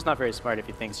 Hojo's not very smart if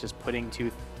he thinks just putting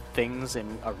two things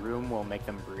in a room will make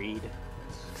them breed.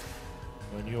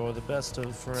 When you're the best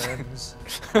of friends.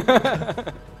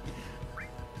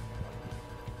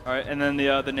 All right, and then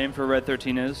the name for Red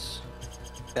 13 is?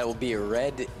 That will be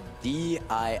Red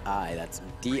DII. That's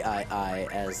DII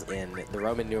as in the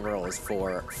Roman numerals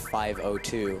for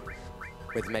 502.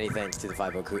 With many thanks to the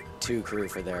 502 crew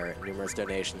for their numerous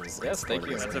donations. Yes, thank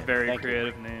you. That's a very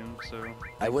creative name. So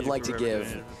I would like to whoever give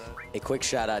donated for that. a quick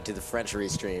shout out to the French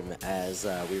restream as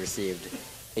we received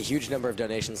a huge number of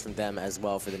donations from them as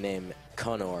well for the name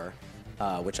Connor,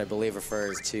 which I believe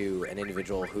refers to an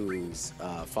individual whose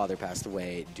father passed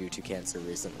away due to cancer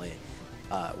recently.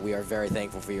 We are very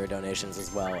thankful for your donations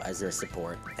as well as your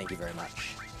support. Thank you very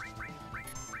much.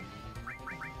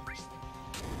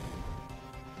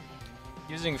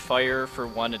 Using fire for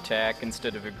one attack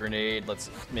instead of a grenade lets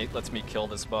me kill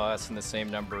this boss in the same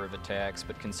number of attacks,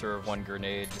 but conserve one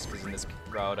grenade just because in this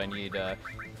route I need a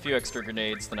few extra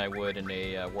grenades than I would in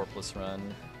a warpless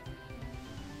run.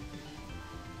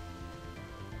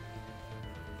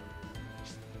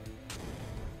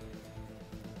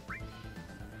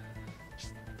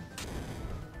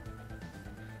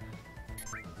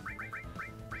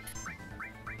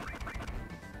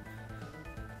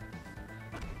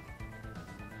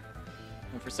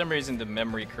 And for some reason the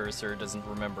memory cursor doesn't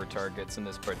remember targets in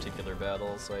this particular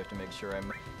battle, so I have to make sure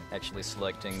I'm actually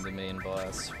selecting the main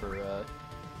boss for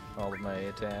all of my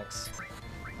attacks.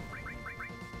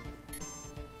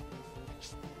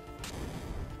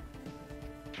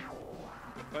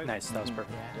 Nice, that was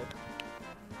perfect. Yep.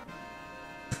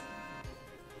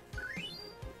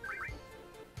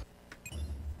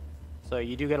 So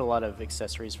you do get a lot of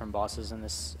accessories from bosses in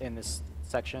this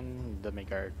section, the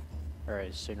Midgard or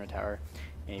Shinra Tower,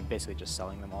 and you're basically just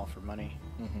selling them all for money.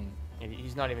 And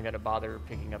he's not even going to bother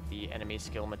picking up the enemy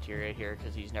skill materia here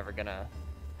because he's never going to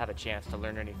have a chance to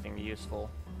learn anything useful.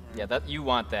 Yeah, that you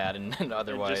want that, and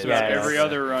otherwise. Just about Yeah, every yeah.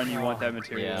 other run, you want that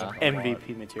material. Yeah.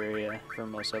 MVP materia for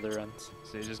most other runs.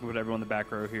 So you just put everyone in the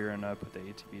back row here and put the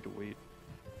ATB to wait.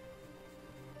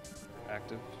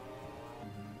 Active.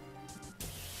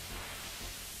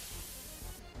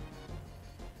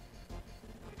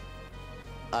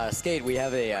 Skate, we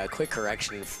have a quick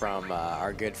correction from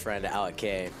our good friend Alec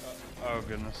K. Oh,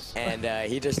 goodness. And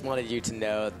he just wanted you to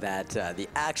know that the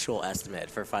actual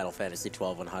estimate for Final Fantasy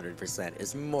XII 100%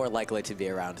 is more likely to be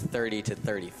around 30 to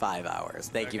 35 hours.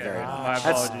 Thank you very much. My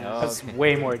apologies. That's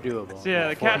way more doable. So yeah,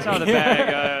 the cat's out of the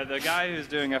bag. The guy who's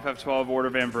doing FF12 Order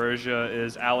of Ambrosia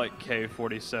is Alec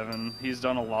K47. He's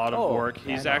done a lot of work.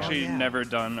 He's actually never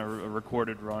done a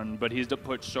recorded run, but he's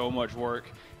put so much work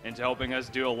into helping us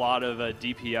do a lot of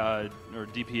DPS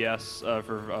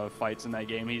for fights in that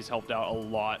game. He's helped out a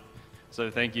lot. So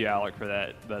thank you, Alec, for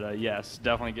that. But yes,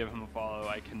 definitely give him a follow.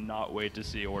 I cannot wait to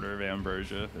see Order of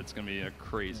Ambrosia. It's going to be a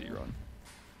crazy run.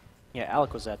 Yeah,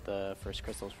 Alec was at the first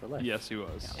Crystals for Life. Yes, he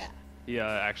was. Yeah. He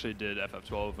actually did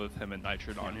FF12 with him and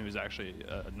Nitrodon, who was actually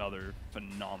another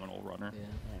phenomenal runner.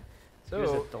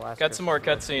 So, got some more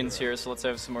cutscenes here, so let's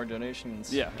have some more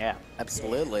donations. Yeah.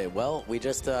 Absolutely. Well, we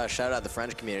just shout out the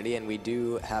French community, and we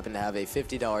do happen to have a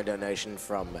 $50 donation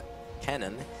from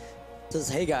Kenan. Says,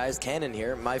 hey guys, Cannon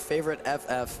here. My favorite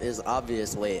FF is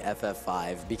obviously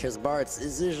FF5 because Bart's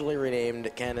is usually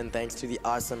renamed Cannon thanks to the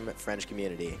awesome French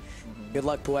community. Good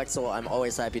luck, puwexil. I'm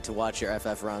always happy to watch your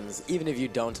FF runs, even if you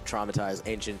don't traumatize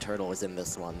Ancient Turtles in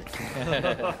this one.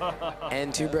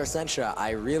 And to Brosensha, I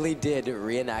really did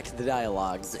reenact the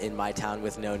dialogues in my Town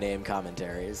with No Name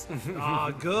commentaries.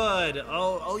 Oh, good.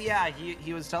 Oh yeah.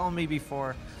 He was telling me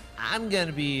before. I'm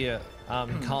gonna be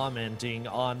commenting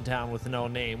on Town with No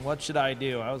Name. What should I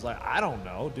do? I was like, I don't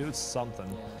know, do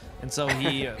something. And so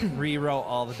he rewrote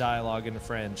all the dialogue into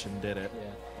French and did it.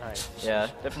 Nice. Yeah,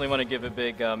 definitely want to give a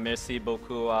big merci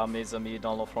beaucoup à mes amis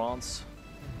dans la France.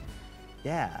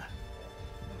 Yeah.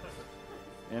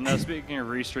 And speaking of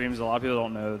restreams, a lot of people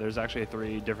don't know there's actually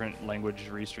 3 different language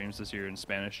restreams this year in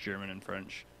Spanish, German, and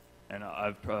French. And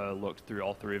I've looked through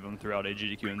all 3 of them throughout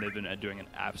AGDQ, and they've been doing an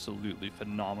absolutely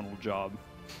phenomenal job.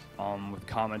 with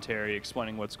commentary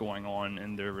explaining what's going on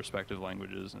in their respective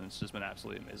languages, and it's just been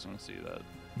absolutely amazing to see that.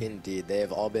 Indeed, they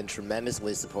have all been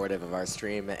tremendously supportive of our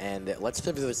stream, and let's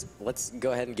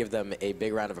go ahead and give them a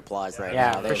big round of applause right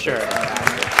now. Yeah, for sure.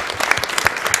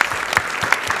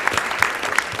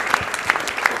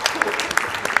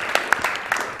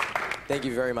 Thank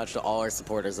you very much to all our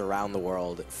supporters around the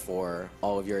world for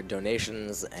all of your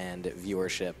donations and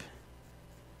viewership.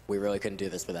 We really couldn't do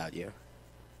this without you.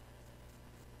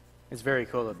 It's very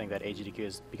cool to think that AGDQ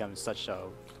has become such a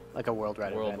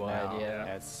worldwide event now. Yeah.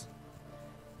 It's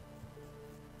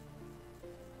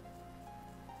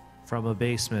From a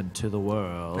basement to the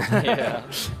world. Yeah.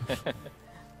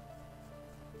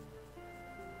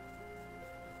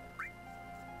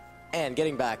 And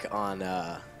getting back on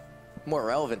more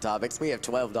relevant topics, we have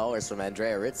 $12 from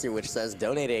Andrea Ritsu, which says,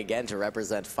 donating again to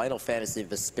represent Final Fantasy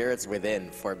The Spirits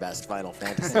Within for Best Final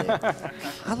Fantasy.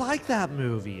 I like that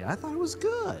movie. I thought it was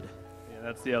good. Yeah,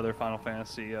 that's the other Final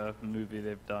Fantasy movie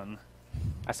they've done.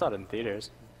 I saw it in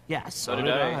theaters. Yeah, so did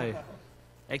did I. I.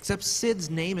 Except Sid's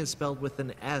name is spelled with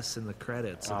an S in the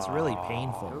credits. It's really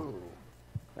painful. Ooh,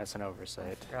 that's an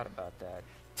oversight. Forgot about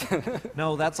that.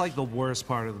 No, that's like the worst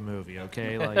part of the movie,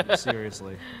 okay? Like,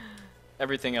 seriously.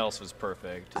 Everything else was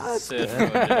perfect. That's Sid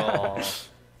ruined it all.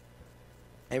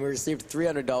 And we received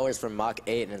 $300 from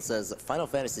Mach8, and it says, Final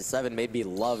Fantasy VII made me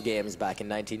love games back in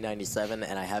 1997,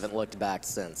 and I haven't looked back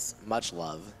since. Much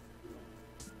love.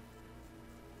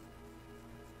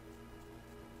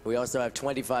 We also have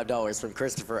 $25 from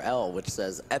Christopher L., which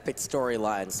says, epic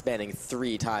storyline spanning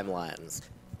 3 timelines.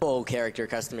 Full character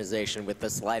customization with the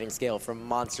sliding scale from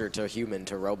monster to human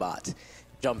to robot.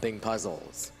 Jumping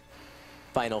puzzles.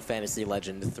 Final Fantasy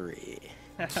Legend 3.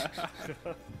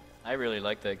 I really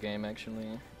like that game, actually.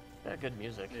 Yeah, good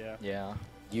music. Yeah. Yeah.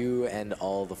 You and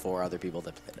all the 4 other people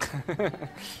that played it.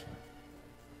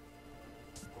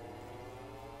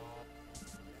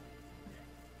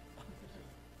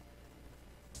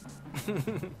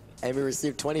 And we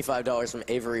received $25 from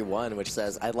Avery1, which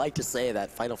says, I'd like to say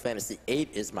that Final Fantasy VIII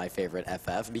is my favorite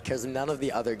FF because none of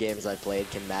the other games I've played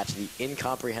can match the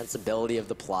incomprehensibility of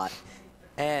the plot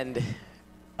and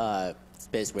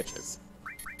Space Witches.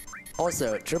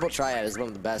 Also, Triple Triad is one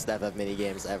of the best FF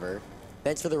minigames ever.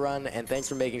 Thanks for the run, and thanks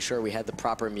for making sure we had the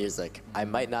proper music. I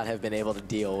might not have been able to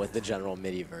deal with the general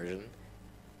MIDI version.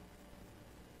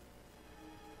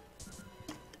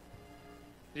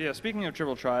 Yeah, speaking of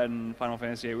Triple Triad and Final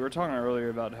Fantasy VIII, we were talking earlier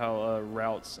about how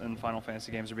routes in Final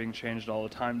Fantasy games are being changed all the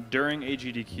time. During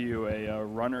AGDQ, a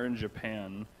runner in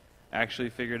Japan actually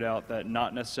figured out that,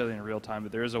 not necessarily in real time,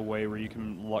 but there is a way where you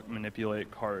can luck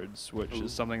manipulate cards, which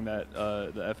is something that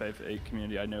the FF8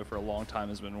 community I know for a long time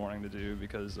has been wanting to do,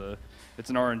 because it's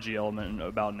an RNG element in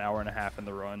about an hour and a half in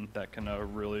the run that can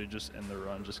really just end the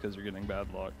run just because you're getting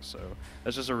bad luck. So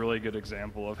that's just a really good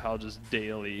example of how just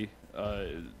daily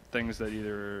things that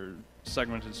either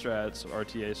segmented strats,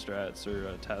 RTA strats,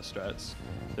 or task strats,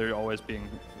 they're always being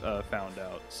found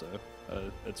out. So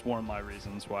it's one of my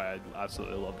reasons why I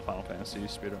absolutely love the Final Fantasy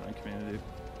speedrunning community.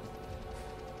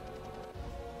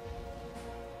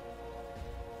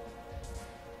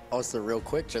 Also, real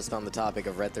quick, just on the topic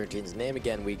of Red 13's name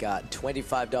again, we got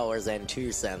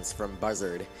 $25.02 from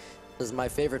Buzzard. Says, my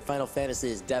favorite Final Fantasy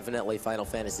is definitely Final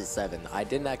Fantasy VII. I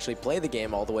didn't actually play the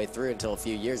game all the way through until a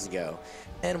few years ago.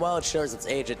 And while it shows its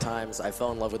age at times, I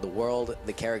fell in love with the world,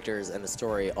 the characters, and the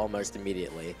story almost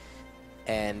immediately.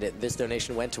 And this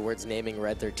donation went towards naming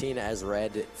Red 13 as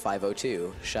Red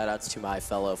 502. Shoutouts to my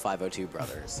fellow 502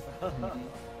 brothers.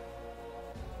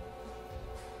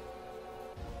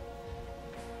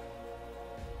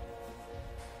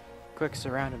 Quick,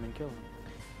 surround him and kill him.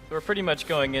 We're pretty much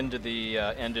going into the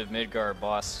end of Midgar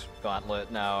boss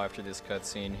gauntlet now after this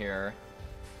cutscene here.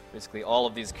 Basically, all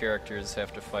of these characters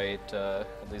have to fight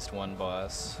at least one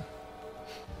boss.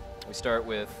 We start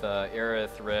with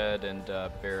Aerith, Red, and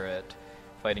Barrett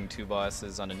fighting 2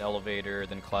 bosses on an elevator.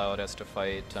 Then Cloud has to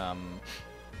fight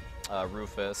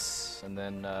Rufus, and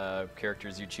then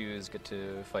characters you choose get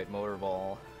to fight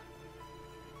Motorball.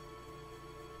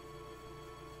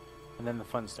 And then the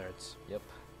fun starts. Yep.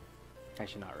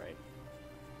 Actually, not right.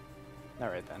 Not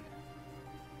right then.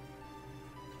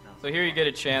 So here you get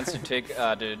a chance to take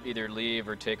to either leave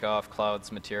or take off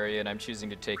Cloud's materia, and I'm choosing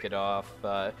to take it off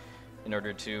in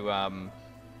order to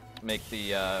make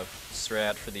the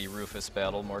strat for the Rufus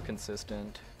battle more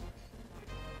consistent.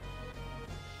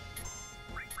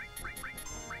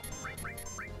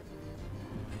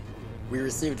 We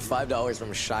received $5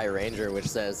 from Shy Ranger, which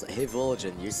says, hey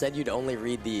Vulcan, you said you'd only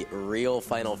read the real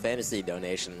Final Fantasy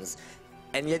donations,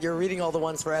 and yet you're reading all the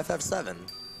ones for FF7.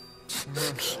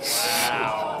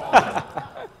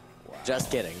 Wow.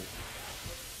 Just kidding.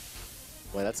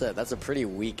 Boy, that's a pretty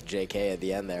weak JK at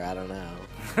the end there. I don't know.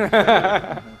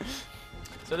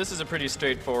 So this is a pretty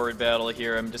straightforward battle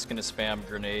here. I'm just going to spam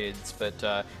grenades, but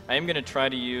I am going to try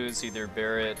to use either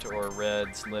Barrett or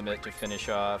Red's Limit to finish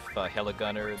off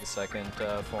Heligunner, the second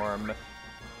form,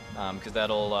 because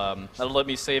that'll let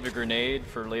me save a grenade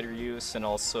for later use and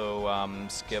also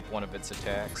skip one of its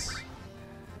attacks.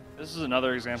 This is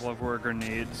another example of where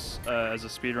grenades, as a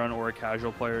speedrun or a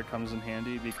casual player, comes in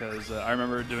handy because I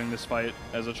remember doing this fight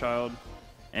as a child,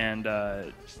 and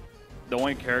the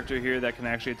only character here that can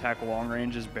actually attack long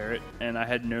range is Barrett, and I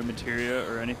had no materia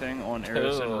or anything on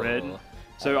Eris and Red.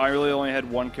 So I really only had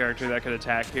one character that could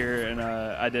attack here, and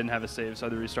I didn't have a save, so I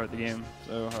had to restart the game.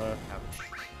 So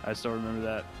I still remember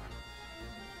that.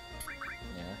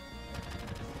 Yeah.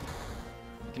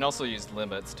 You can also use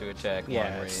limits to attack long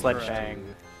Yeah, range. Sledge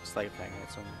Fang. Sledge Fang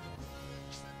hits him.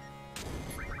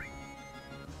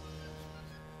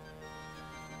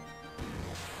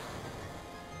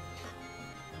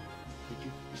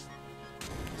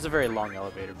 It's a very long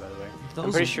elevator, by the way. I'm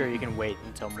Those- pretty sure you can wait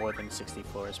until more than 60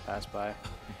 floors pass by.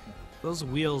 Those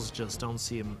wheels just don't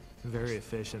seem very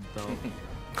efficient,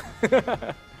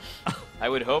 though. I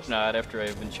would hope not after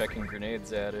I've been checking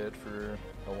grenades at it for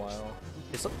a while.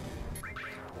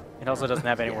 It also doesn't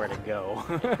have anywhere to go.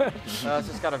 It's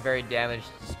just got a very damaged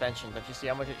suspension. Don't you see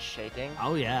how much it's shaking?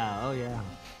 Oh yeah, oh yeah.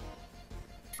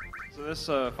 So this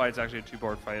fight's actually a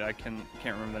two-part fight. I can't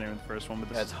remember the name of the first one, but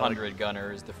this That's is 100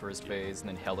 Gunner is the first phase, and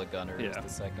then Heligunner is Yeah. the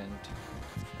second.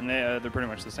 And they're pretty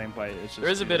much the same fight. It's just There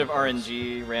is a two bit of different parts.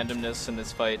 RNG randomness in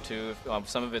this fight too.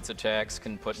 Some of its attacks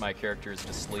can put my characters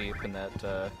to sleep, and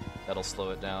that'll slow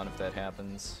it down if that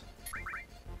happens.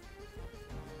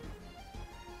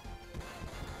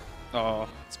 Oh,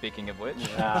 Speaking of which,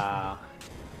 Ah.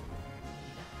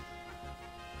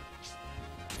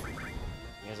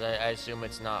 Because I assume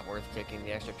it's not worth taking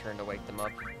the extra turn to wake them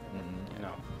up.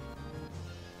 No.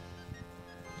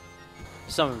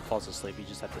 If someone falls asleep, you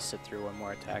just have to sit through one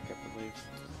more attack, I believe.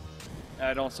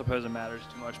 I don't suppose it matters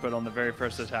too much, but on the very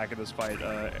first attack of this fight,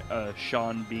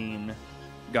 Sean Bean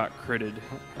got critted,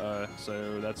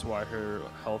 so that's why her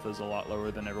health is a lot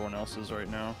lower than everyone else's right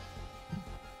now.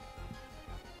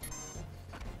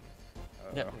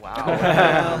 Yeah,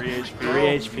 wow. 3 HP.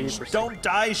 3 HP. per Don't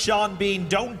die, Sean Bean.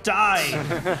 Don't die.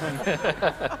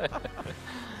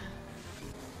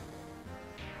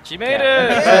 she made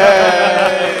it!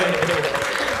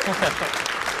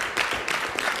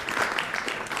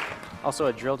 Also,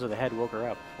 a drill to the head woke her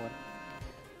up. What?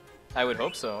 I would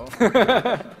hope so.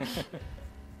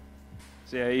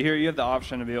 So yeah, here you have the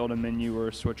option to be able to menu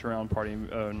or switch around party,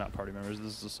 not party members.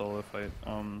 This is a solo fight,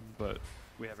 but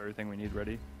we have everything we need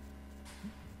ready.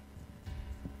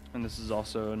 And this is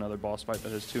also another boss fight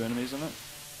that has 2 enemies in it.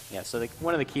 Yeah, so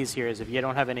one of the keys here is if you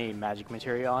don't have any magic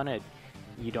material on it,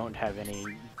 you don't have any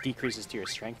decreases to your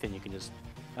strength, and you can just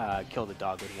kill the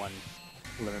dog with one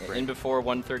limit break. In before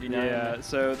 139. Yeah,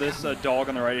 so this dog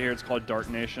on the right here, it's called Dark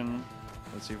Nation.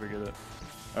 Let's see if we get it.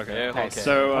 Okay. Yeah, okay.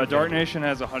 So Dark Nation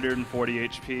has 140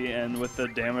 HP, and with the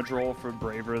damage roll for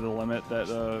Braver, the limit that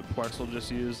puwexil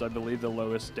just used, I believe the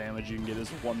lowest damage you can get is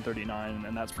 139,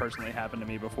 and that's personally happened to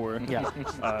me before. Yeah.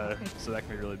 So that can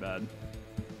be really bad.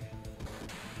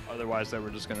 Otherwise, they were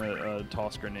just gonna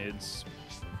toss grenades.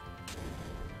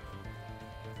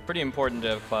 Pretty important to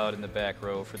have Cloud in the back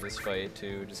row for this fight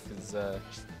too, just because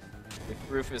if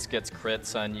Rufus gets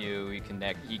crits on you, he can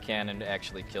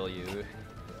actually kill you.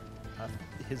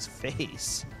 His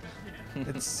face.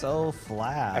 It's so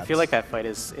flat. I feel like that fight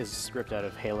is ripped out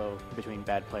of Halo between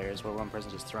bad players, where one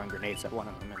person's just throwing grenades at one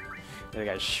of them and the other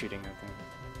guy's shooting at them.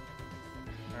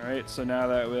 Alright, so now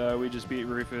that we just beat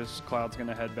Rufus, Cloud's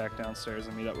gonna head back downstairs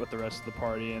and meet up with the rest of the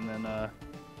party, and then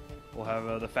we'll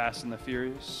have the Fast and the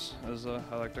Furious, as I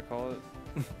like to call it.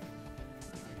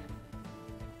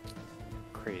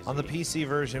 Crazy. On the PC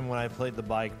version, when I played the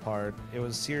bike part, it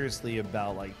was seriously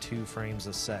about like 2 frames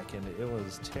a second. It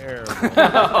was terrible.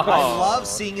 I love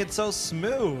seeing it so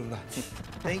smooth.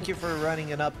 Thank you for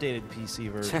running an updated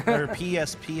PC version, or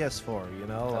PS4, you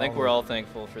know? I think we're all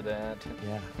thankful for that.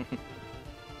 Yeah.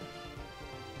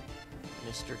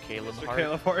 Mr. Caleb Mr. Hart.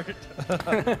 Caleb Hart.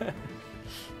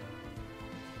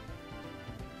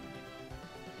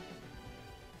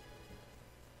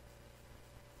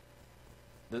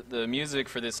 The music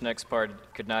for this next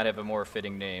part could not have a more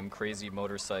fitting name, Crazy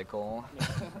Motorcycle.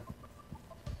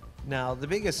 Now, the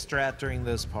biggest strat during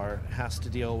this part has to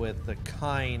deal with the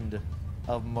kind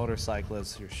of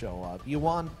motorcyclists who show up. You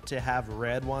want to have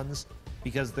red ones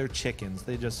because they're chickens.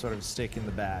 They just sort of stick in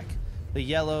the back. The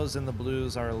yellows and the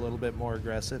blues are a little bit more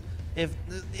aggressive. If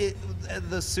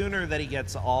the sooner that he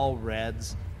gets all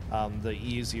reds, the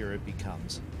easier it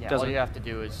becomes. Yeah, all you have to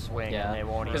do is swing, and they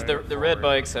won't even. Because the red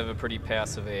bikes have a pretty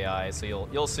passive AI, so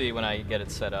you'll see when I get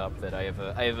it set up that I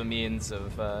have a means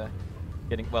of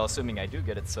getting. Well, assuming I do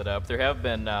get it set up, there have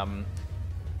been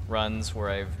runs where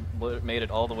I've made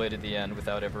it all the way to the end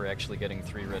without ever actually getting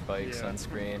 3 red bikes on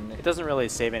screen. It doesn't really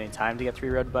save any time to get 3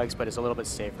 red bikes, but it's a little bit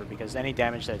safer because any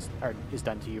damage that is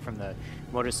done to you from the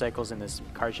motorcycles in this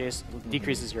car chase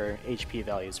decreases your HP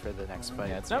values for the next fight.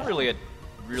 Yeah, it's not really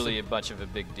a much of a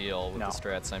big deal with the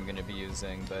strats I'm going to be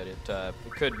using, but it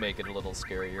could make it a little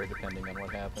scarier depending on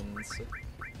what happens.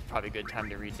 Probably a good time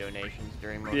to read donations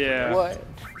during most Yeah. of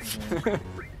the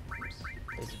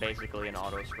It's basically an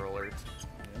auto scroller.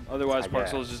 Otherwise,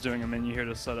 Puwexil is just doing a menu here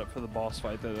to set up for the boss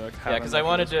fight. Yeah, because I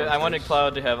wanted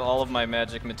Cloud to have all of my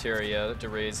magic materia to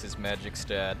raise his magic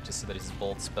stat, just so that his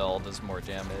bolt spell does more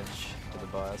damage to the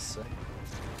boss.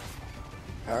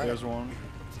 All right. There's one.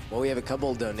 Well, we have a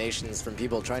couple donations from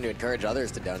people trying to encourage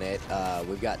others to donate.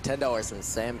 We've got $10 from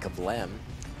Sam Kablam.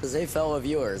 Says, hey, fellow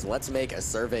viewers, let's make a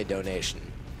survey donation.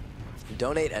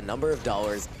 Donate a number of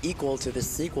dollars equal to the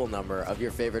sequel number of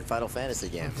your favorite Final Fantasy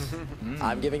game.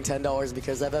 I'm giving $10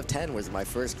 because FF10 was my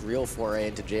first real foray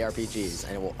into JRPGs,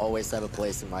 and it will always have a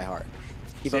place in my heart.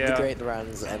 Keep up the great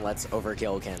runs, and let's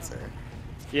overkill cancer.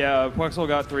 Yeah, Puwexil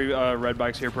got 3 red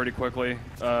bikes here pretty quickly,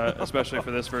 especially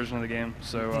for this version of the game.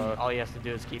 So all he has to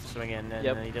do is keep swinging, and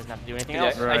then he doesn't have to do anything Yeah,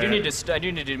 else. I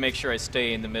do need to make sure I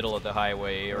stay in the middle of the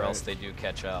highway, or else they do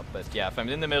catch up. But yeah, if I'm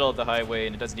in the middle of the highway,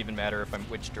 and it doesn't even matter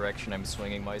which direction I'm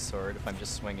swinging my sword, if I'm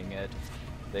just swinging it,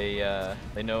 they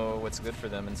know what's good for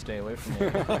them and stay away from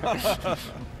me.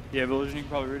 Yeah, Village, you can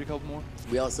probably read a couple more.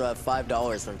 We also have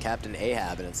 $5 from Captain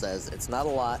Ahab, and it says, it's not a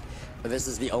lot, but this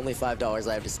is the only $5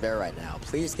 I have to spare right now.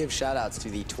 Please give shout-outs to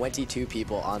the 22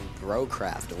 people on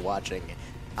Brocraft watching.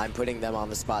 I'm putting them on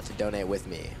the spot to donate with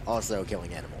me. Also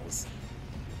killing animals.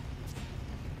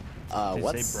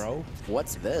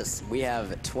 What's this? We have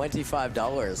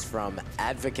 $25 from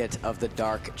Advocate of the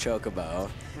Dark Chocobo.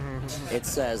 It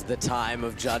says, the time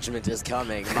of judgment is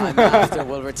coming. My master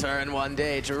will return one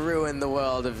day to ruin the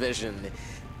world of Vision.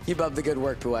 Keep up the good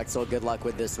work, Puwexil. Good luck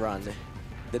with this run.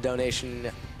 The donation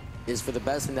is for the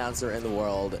best announcer in the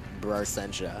world,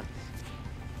 Brarsentia.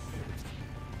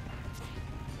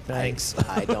 Thanks.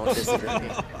 I don't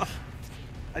disagree.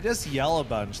 I just yell a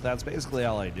bunch. That's basically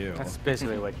all I do. That's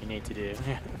basically what you need to do.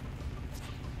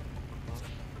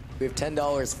 We have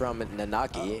 $10 from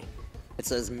Nanaki. It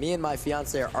says, me and my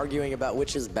fiance are arguing about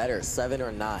which is better, 7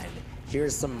 or 9.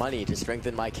 Here's some money to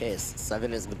strengthen my case.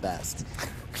 7 is the best.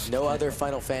 No other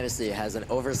Final Fantasy has an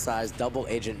oversized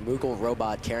double-agent Moogle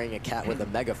robot carrying a cat with a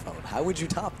megaphone. How would you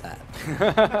top that?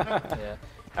 Yeah.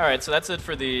 All right, so that's it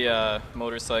for the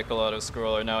motorcycle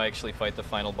auto-scroller. Now I actually fight the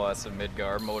final boss of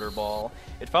Midgar, Motorball.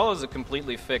 It follows a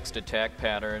completely fixed attack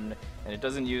pattern, and it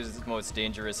doesn't use its most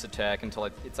dangerous attack until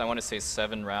it's I want to say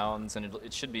 7 rounds, and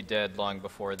it should be dead long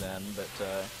before then. But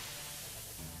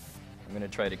I'm going to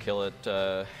try to kill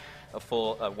it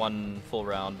one full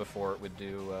round before it would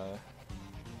do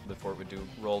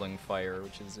rolling fire,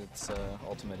 which is its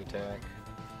ultimate attack.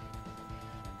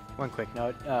 One quick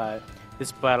note.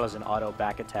 This battle is an auto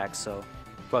back attack, so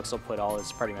Puwexil put all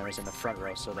his party members in the front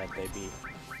row so that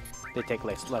they take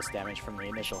less damage from the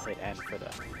initial hit and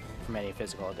from any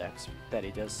physical attacks that he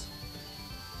does.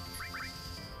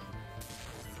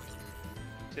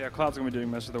 So yeah, Cloud's going to be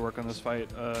doing most of the work on this fight.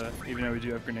 Even though we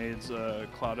do have grenades,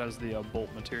 Cloud has the bolt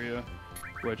materia,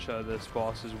 which this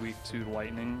boss is weak to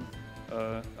lightning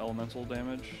elemental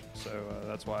damage. So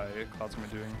that's why Cloud's going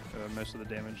to be doing most of the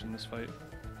damage in this fight.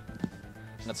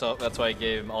 That's why I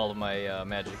gave him all of my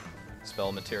magic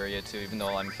spell materia too, even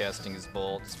though I'm casting his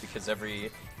bolt. It's because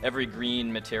every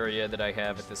green materia that I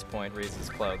have at this point raises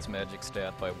Cloud's magic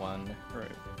stat by 1. Right.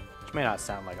 Which may not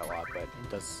sound like a lot, but it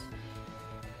does.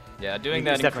 Yeah, doing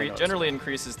that generally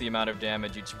increases the amount of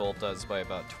damage each bolt does by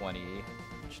about 20,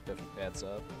 which definitely adds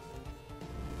up.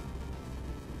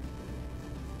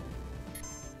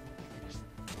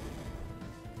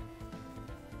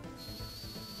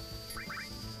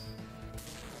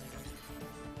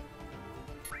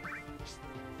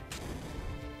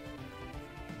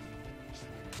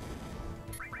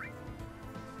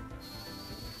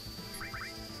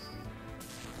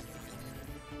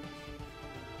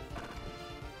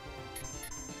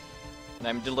 And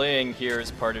I'm delaying here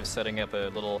as part of setting up a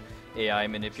little AI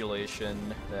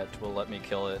manipulation that will let me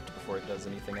kill it before it does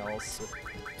anything else.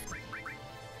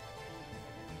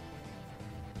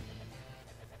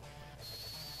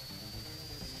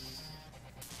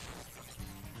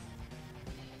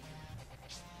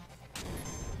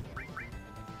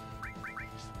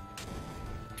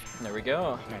 There we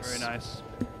go. Very nice.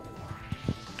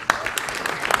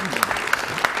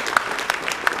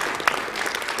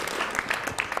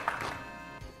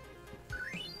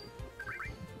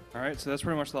 All right, so that's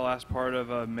pretty much the last part of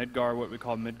Midgar, what we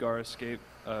call Midgar Escape.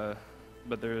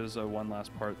 But there is one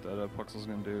last part that puwexil's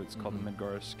going to do. It's called the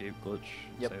Midgar Escape glitch.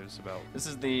 Yep. Say us about. This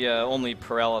is the only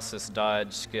paralysis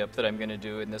dodge skip that I'm going to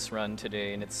do in this run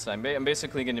today, and I'm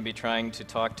basically going to be trying to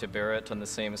talk to Barrett on the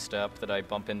same step that I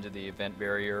bump into the event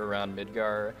barrier around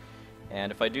Midgar.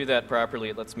 And if I do that properly,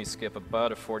 it lets me skip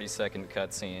about a 40-second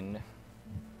cutscene.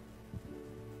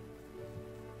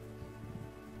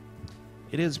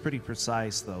 It is pretty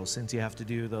precise, though, since you have to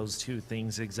do those two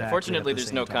things exactly. Fortunately, at the there's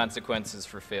same no time. consequences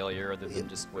for failure other than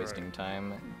just wasting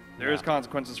time. There is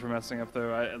consequences for messing up,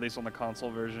 though, at least on the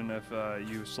console version. If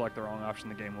you select the wrong option,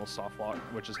 the game will soft lock,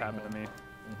 which has happened to me.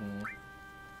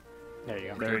 There you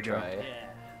go. There you go. Try.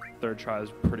 Third try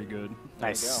is pretty good.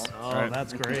 Nice. Oh, Right.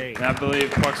 that's great. And I believe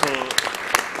puwexil.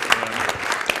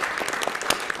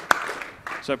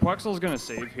 So puwexil's going to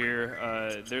save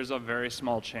here. There's a very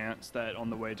small chance that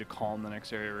on the way to Calm, the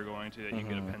next area we're going to, that you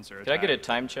get a pincer attack. Did I get a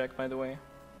time check, by the way?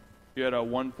 You had a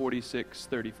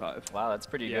 1:46:35. Wow, that's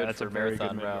pretty Yeah, good that's for a very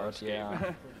marathon good Midgar route. escape.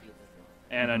 Yeah.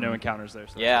 And no encounters there,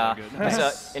 so Yeah. that's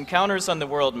really good. Encounters on the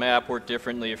world map work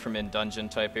differently from in dungeon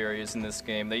type areas in this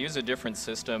game. They use a different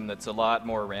system that's a lot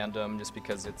more random just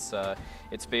because it's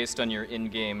based on your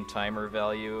in-game timer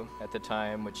value at the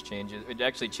time, which changes. It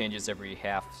actually changes every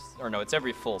it's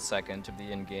every full second of the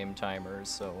in-game timers.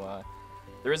 So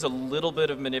there is a little bit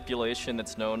of manipulation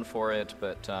that's known for it,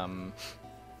 but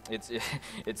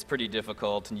it's pretty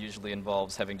difficult and usually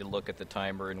involves having to look at the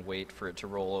timer and wait for it to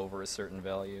roll over a certain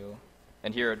value.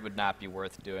 And here it would not be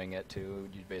worth doing it too.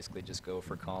 You'd basically just go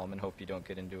for Calm and hope you don't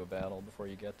get into a battle before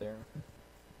you get there.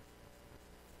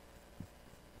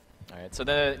 Alright, so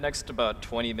the next about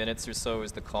 20 minutes or so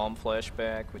is the Calm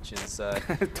flashback, which is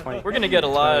we're going to get a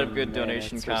lot of good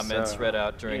donation comments read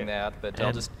out during that, but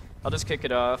I'll just kick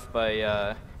it off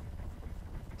by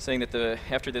saying that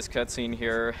after this cutscene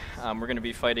here, we're going to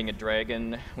be fighting a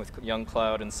dragon with Young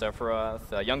Cloud and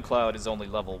Sephiroth. Young Cloud is only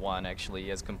level 1, actually. He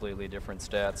has completely different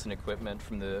stats and equipment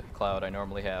from the Cloud I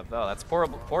normally have. Oh, that's poor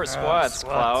squats,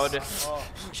 Cloud.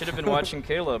 Should have been watching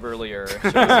Caleb earlier.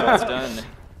 Shows how it's done.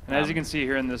 And as you can see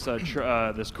here in this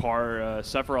this car,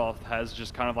 Sephiroth has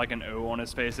just kind of like an O on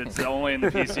his face. It's only in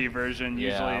the PC version.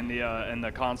 Usually in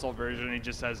the console version, he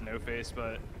just has no face.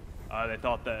 But they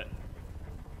thought that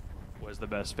was the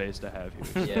best face to have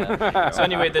here. Yeah. So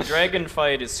anyway, the dragon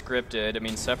fight is scripted. I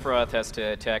mean, Sephiroth has to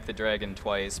attack the dragon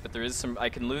twice, but there is I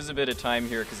can lose a bit of time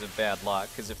here because of bad luck.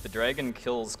 Because if the dragon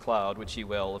kills Cloud, which he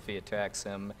will if he attacks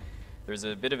him, there's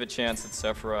a bit of a chance that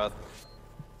Sephiroth,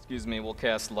 will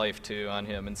cast Life 2 on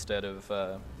him instead of.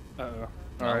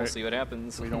 We'll see what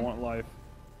happens. We don't want life.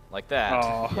 Like that.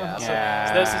 Oh. Yeah.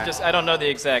 So this is just. I don't know the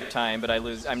exact time, but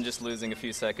I'm just losing a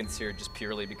few seconds here just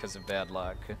purely because of bad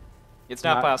luck. It's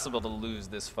not possible to lose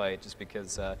this fight just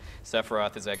because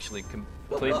Sephiroth is actually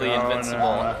completely invincible.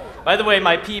 No. By the way,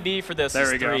 my PB for this is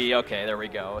 3. Go. Okay, there we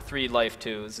go. 3 Life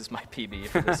 2s is my PB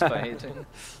for this fight.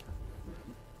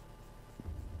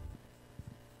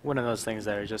 One of those things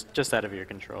that are just out of your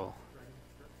control.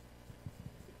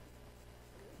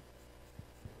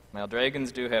 Well,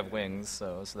 dragons do have wings,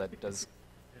 so that does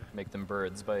make them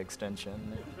birds by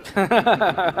extension.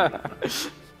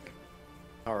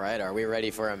 All right, are we ready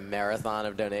for a marathon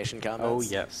of donation comments? Oh,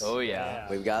 yes. Oh, yeah.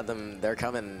 We've got them. They're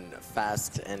coming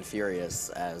fast and furious,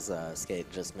 as Skate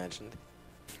just mentioned.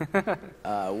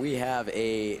 We have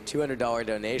a $200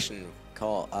 donation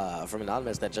call from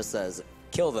Anonymous that just says,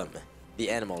 kill them. The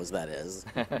animals, that is.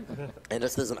 And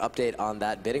just as an update on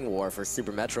that bidding war for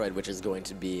Super Metroid, which is going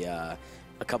to be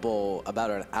about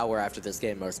an hour after this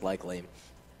game, most likely.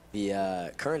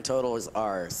 The current totals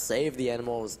are save the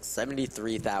animals,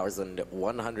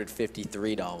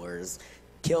 $73,153.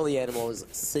 Kill the animals,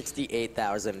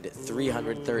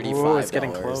 $68,335. Ooh, it's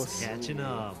getting close. Catching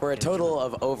up. For a total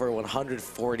of over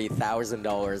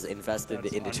 $140,000 invested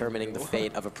in determining the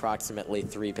fate of approximately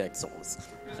 3 pixels.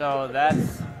 So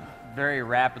that's very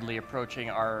rapidly approaching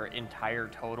our entire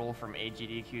total from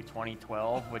AGDQ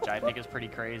 2012, which I think is pretty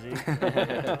crazy.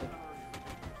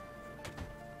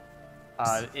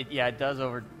 It does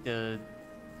over the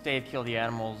Save Kill the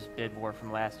Animals bid war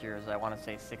from last year is, I want to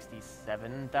say,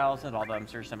 67,000, although I'm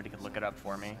sure somebody could look it up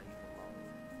for me.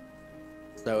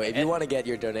 So if you want to get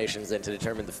your donations in to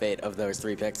determine the fate of those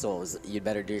 3 pixels, you'd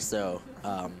better do so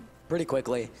pretty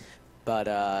quickly. But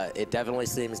it definitely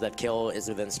seems that Kill is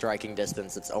within striking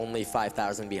distance. It's only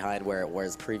 5,000 behind where it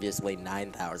was previously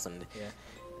 9,000. Yeah.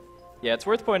 Yeah, it's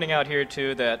worth pointing out here,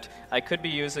 too, that I could be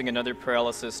using another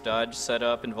paralysis dodge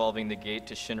setup involving the gate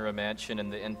to Shinra Mansion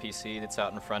and the NPC that's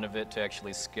out in front of it to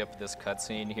actually skip this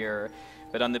cutscene here.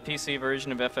 But on the PC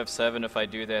version of FF7, if I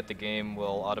do that, the game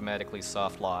will automatically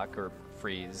soft lock or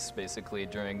freeze, basically,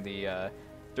 during the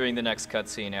next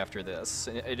cutscene after this.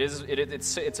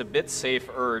 It's a bit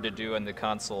safer to do in the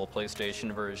console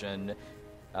PlayStation version,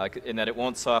 in that it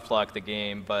won't soft lock the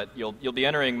game, but you'll be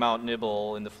entering Mount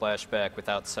Nibble in the flashback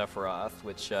without Sephiroth,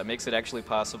 which makes it actually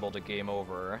possible to game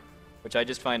over, which I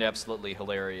just find absolutely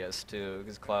hilarious too,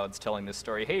 because Cloud's telling this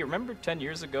story. Hey, remember 10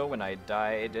 years ago when I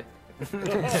died?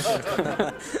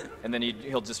 And then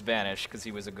he'll just vanish because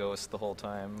he was a ghost the whole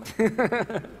time.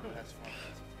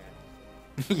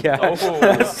 Yeah.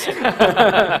 Oh.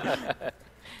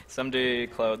 Someday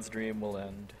Cloud's dream will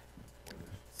end.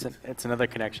 It's another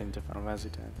connection to Final Fantasy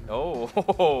X.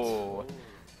 Oh.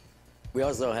 We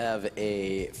also have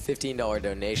a $15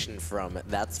 donation from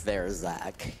That's Fair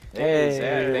Zach. Hey,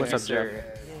 Zach, thank what's you, up, sir.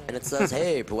 And it says,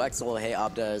 hey, puwexil, hey,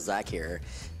 Abda, Zach here.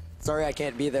 Sorry I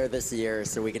can't be there this year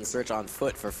so we can search on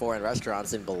foot for foreign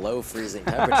restaurants in below freezing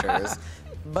temperatures,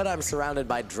 but I'm surrounded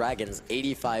by dragons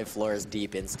 85 floors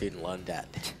deep in student loan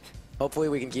debt. Hopefully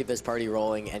we can keep this party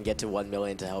rolling and get to 1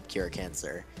 million to help cure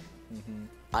cancer.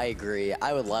 I agree.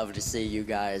 I would love to see you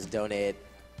guys donate,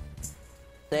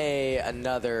 say,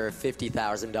 another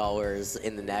 $50,000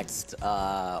 in the next,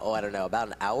 I don't know, about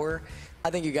an hour. I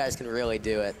think you guys can really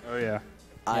do it. Oh, yeah.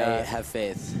 I have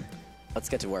faith. Let's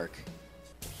get to work.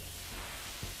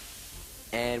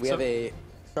 And we have a...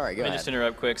 Sorry, go Let me ahead. just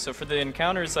interrupt quick. So for the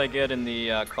encounters I get in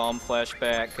the Calm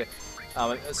flashback,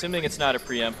 assuming it's not a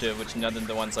preemptive, which none of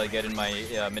the ones I get in my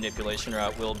manipulation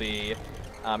route will be,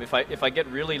 if I get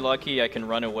really lucky, I can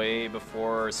run away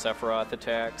before Sephiroth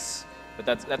attacks. But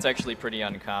that's actually pretty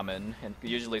uncommon. And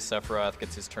usually Sephiroth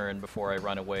gets his turn before I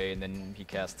run away, and then he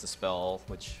casts a spell,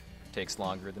 which takes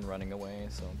longer than running away.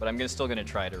 So, but I'm still going to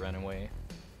try to run away.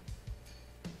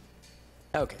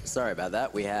 Okay, sorry about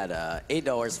that. We had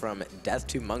 $8 from Death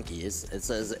to Monkeys. It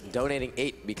says, donating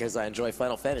 8 because I enjoy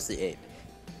Final Fantasy VIII.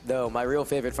 Though my real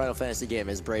favorite Final Fantasy game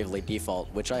is Bravely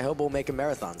Default, which I hope will make a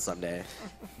marathon someday.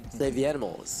 Save the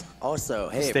animals. Also,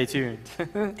 hey... Stay tuned.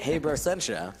 Hey,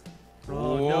 Brosensha.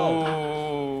 Oh,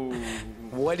 no.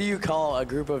 What do you call a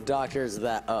group of doctors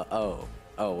that... Oh,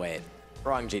 wait.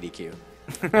 Wrong GDQ.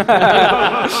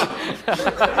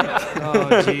 Oh,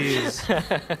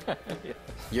 jeez.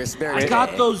 Your spirit. I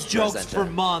got those jokes for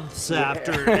months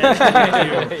after.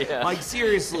 Yeah. Like,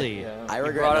 seriously. Yeah. I You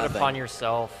regret brought it nothing. upon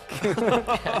yourself.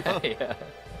 Yeah.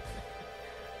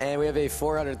 And we have a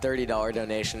 $430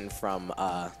 donation from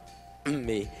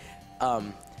me.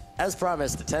 As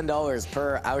promised, $10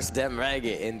 per Aus dem Reg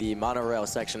in the monorail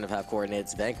section of Half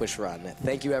Coordinate's Vanquish Run.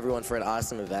 Thank you, everyone, for an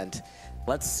awesome event.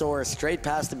 Let's soar straight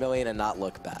past 1 million and not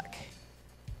look back.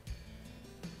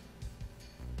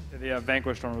 The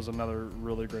Vanquished run was another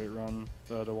really great run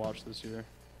to watch this year.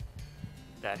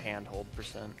 That handhold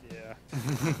percent. Yeah.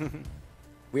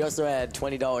 We also had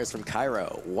 $20 from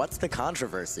Cairo. What's the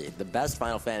controversy? The best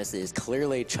Final Fantasy is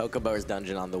clearly Chocobo's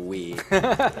Dungeon on the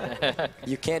Wii.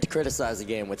 You can't criticize a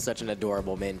game with such an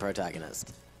adorable main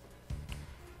protagonist.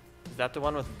 Is that the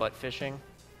one with butt fishing?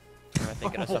 Or am I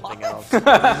thinking of something else?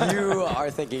 You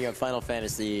are thinking of Final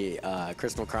Fantasy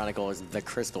Crystal Chronicles The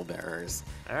Crystal Bearers,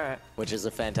 Alright. which is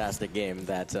a fantastic game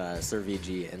that Sir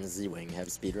VG and Z-Wing have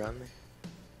speedrun.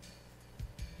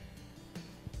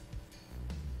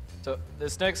 So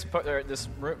this next part,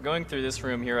 going through this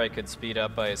room here, I could speed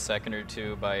up by a second or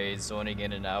two by zoning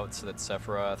in and out so that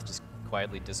Sephiroth just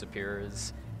quietly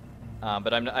disappears.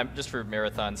 But I'm just for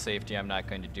marathon safety, I'm not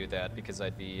going to do that because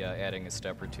I'd be adding a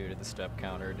step or two to the step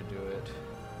counter to do it.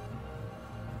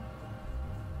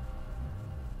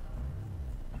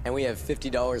 And we have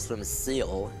 $50 from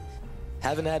Seal.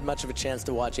 Haven't had much of a chance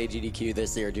to watch AGDQ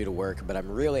this year due to work, but I'm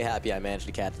really happy I managed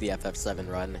to catch the FF7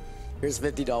 run. Here's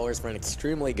 $50 for an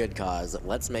extremely good cause.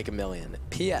 Let's make 1 million.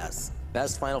 P.S.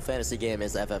 Best Final Fantasy game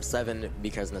is FF7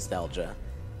 because nostalgia.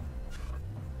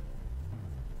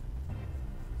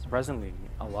 Surprisingly,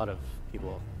 a lot of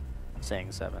people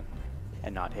saying 7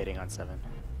 and not hating on 7.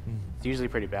 It's usually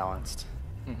pretty balanced.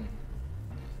 We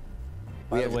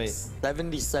By the have way,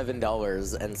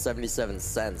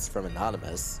 $77.77 from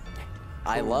Anonymous.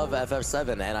 I love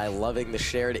FF7 and I'm loving the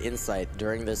shared insight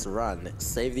during this run.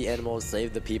 Save the animals,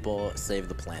 save the people, save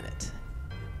the planet.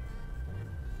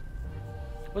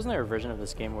 Wasn't there a version of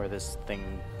this game where this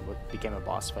thing became a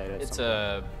boss fight? At It's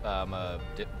some a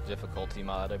difficulty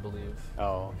mod, I believe. point?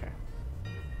 Oh, okay.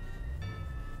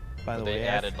 by the They way,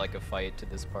 added like a fight to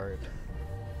this part.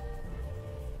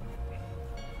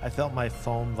 I felt my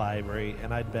phone vibrate,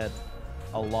 and I'd bet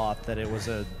a lot that it was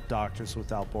a Doctors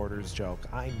Without Borders joke.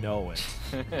 I know it.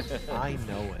 I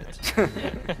know it.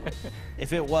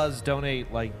 If it was,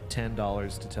 donate like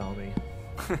 $10 to tell me.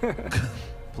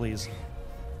 Please.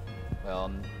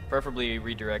 Well, preferably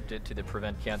redirect it to the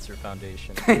Prevent Cancer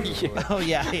Foundation. Oh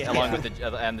yeah. Along with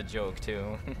the joke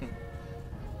too.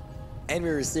 And we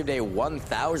received a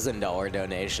 $1,000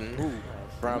 donation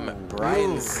from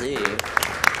Brian C.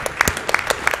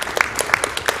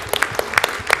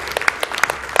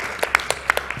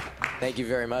 Thank you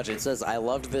very much. It says, I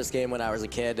loved this game when I was a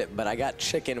kid, but I got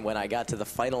chicken when I got to the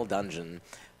final dungeon.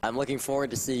 I'm looking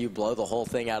forward to see you blow the whole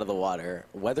thing out of the water.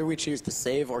 Whether we choose to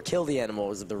save or kill the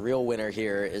animals, the real winner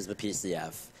here is the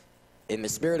PCF. In the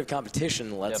spirit of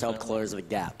competition, let's help close the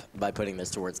gap by putting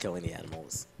this towards killing the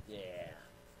animals. Yeah.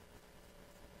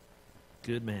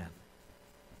 Good man.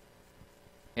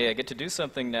 Hey, I get to do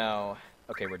something now.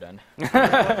 Okay, we're done.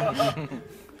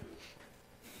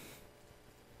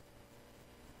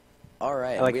 All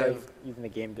right. I like how even the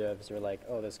game devs are like,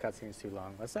 oh, this cutscene's too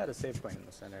long. Let's add a save point in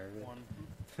the center.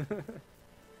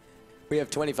 We have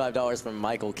 $25 from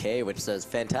Michael K, which says,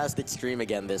 fantastic stream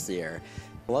again this year.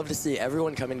 Love to see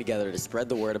everyone coming together to spread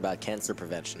the word about cancer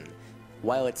prevention.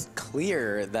 While it's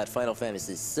clear that Final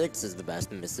Fantasy VI is the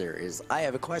best in the series, I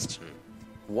have a question.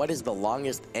 What is the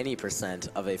longest any percent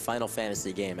of a Final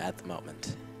Fantasy game at the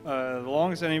moment? The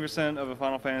longest any percent of a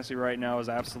Final Fantasy right now is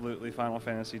absolutely Final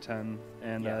Fantasy X,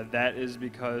 and that is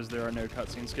because there are no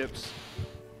cutscene skips.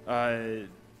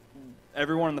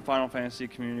 Everyone in the Final Fantasy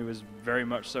community was very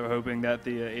much so hoping that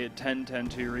the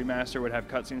 10.10.2 remaster would have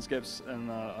cutscene skips, and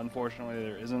unfortunately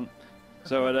there isn't.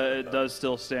 So it does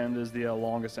still stand as the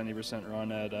longest any percent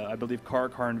run at, I believe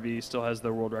Karn V still has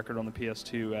the world record on the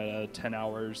PS2 at 10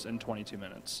 hours and 22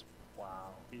 minutes.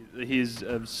 He's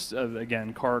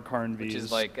again Karn V, which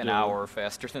is like an hour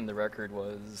faster than the record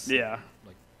was. Yeah,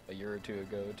 like a year or two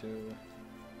ago too.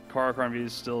 Karn V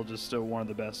is still one of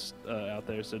the best out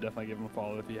there, so definitely give him a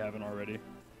follow if you haven't already.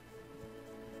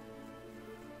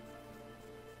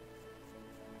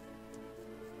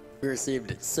 We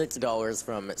received $6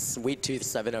 from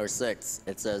SweetTooth706.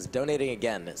 It says, donating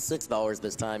again, $6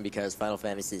 this time because Final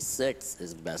Fantasy VI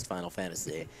is the best Final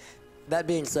Fantasy. That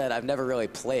being said, I've never really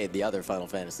played the other Final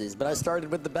Fantasies, but I started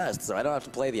with the best, so I don't have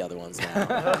to play the other ones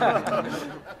now.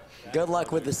 Good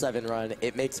luck with the 7 run.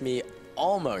 It makes me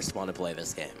almost want to play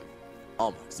this game.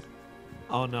 Almost.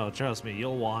 Oh no, trust me,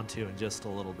 you'll want to in just a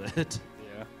little bit.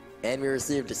 Yeah. And we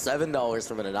received $7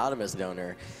 from an anonymous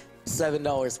donor.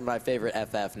 $7 for my favorite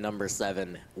FF, number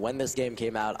 7. When this game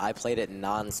came out, I played it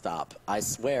non-stop. I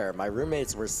swear, my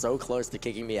roommates were so close to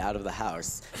kicking me out of the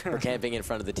house for camping in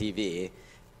front of the TV.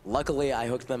 Luckily, I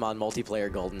hooked them on multiplayer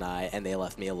GoldenEye, and they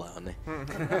left me alone.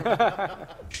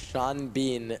 Sean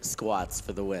Bean squats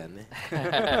for the win.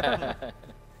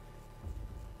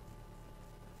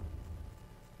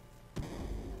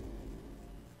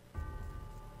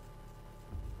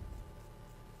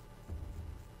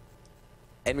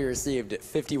 And we received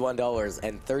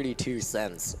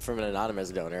 $51.32 from an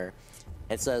anonymous donor.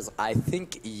 It says, I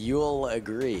think you'll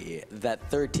agree that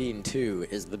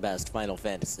 13.2 is the best Final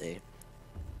Fantasy.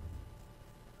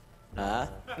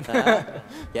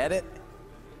 Get it?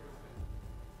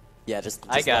 Yeah, just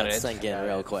I got let it. Sink in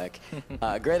real quick.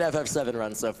 Great FF7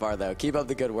 run so far, though. Keep up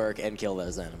the good work and kill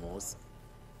those animals.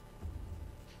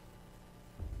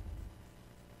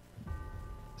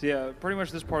 So yeah, pretty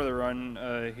much this part of the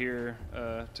run here,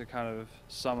 to kind of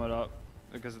sum it up,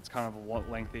 because it's kind of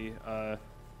lengthy.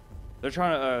 They're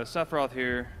trying to, Sephiroth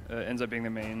here ends up being the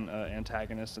main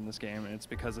antagonist in this game, and it's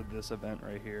because of this event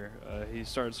right here. He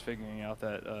starts figuring out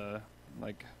that,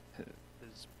 like,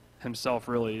 himself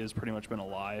really has pretty much been a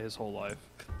lie his whole life.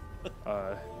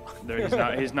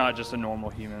 He's not just a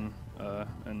normal human,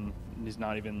 and he's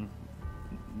not even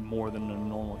more than a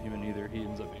normal human either. He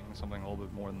ends up being something a little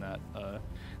bit more than that.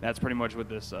 That's pretty much what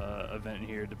this event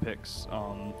here depicts.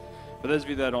 For those of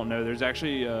you that don't know, there's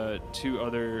actually 2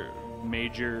 other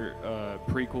major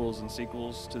prequels and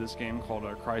sequels to this game called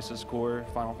Crisis Core,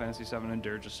 Final Fantasy VII, and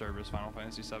Dirge of Cerberus, Final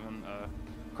Fantasy VII.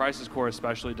 Crisis Core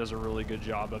especially does a really good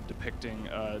job of depicting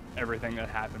everything that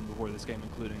happened before this game,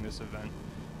 including this event.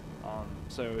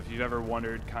 So if you've ever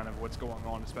wondered kind of what's going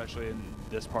on, especially in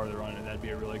this part of the run, that'd be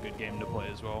a really good game to play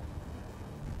as well.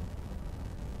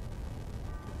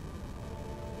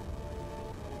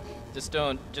 Just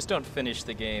don't finish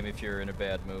the game if you're in a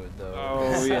bad mood, though.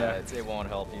 Oh yeah, it won't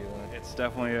help you. It's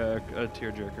definitely a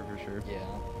tearjerker for sure. Yeah.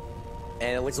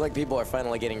 And it looks like people are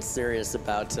finally getting serious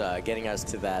about getting us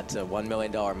to that $1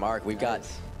 million mark. We've got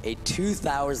a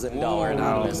 $2,000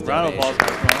 anonymous Round of donation.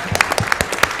 applause.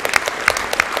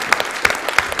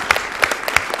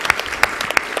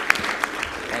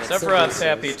 Sephiroth's simply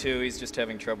happy says- too. He's just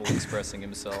having trouble expressing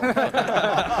himself.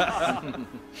 And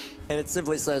it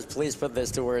simply says, please put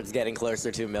this towards getting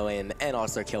closer to 1 million and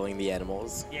also killing the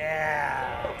animals.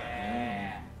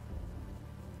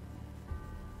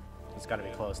 It's got to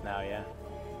be close now, yeah.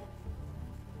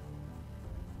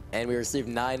 And we received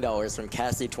 $9 from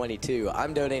Cassie22.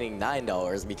 I'm donating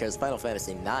 $9 because Final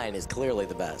Fantasy IX is clearly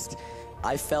the best.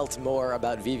 I felt more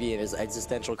about Vivi and his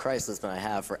existential crisis than I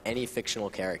have for any fictional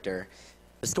character.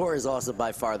 The score is also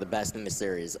by far the best in the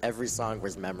series. Every song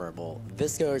was memorable.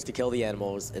 This goes to Kill the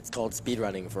Animals. It's called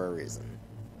speedrunning for a reason.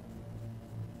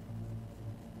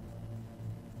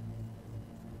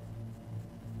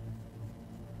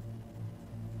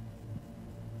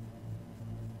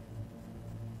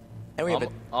 And we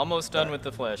have Almost done with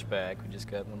the flashback. We just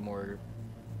got one more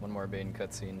main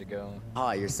cutscene to go.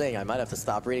 you're saying I might have to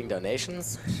stop reading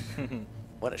donations?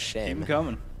 What a Keep shame. 'em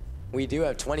coming. We do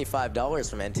have $25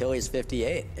 from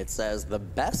Antilles58. It says the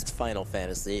best Final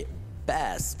Fantasy,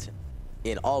 best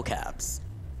in all caps,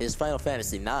 is Final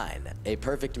Fantasy IX, a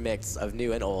perfect mix of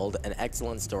new and old, an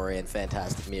excellent story, and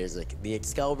fantastic music. The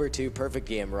Excalibur 2 perfect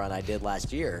game run I did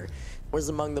last year was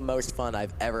among the most fun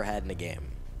I've ever had in a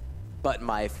game. But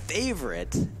my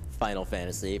favorite Final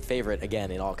Fantasy, favorite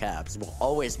again in all caps, will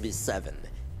always be 7.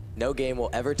 No game will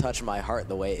ever touch my heart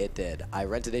the way it did. I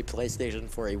rented a PlayStation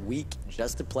for a week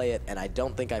just to play it, and I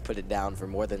don't think I put it down for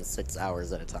more than 6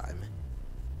 hours at a time.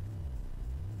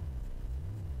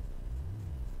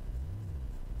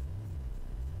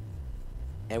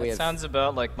 And It sounds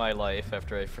about like my life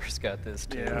after I first got this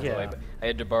too. Yeah. So Yeah. I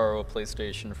had to borrow a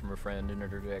PlayStation from a friend in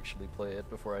order to actually play it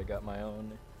before I got my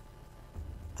own.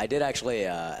 I did actually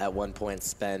at one point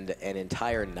spend an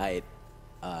entire night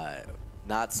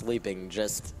not sleeping,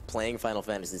 just playing Final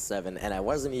Fantasy VII, and I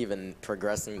wasn't even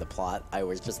progressing the plot. I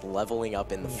was just leveling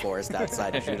up in the forest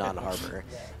outside of Junon Harbor,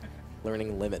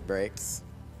 learning limit breaks.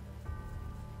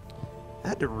 I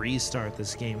had to restart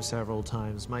this game several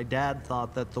times. My dad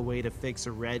thought that the way to fix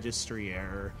a registry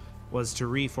error was to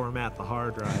reformat the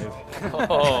hard drive.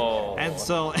 Oh. And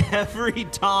so every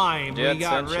time Dad we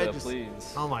got Sencha, registered.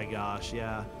 please. Oh my gosh,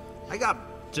 yeah. I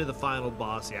got to the final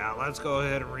boss. Yeah, let's go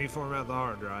ahead and reformat the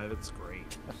hard drive. It's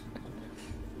great.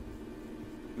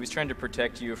 He was trying to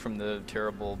protect you from the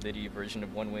terrible MIDI version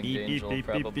of One Winged Angel,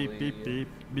 probably.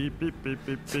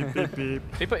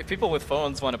 People with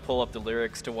phones want to pull up the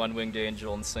lyrics to One Winged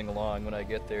Angel and sing along when I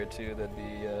get there too. That'd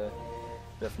be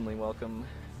definitely welcome.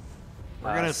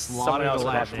 We're gonna Someone slaughter else the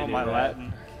will have Latin. to do my that.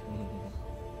 Latin.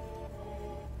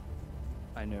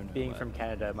 I know no Being Latin. from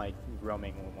Canada, my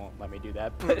roaming won't let me do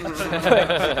that.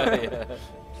 Yeah.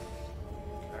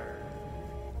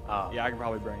 Yeah, I can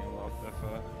probably bring him up if.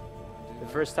 The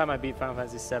first time I beat Final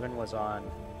Fantasy VII was on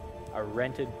a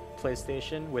rented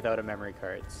PlayStation without a memory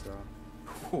card. So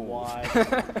Wow,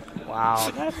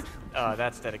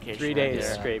 that's dedication. 3 right days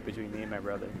there. straight between me and my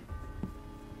brother.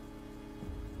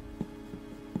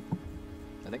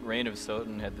 I think Reign of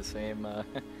Soten had the same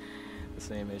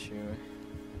issue.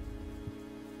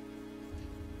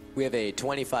 We have a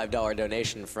 $25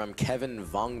 donation from Kevin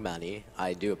Vongmani.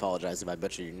 I do apologize if I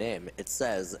butchered your name. It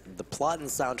says, the plot and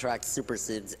soundtrack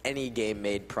supersedes any game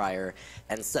made prior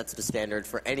and sets the standard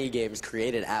for any games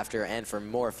created after and for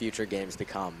more future games to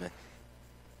come.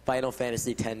 Final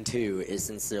Fantasy X-2 is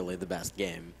sincerely the best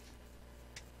game.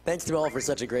 Thanks to all for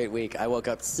such a great week. I woke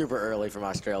up super early from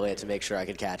Australia to make sure I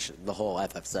could catch the whole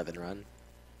FF7 run.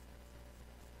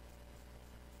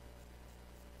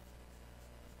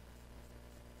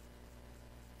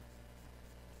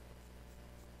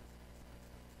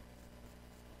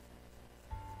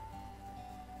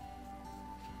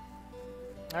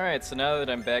 Alright, so now that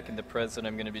I'm back in the present,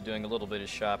 I'm going to be doing a little bit of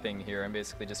shopping here. I'm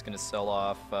basically just going to sell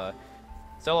off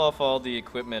all the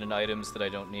equipment and items that I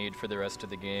don't need for the rest of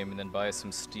the game, and then buy some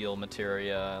steel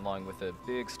materia along with a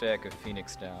big stack of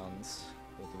Phoenix Downs,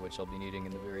 both of which I'll be needing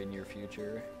in the very near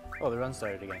future. Oh, the run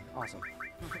started again. Awesome.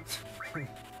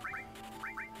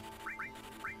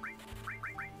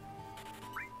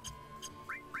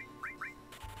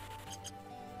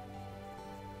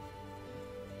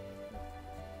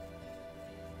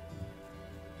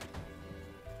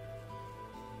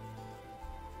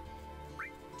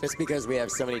 Just because we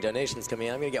have so many donations coming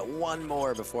in, I'm going to get one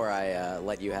more before I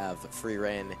let you have free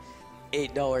reign.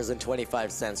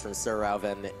 $8.25 from Sir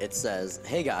Rauven. It says,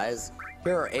 hey guys,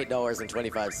 here are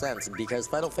 $8.25 because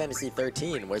Final Fantasy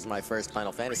XIII was my first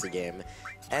Final Fantasy game,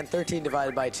 and 13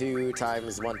 divided by 2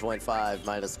 times 1.5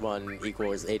 minus 1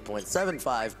 equals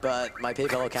 8.75, but my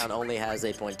PayPal account only has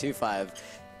 8.25.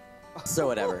 So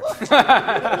whatever.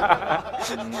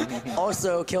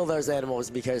 Also, kill those animals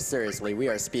because seriously, we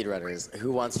are speedrunners.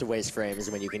 Who wants to waste frames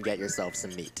when you can get yourself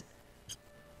some meat?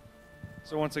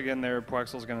 So once again, there,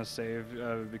 puwexil's going to save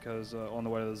because on the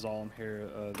way to the Zalm here,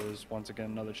 there's once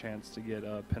again another chance to get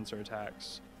pincer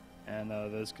attacks, and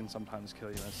those can sometimes kill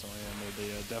you instantly, and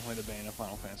they're definitely the bane of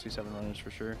Final Fantasy VII runners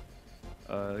for sure.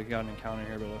 He got an encounter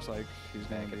here, but it looks like he's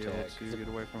going to be able to get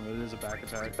away from it. It is a back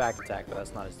attack. It's a back attack, but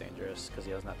that's not as dangerous because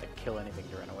he doesn't have to kill anything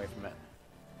to run away from it.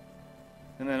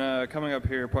 And then coming up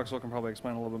here, puwexil can probably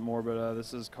explain a little bit more, but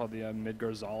this is called the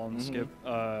Midgar-Zalem skip.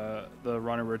 The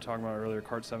runner we were talking about earlier,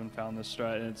 Cart 7, found this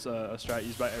strat, and it's a strat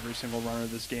used by every single runner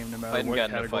of this game, no matter what category you're running. If I hadn't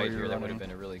gotten a fight here, that would have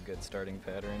been a really good starting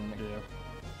pattern. Yeah.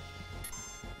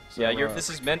 So yeah, this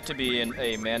is meant to be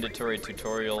a mandatory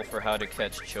tutorial for how to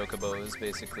catch chocobos,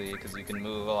 basically, because you can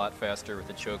move a lot faster with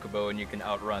the chocobo and you can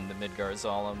outrun the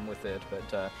Midgar-Zalem with it.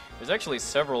 But there's actually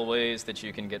several ways that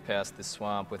you can get past this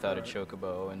swamp without a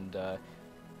chocobo, and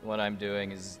what I'm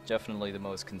doing is definitely the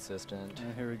most consistent.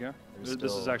 Here we go.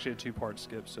 This is actually a 2-part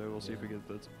skip, so we'll see if we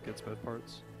gets both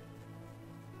parts.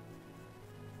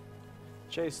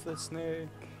 Chase the snake.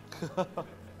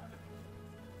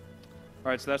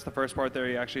 Alright, so that's the first part there.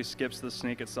 He actually skips the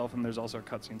snake itself, and there's also a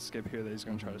cutscene skip here that he's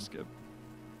going to try to skip.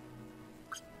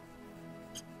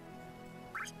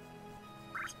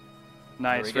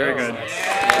 Nice, very good.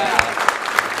 Yeah.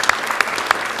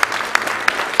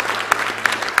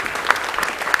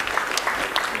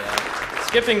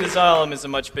 Skipping the Zalem is a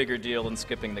much bigger deal than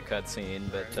skipping the cutscene,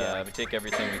 but we take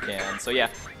everything we can. So yeah,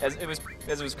 as it was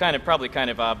probably kind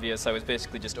of obvious, I was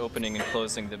basically just opening and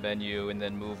closing the menu and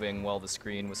then moving while the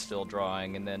screen was still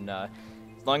drawing, and then as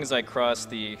long as I crossed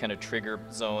the kind of trigger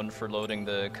zone for loading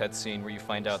the cutscene where you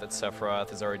find out that Sephiroth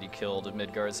has already killed a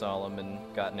Midgar-Zalem and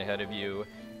gotten ahead of you,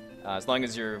 as long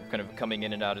as you're kind of coming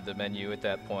in and out of the menu at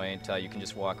that point, you can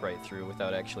just walk right through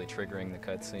without actually triggering the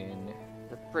cutscene.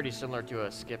 Pretty similar to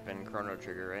a skip in Chrono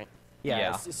Trigger, right?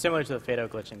 Yeah. It's similar to the Fado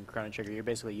glitch in Chrono Trigger. You're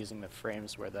basically using the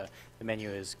frames where the menu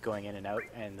is going in and out,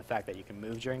 and the fact that you can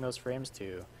move during those frames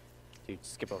to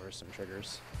skip over some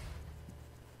triggers.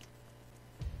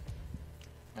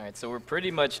 Alright, so we're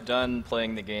pretty much done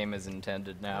playing the game as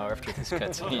intended now after this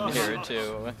cutscene here or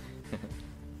two.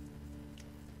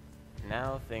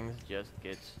 Now things just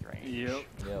get strange.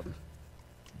 Yep.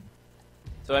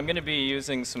 So I'm going to be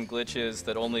using some glitches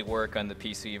that only work on the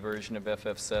PC version of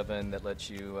FF7 that let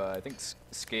you, I think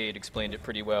Skade explained it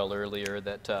pretty well earlier,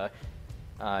 that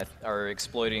are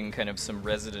exploiting kind of some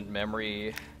resident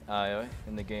memory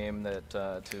in the game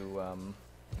that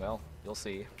well, you'll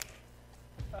see.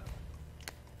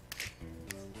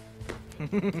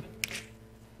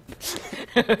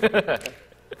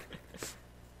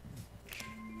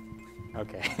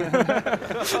 Okay.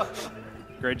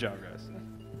 Great job, guys.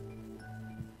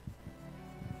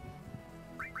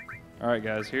 Alright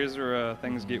guys, here's where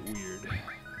things get weird.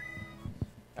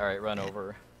 Alright, run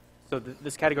over. So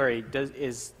this category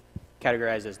is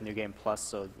categorized as New Game Plus,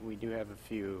 so we do have a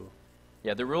few...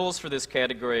 Yeah, the rules for this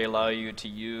category allow you to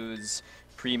use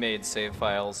pre-made save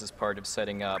files as part of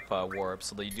setting up warp,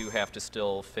 so that you do have to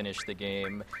still finish the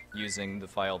game using the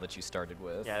file that you started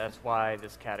with. Yeah, that's why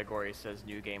this category says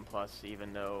New Game Plus,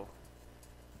 even though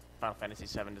Final Fantasy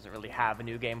VII doesn't really have a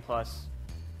New Game Plus.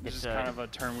 This is kind of a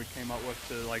term we came up with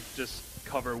to like just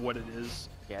cover what it is.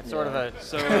 Yeah, it's sort of a...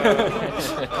 So,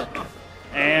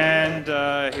 and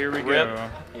here we go.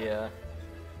 Yeah.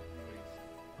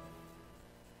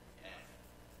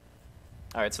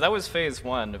 Alright, so that was phase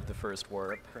 1 of the first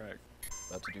warp. Correct.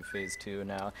 About to do phase 2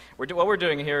 now. What we're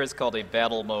doing here is called a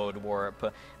battle mode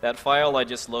warp. That file I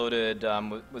just loaded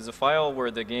was a file where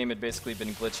the game had basically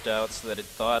been glitched out so that it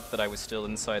thought that I was still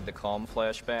inside the Calm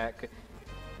flashback,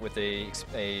 with a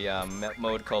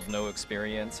mode called No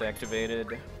Experience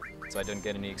activated, so I didn't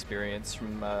get any experience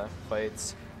from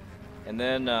fights. And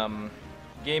then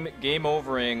game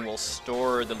overing will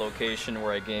store the location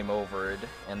where I game overed,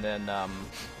 and then,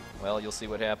 well, you'll see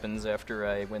what happens after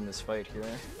I win this fight here.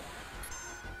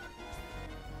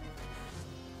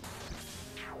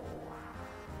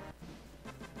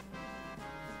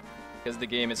 Because the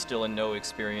game is still in no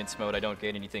experience mode, I don't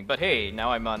get anything. But hey,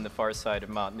 now I'm on the far side of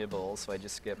Mount Nibble, so I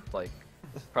just skipped like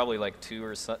probably like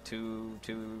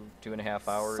 2.5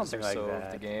 hours Something or like so that.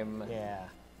 of the game. Yeah.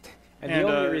 And the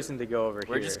only reason to go over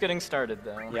We're here... just getting started,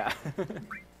 though. Yeah.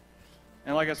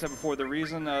 And like I said before, the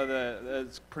reason that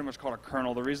it's pretty much called a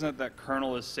kernel, the reason that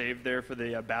kernel is saved there for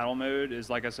the battle mode is,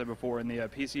 like I said before, in the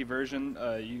PC version,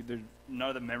 none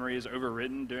of the memory is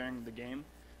overwritten during the game.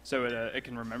 So it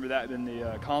can remember that. In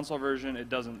the console version, it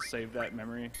doesn't save that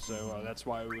memory. So that's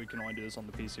why we can only do this on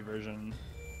the PC version.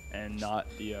 and not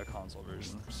the console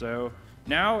version. So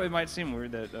now it might seem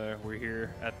weird that we're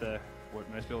here at what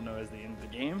most people know as the end of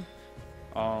the game.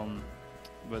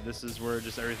 But this is where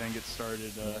just everything gets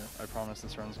started. I promise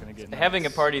this run's going to get nuts. Having a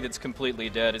party that's completely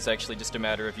dead is actually just a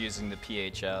matter of using the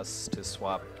PHS to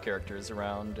swap characters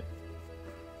around.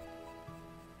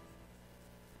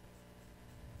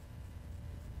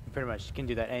 Pretty much, you can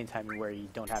do that anytime where you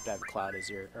don't have to have a cloud as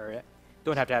your, or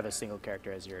don't have to have a single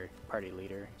character as your party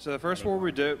leader. So the first warp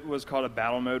we did was called a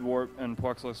battle mode warp, and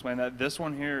puwexil will explain that. This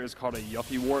one here is called a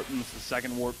Yuffie warp, and it's the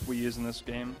second warp we use in this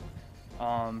game.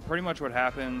 Pretty much what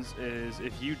happens is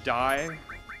if you die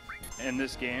in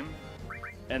this game,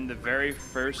 and the very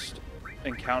first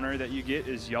encounter that you get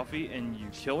is Yuffie, and you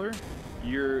kill her,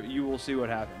 you will see what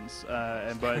happens.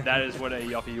 But that is what a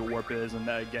Yuffie warp is, and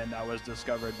that, again, that was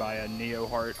discovered by a Neo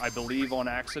Heart, I believe, on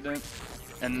accident.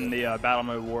 And the battle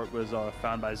mode warp was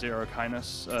found by Zero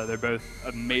Kindness. They're both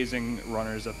amazing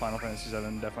runners of Final Fantasy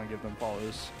VII. Definitely give them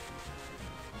follows.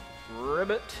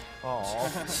 Ribbit.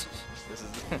 Aww.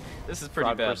 This is pretty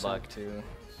Frog bad person. luck too.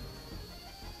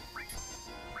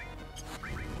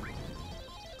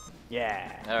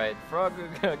 Yeah. All right, frog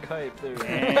kite there.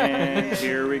 And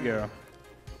here we go.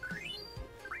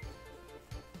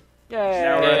 Yay!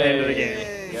 Now we're at the end of the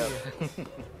game. Yep.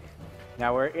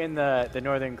 Now we're in the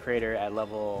northern crater at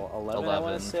level 11, I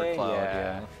want to for say. Cloud,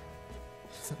 yeah.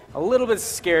 A little bit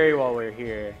scary while we're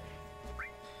here.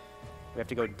 We have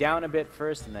to go down a bit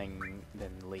first and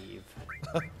then leave.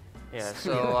 Yeah,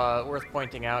 so worth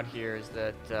pointing out here is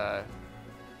that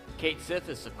Kate Sith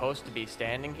is supposed to be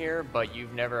standing here, but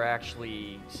you've never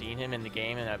actually seen him in the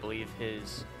game, and I believe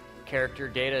his character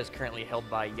data is currently held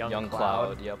by Young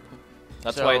Cloud. Yep.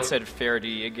 That's So- why it said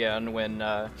Fairdy again when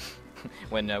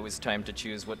when it was time to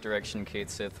choose what direction Kate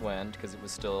Sith went, because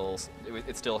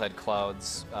it still had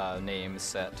Cloud's name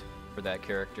set for that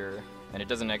character, and it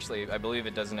doesn't actually. I believe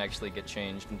it doesn't actually get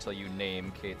changed until you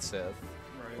name Kate Sith.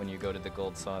 When you go to the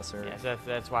gold saucer. Yes,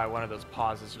 that's why one of those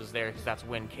pauses was there, because that's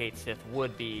when Kate Sith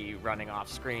would be running off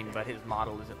screen, but his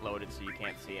model isn't loaded, so you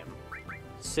can't see him.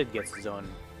 Sid gets his own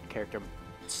character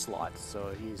slot,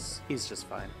 so he's just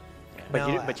fine.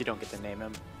 Yeah. But you don't get to name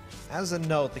him. As a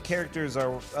note, the characters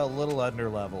are a little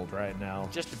underleveled right now.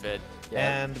 Just a bit.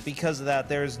 Yeah. And because of that,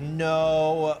 there's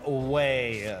no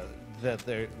way that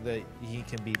he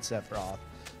can beat Sephiroth.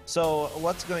 So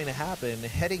what's going to happen,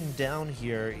 heading down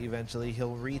here, eventually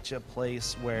he'll reach a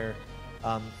place where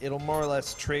it'll more or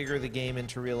less trigger the game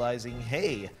into realizing,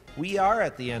 hey, we are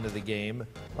at the end of the game.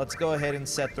 Let's go ahead and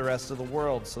set the rest of the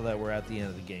world so that we're at the end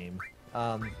of the game.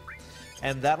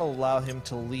 And that'll allow him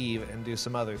to leave and do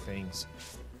some other things,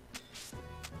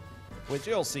 which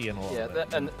you'll see in a little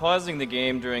bit. And pausing the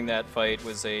game during that fight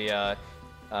was a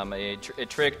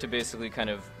trick to basically kind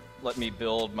of let me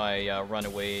build my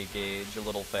runaway gauge a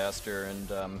little faster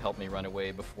and help me run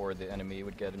away before the enemy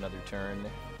would get another turn.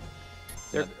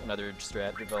 Another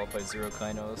strat developed by Zero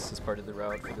Kainos as part of the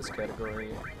route for this category.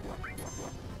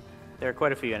 There are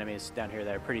quite a few enemies down here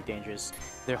that are pretty dangerous.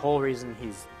 The whole reason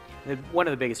one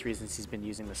of the biggest reasons he's been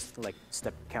using this like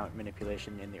step count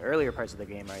manipulation in the earlier parts of the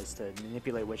game is to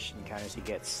manipulate which encounters he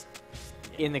gets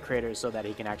in the craters so that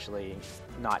he can actually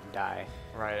not die.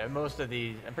 Right, and most of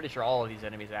these, I'm pretty sure all of these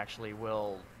enemies actually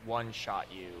will one-shot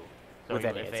you. So With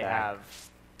any if they attack. have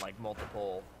like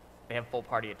they have full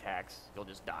party attacks, you'll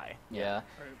just die. Yeah.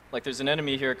 Like there's an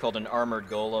enemy here called an armored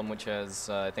golem, which has,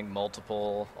 I think,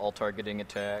 multiple all-targeting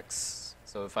attacks.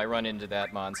 So if I run into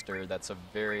that monster, that's a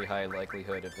very high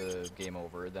likelihood of a game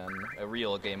over, then a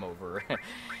real game over.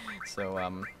 So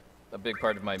a big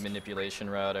part of my manipulation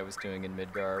route I was doing in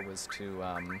Midgar was to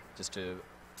just to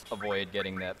avoid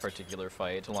getting that particular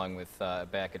fight, along with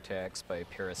back attacks by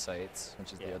parasites,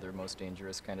 which is the other most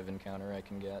dangerous kind of encounter I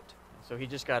can get. So he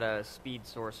just got a speed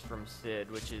source from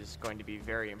Sid, which is going to be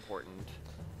very important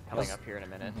coming up here in a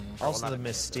minute. Or, Also well, the not a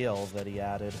minute, Misteel that he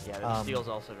added. but- Yeah, the Misteel is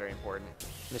also very important.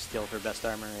 Misteel for best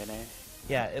armor in A.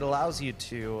 Yeah, it allows you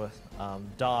to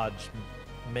dodge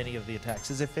many of the attacks.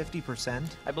 Is it 50%?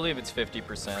 I believe it's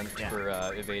 50%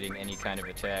 for evading any kind of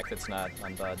attack that's not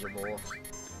undodgeable.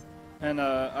 And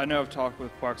I know I've talked with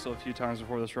puwexil a few times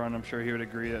before this run. I'm sure he would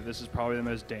agree that this is probably the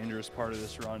most dangerous part of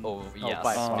this run. Oh, yes,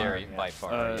 by far, by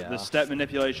far, yeah. The step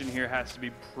manipulation here has to be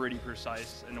pretty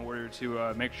precise in order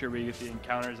to make sure we get the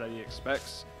encounters that he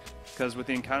expects. Because with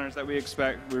the encounters that we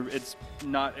expect, it's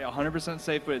not 100%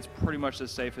 safe, but it's pretty much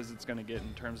as safe as it's going to get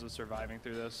in terms of surviving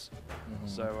through this.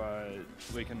 So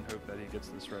we can hope that he gets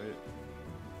this right.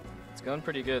 It's going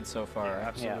pretty good so far.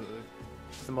 Absolutely.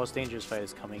 The most dangerous fight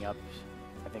is coming up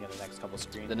I think in the next couple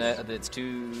screens. It's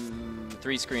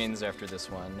 3 screens after this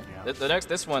one. Yeah.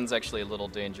 This one's actually a little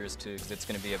dangerous too, because it's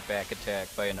going to be a back attack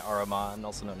by an Araman,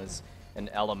 also known as an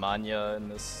Alemania in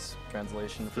this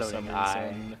translation for Floating some eye.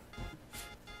 reason.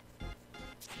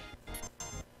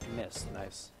 Miss,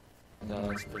 nice. No,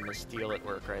 that's been the steal at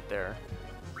work right there.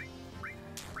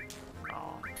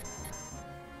 Oh.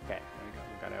 Okay, there we go.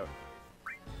 We got out.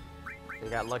 He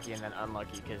got lucky and then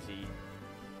unlucky because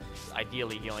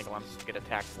ideally he only wants to get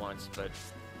attacked once, but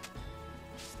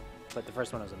But the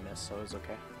first one was a miss, so it was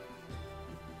okay.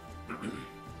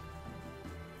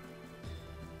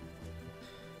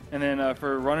 And then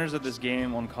for runners of this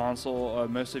game on console,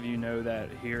 most of you know that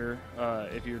here,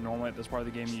 if you're normally at this part of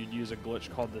the game, you'd use a glitch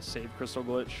called the Save Crystal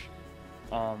glitch.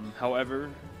 However,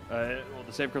 the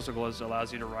Save Crystal glitch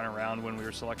allows you to run around when we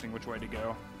were selecting which way to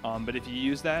go. But if you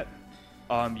use that,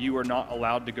 you are not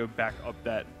allowed to go back up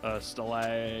that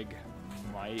stalagmite.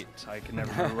 I can never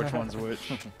remember which one's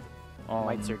which.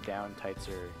 Mites are down, tights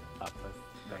are up.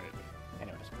 Right.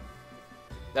 Anyways.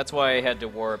 That's why I had to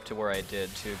warp to where I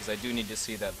did too, because I do need to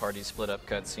see that party split up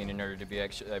cutscene in order to be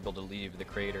actually able to leave the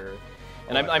crater.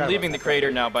 And I'm leaving the crater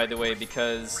now, by the way,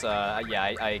 because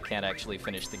I can't actually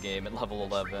finish the game at level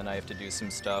 11. I have to do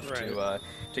some stuff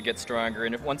to get stronger.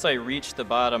 And once I reach the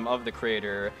bottom of the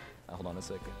crater, hold on a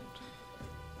second.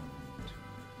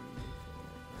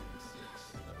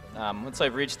 Once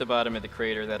I've reached the bottom of the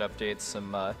crater, that updates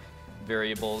some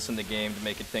variables in the game to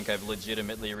make it think I've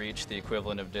legitimately reached the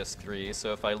equivalent of Disc 3.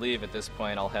 So if I leave at this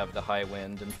point, I'll have the high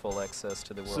wind and full access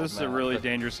to the world So this is a map, really but-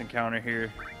 dangerous encounter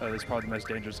here. This is probably the most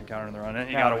dangerous encounter in the run. And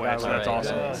he got away, so that's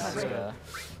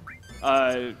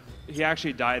awesome. He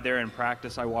actually died there in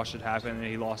practice. I watched it happen, and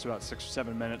he lost about 6 or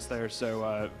 7 minutes there.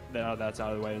 So now that's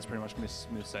out of the way. It's pretty much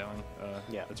smooth sailing.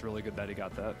 Yeah. It's really good that he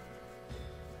got that.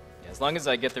 Yeah, as long as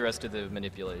I get the rest of the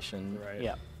manipulation. Right.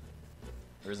 Yeah.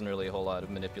 There isn't really a whole lot of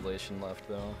manipulation left,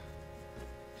 though.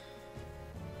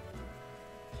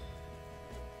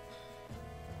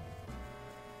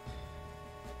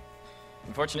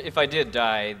 Unfortunately, if I did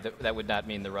die, that would not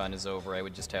mean the run is over. I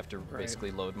would just have to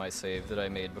basically load my save that I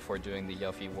made before doing the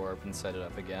Yuffie warp and set it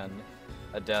up again.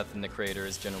 A death in the crater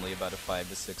is generally about a 5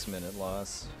 to 6 minute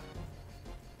loss.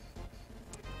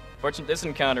 Fortunately, this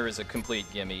encounter is a complete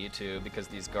gimme, too, because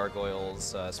these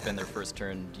gargoyles spend their first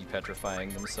turn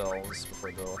depetrifying themselves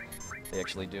before they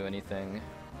actually do anything.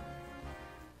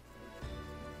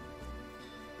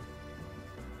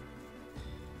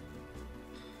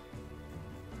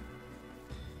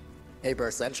 Hey,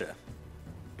 Bersentia,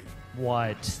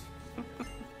 What?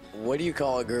 what do you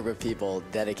call a group of people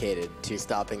dedicated to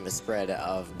stopping the spread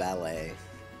of ballet?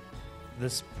 The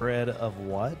spread of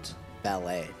what?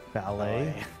 Ballet.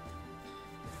 Ballet?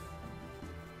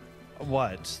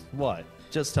 What? What?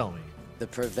 Just tell me. The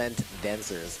Prevent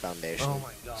Dancers Foundation. Oh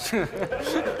my god.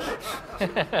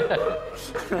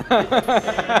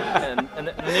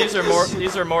 and these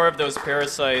are more of those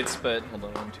parasites, but hold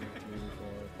on, 1, 2, 3, 4,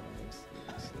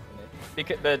 5, 6, 7,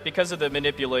 8. But because of the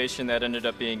manipulation, that ended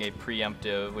up being a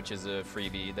preemptive, which is a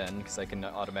freebie then, because I can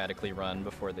automatically run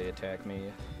before they attack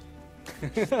me.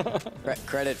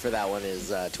 Credit for that one is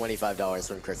 $25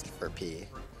 from Christopher P.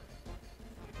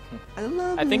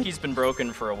 I think he's been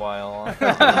broken for a while.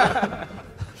 yeah,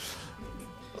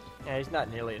 he's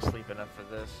not nearly asleep enough for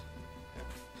this.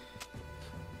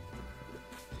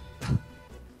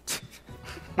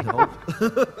 Nope.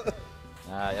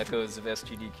 Echoes of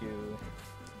SGDQ.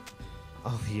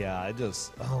 Oh yeah,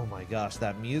 oh my gosh,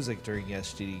 that music during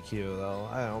SGDQ though,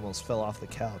 I almost fell off the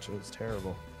couch. It was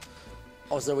terrible.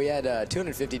 Also, we had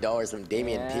 $250 from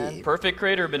Damien P. Perfect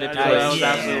crater That manipulation. was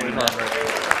absolutely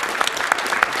perfect.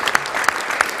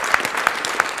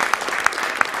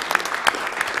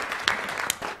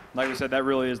 Like we said, that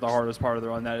really is the hardest part of the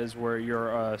run. That is where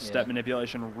your step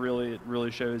manipulation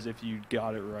really shows if you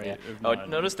got it right. Yeah. If Oh, not,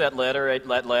 notice that ladder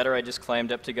I just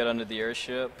climbed up to get onto the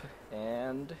airship,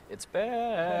 and it's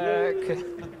back.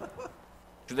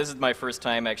 So this is my first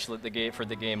time actually for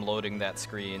the game loading that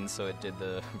screen, so it did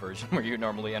the version where you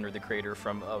normally enter the crater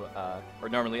from, or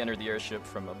normally enter the airship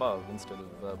from above instead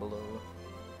of below.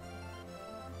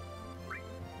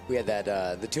 We had that,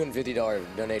 the $250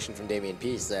 donation from Damien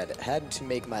P. said, had to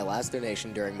make my last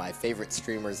donation during my favorite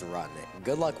streamer's run.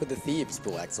 Good luck with the thieves,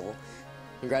 puwexil.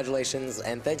 Congratulations,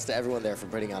 and thanks to everyone there for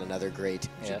putting on another great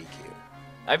GDQ.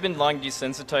 I've been long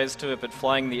desensitized to it, but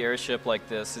flying the airship like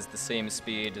this is the same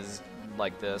speed as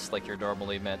like this, like you're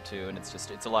normally meant to, and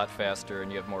it's a lot faster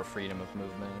and you have more freedom of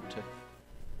movement.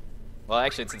 Well,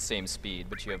 actually it's the same speed,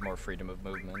 but you have more freedom of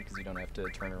movement because you don't have to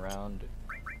turn around.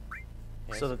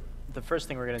 So the first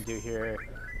thing we're going to do here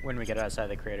when we get outside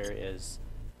the crater is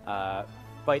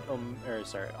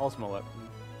Ultima weapon,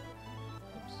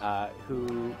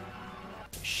 who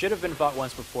should have been fought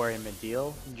once before in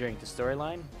Middeal during the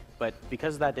storyline, but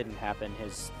because that didn't happen,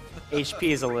 his HP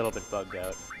is a little bit bugged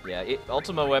out. Yeah,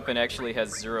 Ultima Weapon actually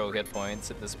has 0 hit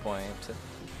points at this point.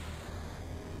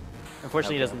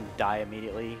 Unfortunately, Okay. he doesn't die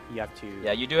immediately. You have to.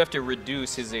 Yeah, you do have to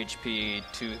reduce his HP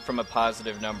from a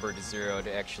positive number to 0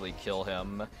 to actually kill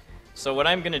him. So what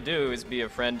I'm gonna do is be a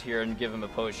friend here and give him a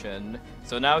potion.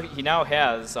 So now he now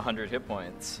has 100 hit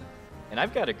points, and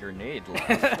I've got a grenade left.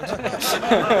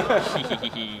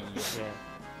 Yeah.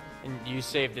 And you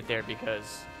saved it there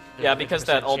because. Yeah, because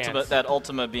that 50%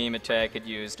 Ultima beam attack it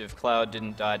used, if Cloud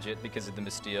didn't dodge it because of the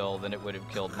Mistil, then it would have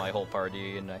killed my whole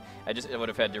party, and I would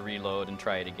have had to reload and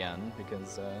try it again,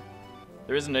 because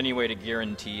there isn't any way to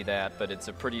guarantee that, but it's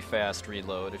a pretty fast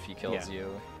reload if he kills you.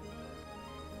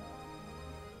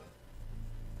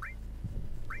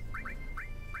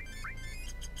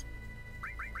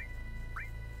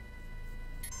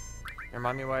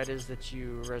 Remind me why it is that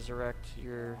you resurrect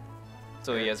your.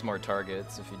 So he has more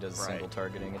targets if he does a Right. single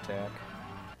targeting attack.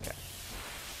 Okay.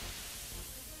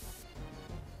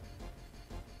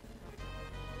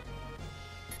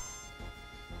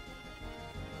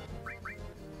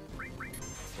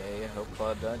 Okay, I hope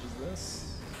Cloud dodges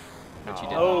this. Which he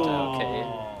didn't. Oh. Okay.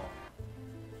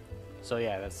 So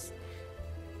yeah, that's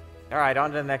All right,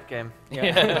 on to the next game.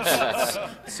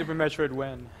 Super Metroid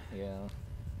win. Yeah.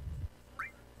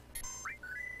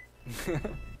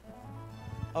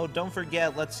 Oh, don't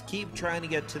forget, let's keep trying to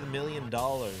get to the $1 million.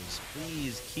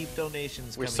 Please keep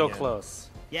donations We're coming so in. close.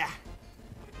 Yeah.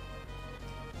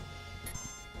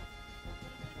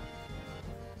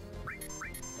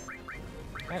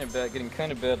 Getting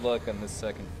kind of bad luck on this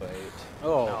second fight.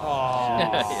 Oh.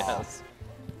 Yes.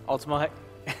 Ultima,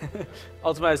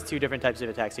 Ultima has 2 different types of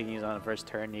attacks you can use on the first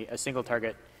turn. A single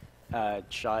target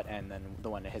shot and then the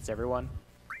one that hits everyone.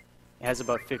 It has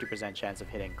about 50% chance of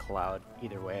hitting Cloud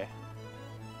either way.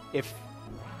 If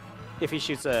he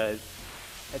shoots a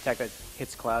attack that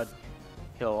hits Cloud,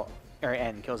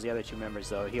 and kills the other 2 members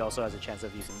though, he also has a chance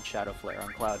of using Shadow Flare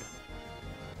on Cloud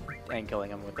and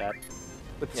killing him with that.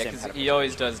 With the Yeah, same because kind of he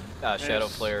always does Shadow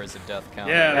Flare as a death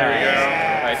counter. Yeah, there you go.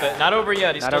 Right, but not over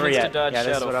yet. He Not still over needs yet. to dodge Yeah,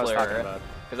 this is Shadow what I was talking Flare. about.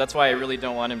 Because that's why I really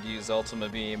don't want him to use Ultima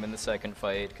Beam in the second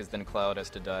fight, because then Cloud has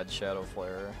to dodge Shadow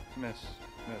Flare. Miss.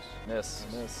 Miss,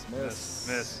 miss, miss.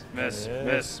 Miss. Miss.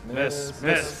 Miss. Miss.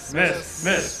 Miss. Miss.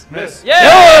 Miss. Miss.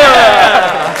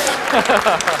 Yeah!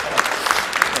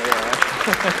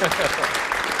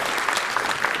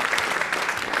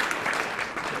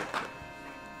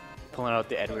 pulling out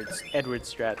the Edward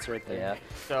strats right there. Yeah.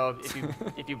 So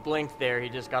if you blinked there, he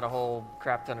just got a whole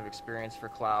crap ton of experience for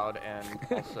Cloud and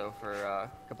also for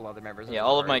a couple other members. Yeah, the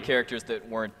all of my party. characters that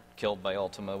weren't killed by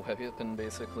Ultima Weapon,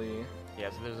 basically. Yeah,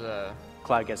 so there's a.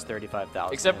 Cloud gets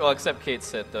 35,000. Except Kate's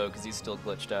Sit, though, because he's still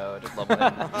glitched out at level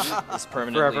 1. He's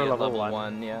permanently Forever at level level one.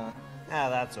 1, yeah. Ah,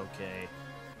 that's okay.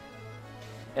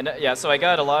 And yeah, so I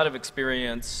got a lot of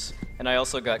experience, and I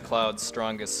also got Cloud's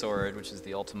strongest sword, which is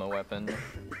the Ultima Weapon.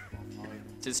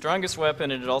 It's his strongest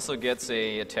weapon, and it also gets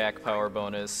a attack power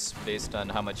bonus based on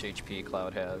how much HP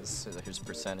Cloud has, so his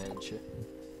percentage. So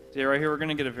yeah, right here we're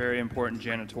gonna get a very important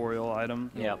janitorial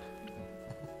item. Yep.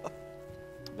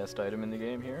 Best item in the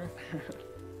game here.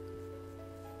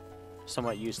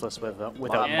 Somewhat useless without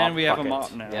mop And we have a bucket.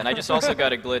 mop now. Yeah, and I just also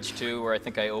got a glitch too, where I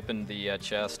think I opened the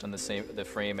chest on the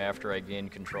frame after I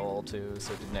gained control too,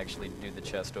 so it didn't actually do the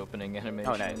chest opening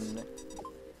animation. Oh, nice.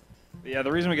 Yeah,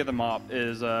 the reason we get the mop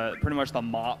is pretty much the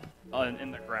mop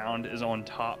in the ground is on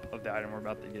top of the item we're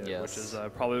about to get, Yes. which is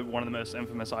probably one of the most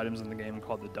infamous items in the game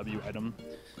called the W item.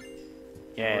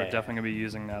 Yeah. We're definitely going to be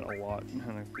using that a lot in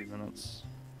a few minutes.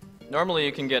 Normally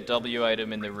you can get W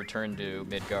item in the Return to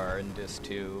Midgar in Disc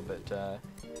 2, but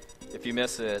if you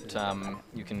miss it,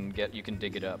 you can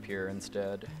dig it up here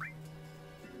instead.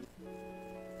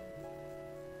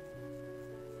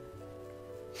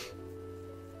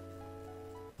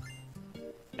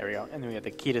 There we go. And then we got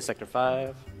the key to Sector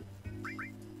 5.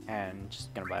 And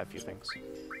just gonna buy a few things.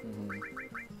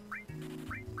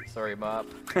 Sorry, Mop.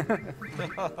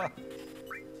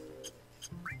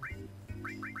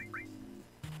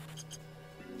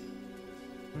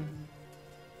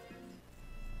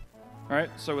 Alright,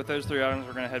 so with those 3 items,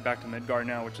 we're going to head back to Midgard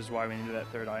now, which is why we needed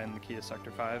that 3rd item, the key to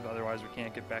Sector 5. Otherwise, we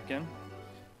can't get back in.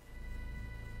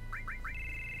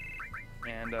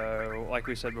 And like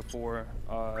we said before,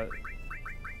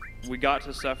 we got to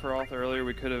Sephiroth earlier.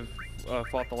 We could have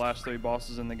fought the last 3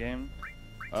 bosses in the game,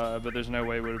 but there's no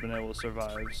way we would have been able to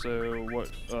survive. So what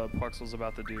puwexil's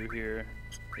about to do here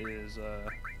is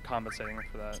compensating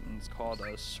for that, and it's called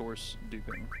source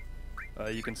duping.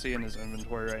 You can see in his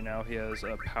inventory right now he has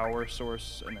a power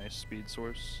source and a speed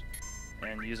source.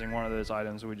 And using one of those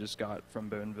items we just got from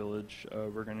Bone Village,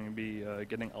 we're going to be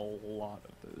getting a lot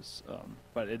of those.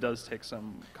 But it does take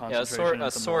some concentration. Yeah, a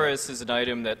Saurus is an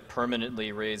item that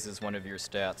permanently raises one of your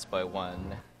stats by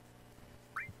 1.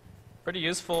 Pretty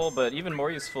useful, but even more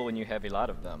useful when you have a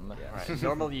lot of them. Yeah, right.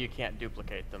 Normally you can't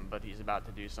duplicate them, but he's about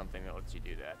to do something that lets you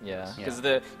do that. Yeah, because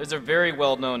there's a very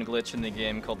well-known glitch in the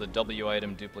game called the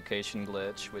W-item duplication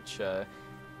glitch, which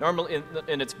normally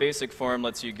in its basic form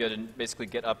lets you basically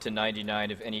get up to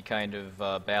 99 of any kind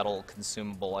of battle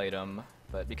consumable item.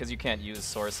 But because you can't use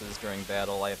sources during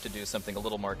battle, I have to do something a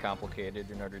little more complicated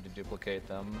in order to duplicate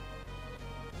them.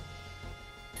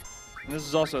 And this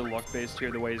is also luck-based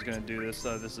here, the way he's going to do this.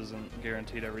 This isn't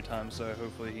guaranteed every time, so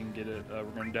hopefully he can get it. We're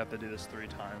going to have to do this 3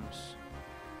 times.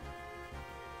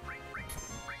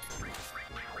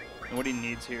 And what he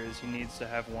needs here is he needs to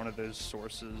have one of those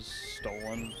sources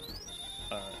stolen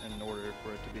in order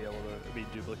for it to be able to be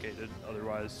duplicated.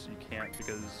 Otherwise, you can't,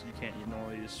 because you can't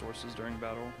normally use sources during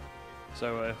battle.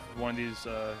 So if one of these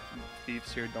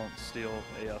thieves here don't steal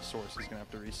a source, he's going to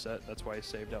have to reset. That's why he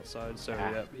saved outside. So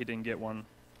yeah, he didn't get one.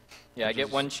 Yeah, I get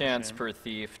 1 chance per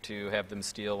thief to have them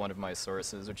steal one of my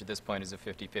sources, which at this point is a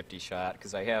 50-50 shot,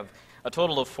 because I have a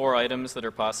total of 4 items that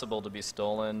are possible to be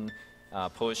stolen.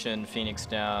 Potion, Phoenix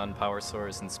Down, Power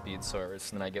Source, and Speed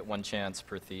Source. And then I get 1 chance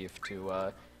per thief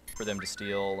for them to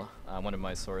steal one of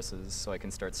my sources, so I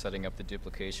can start setting up the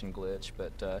duplication glitch.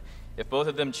 But if both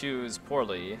of them choose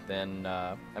poorly, then,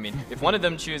 if one of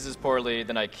them chooses poorly,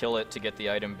 then I kill it to get the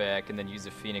item back and then use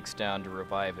a Phoenix Down to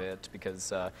revive it,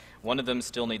 because one of them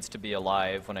still needs to be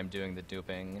alive when I'm doing the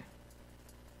duping.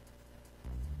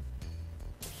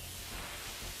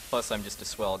 Plus, I'm just a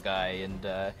swell guy and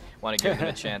want to give them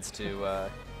a chance to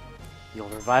You'll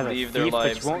revive leave a their thief,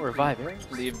 lives, but you won't revive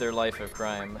it. leave their life of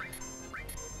crime.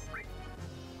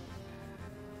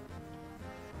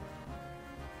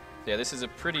 Yeah, this is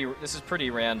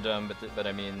pretty random, but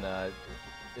I mean, it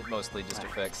mostly just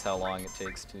affects how long it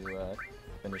takes to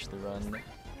finish the run.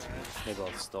 They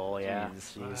both stole, yeah.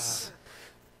 Jeez.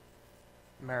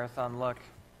 Marathon luck.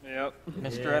 Yep.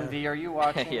 Mr. MV, are you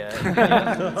watching?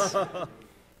 Yeah.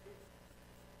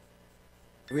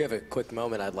 We have a quick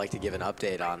moment. I'd like to give an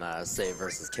update on Save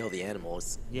versus Kill the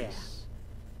Animals. Yes.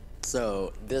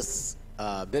 So this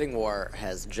bidding war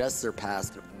has just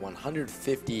surpassed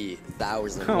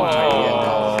 $150,000.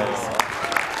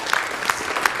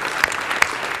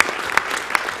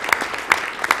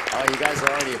 Oh, you guys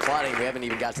are already applauding. We haven't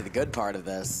even got to the good part of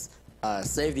this.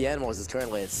 Save the Animals is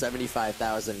currently at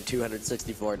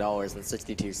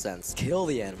 $75,264.62. Kill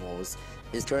the Animals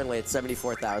is currently at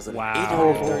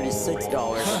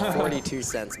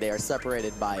 $74,836.42. They are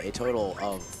separated by a total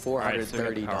of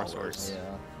 $430.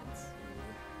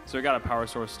 So we got a power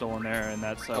source stolen there, and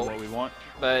that's what we want.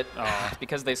 But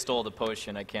because they stole the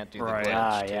potion, I can't do the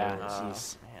glitch. Yeah.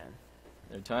 Jeez. Man.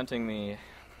 They're taunting me.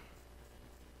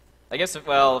 I guess,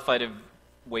 well, if I'd have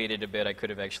waited a bit, I could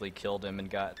have actually killed him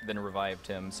and then revived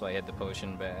him, so I had the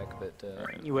potion back. But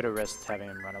You would have risked having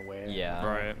him run away. yeah,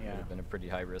 Right. it would have been a pretty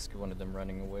high risk of one of them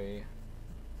running away.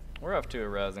 We're off to a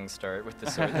rousing start with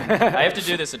this. I have to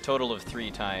do this a total of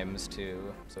 3 times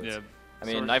too. So it's, I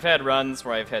mean, I've had runs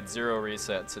where I've had 0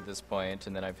 resets at this point,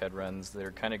 and then I've had runs that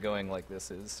are kind of going like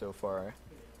this is so far.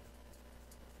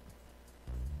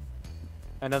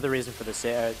 Another reason for the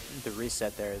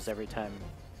reset there is every time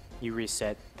you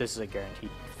reset, this is a guaranteed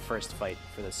first fight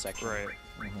for this section. Right.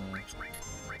 Mm-hmm.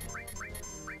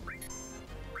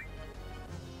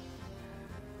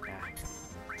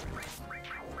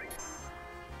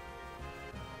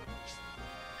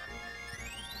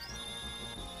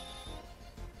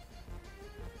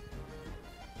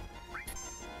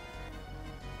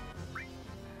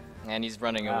 And he's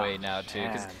running away now too,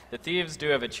 because the thieves do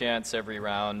have a chance every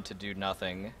round to do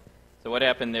nothing. So what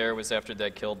happened there was after they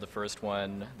killed the first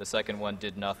one, the second one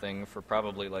did nothing for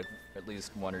probably like at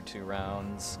least 1 or 2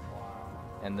 rounds.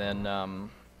 And then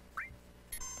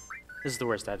This is the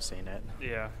worst I've seen it.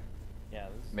 Yeah. Yeah.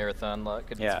 marathon luck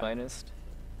at its finest.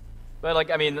 But like,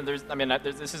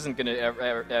 this isn't going to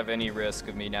ever have any risk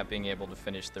of me not being able to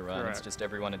finish the run. Correct. It's just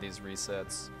every one of these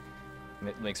resets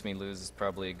makes me lose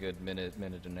probably a good minute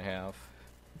and a half.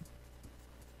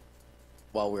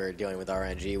 While we're dealing with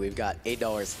RNG, we've got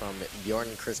 $8 from Bjorn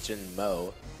Christian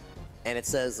Mo. And it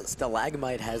says,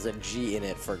 stalagmite has a G in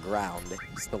it for ground.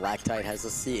 Stalactite has a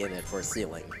C in it for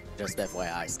ceiling. Just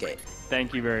FYI, skate.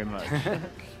 Thank you very much.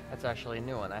 That's actually a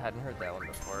new one. I hadn't heard that one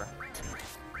before.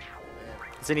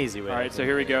 It's an easy way. All right, so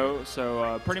here we go.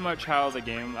 So pretty much how the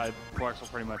game,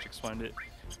 puwexil pretty much explained it.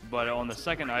 But on the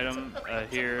second item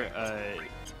here,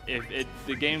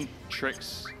 the game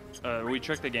tricks, we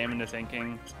trick the game into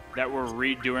thinking that we're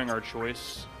redoing our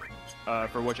choice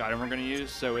for which item we're going to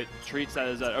use. So it treats that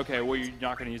as that, okay, well, you're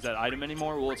not going to use that item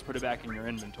anymore. Well, let's put it back in your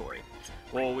inventory.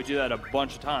 Well, we do that a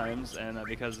bunch of times, and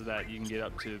because of that, you can get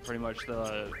up to pretty much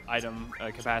the item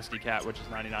capacity cap, which is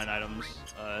 99 items.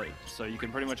 So you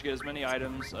can pretty much get as many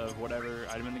items of whatever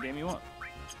item in the game you want.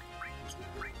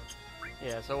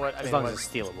 Yeah, so what... As long as it's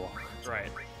stealable. Right.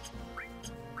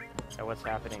 And what's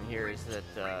happening here is that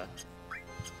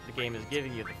the game is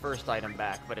giving you the first item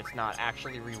back, but it's not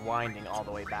actually rewinding all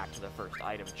the way back to the first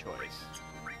item choice.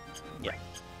 Yeah.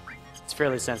 It's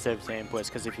fairly sensitive to inputs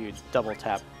because if you double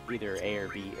tap either A or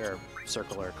B or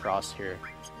circle or cross here,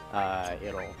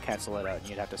 it'll cancel it out and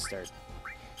you'd have to start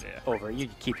over.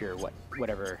 You'd keep your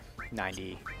whatever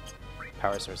 90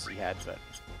 power sources you had, but...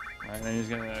 Alright, then he's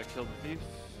gonna kill the thief.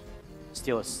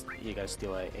 You gotta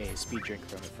steal a speed drink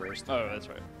from it first. Oh, that's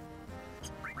right.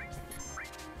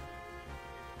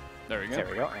 There we go. There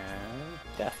we go, and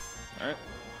death. Alright.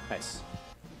 Nice.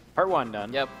 Part 1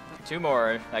 done. Yep, 2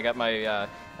 more. I got my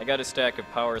I got a stack of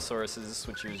power sources,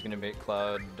 which is going to make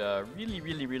Cloud really,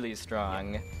 really, really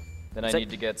strong. Then I need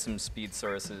to get some speed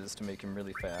sources to make him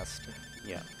really fast.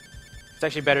 Yeah. It's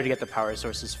actually better to get the power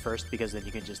sources first because then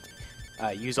you can just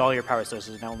use all your power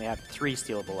sources and only have 3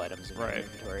 stealable items in your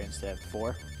inventory instead of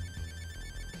 4.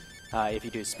 If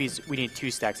you do speeds, we need 2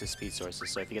 stacks of speed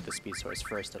sources. So if you get the speed source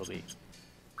first, it'll be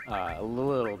a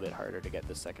little bit harder to get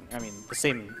the second. I mean, the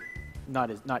same,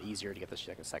 not easier to get the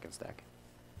second stack.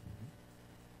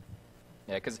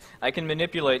 Yeah, because I can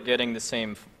manipulate getting the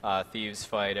same thieves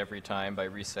fight every time by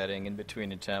resetting in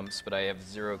between attempts, but I have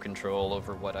 0 control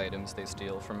over what items they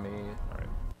steal from me. All right.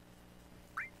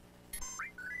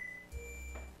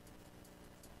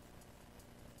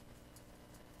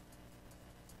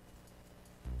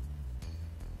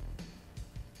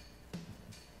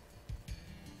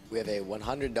 We have a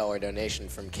 $100 donation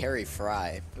from Carrie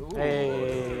Fry. Ooh.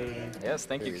 Hey. Yes,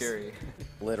 thank you, Carrie.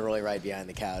 Literally right behind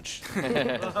the couch.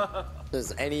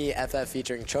 Does any FF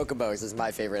featuring chocobos is my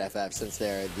favorite FF since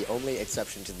they're the only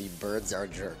exception to the birds are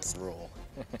jerks rule.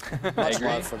 Much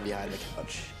love from behind the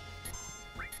couch.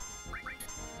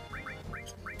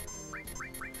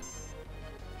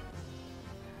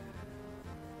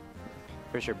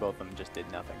 Pretty sure both of them just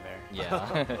did nothing there.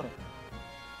 Yeah.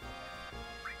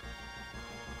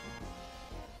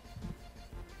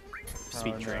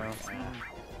 Speed drink.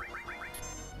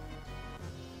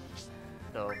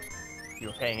 So, if you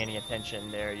were paying any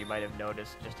attention there, you might have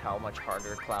noticed just how much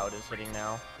harder Cloud is hitting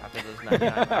now after those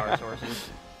 99 power sources.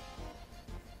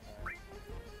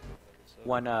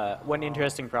 One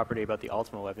interesting property about the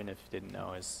Ultima weapon, if you didn't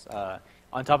know, is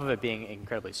on top of it being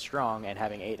incredibly strong and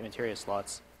having 8 materia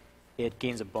slots, it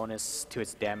gains a bonus to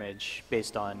its damage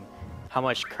based on how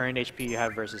much current HP you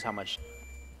have versus how much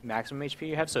maximum HP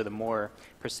you have. So the more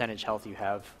percentage health you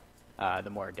have, the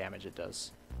more damage it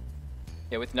does.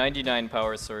 Yeah, with 99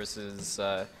 power sources,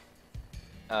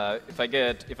 if I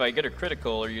get a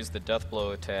critical or use the death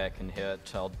blow attack and hit,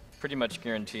 I'll pretty much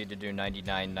guaranteed to do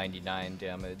 99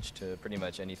 damage to pretty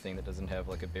much anything that doesn't have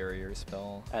like a barrier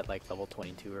spell. At like level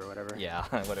 22 or whatever. Yeah,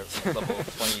 whatever. Level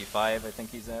 25, I think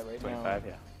he's at right 25, now. 25,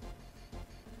 yeah.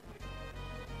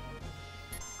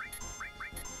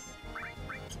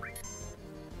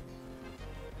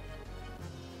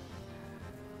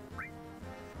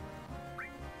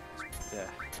 Yeah.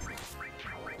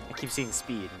 I keep seeing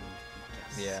speed. And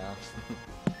Yeah.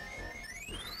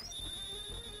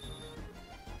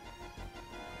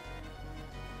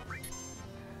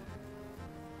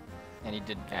 And he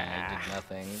did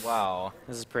nothing. Wow.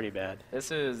 This is pretty bad.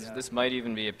 This might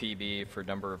even be a PB for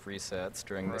number of resets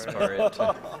during this part.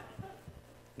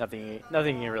 Nothing you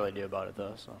can really do about it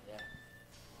though. So.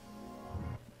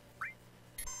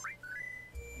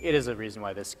 It is a reason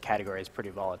why this category is pretty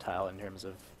volatile in terms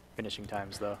of finishing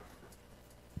times, though.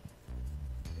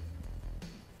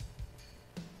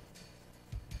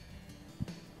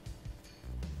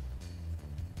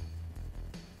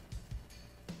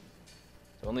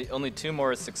 So only 2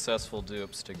 more successful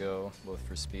dupes to go, both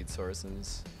for speed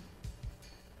sources.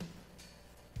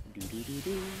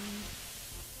 Do-do-do-do.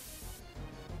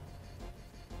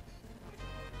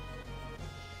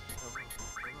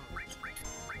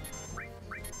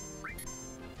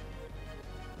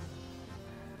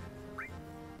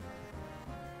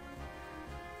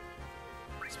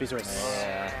 Speed source.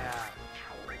 Yeah.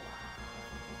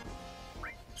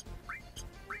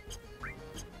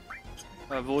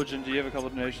 Voligen, do you have a couple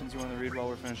of donations you want to read while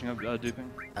we're finishing up duping?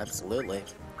 Absolutely.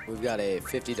 We've got a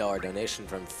 $50 donation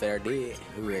from Ferdi,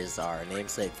 who is our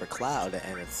namesake for Cloud,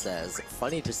 and it says,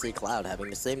 "Funny to see Cloud having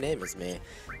the same name as me.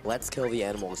 Let's kill the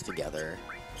animals together."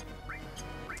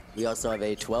 We also have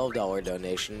a $12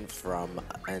 donation from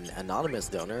an anonymous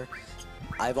donor.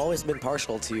 "I've always been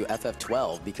partial to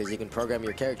FF12 because you can program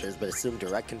your characters but assume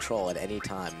direct control at any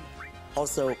time.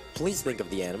 Also, please think of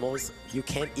the animals. You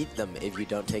can't eat them if you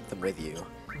don't take them with you."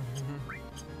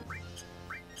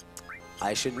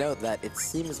 I should note that it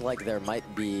seems like there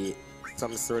might be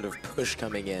some sort of push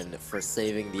coming in for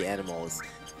saving the animals.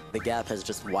 The gap has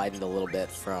just widened a little bit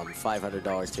from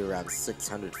 $500 to around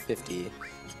 $650,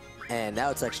 and now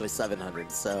it's actually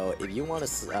 $700. So if you want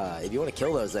to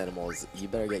kill those animals, you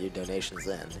better get your donations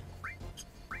in.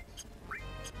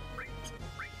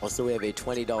 Also, we have a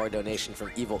 $20 donation from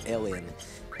Evil Alien.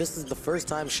 "This is the first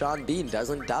time Sean Bean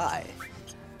doesn't die.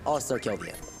 Also, kill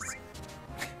the animals."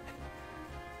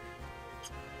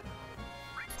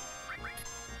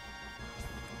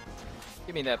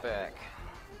 Give me that back.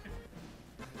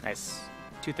 Nice.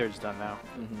 2/3 done now.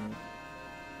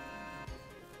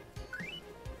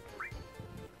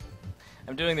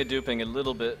 I'm doing the duping a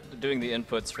little bit, doing the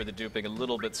inputs for the duping a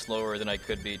little bit slower than I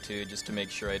could be too, just to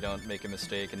make sure I don't make a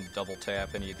mistake and double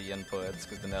tap any of the inputs,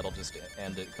 because then that'll just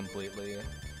end it completely.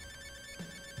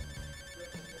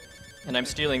 And I'm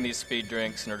stealing these speed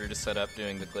drinks in order to set up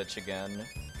doing the glitch again.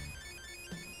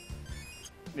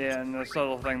 Yeah, and the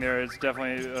subtle thing there is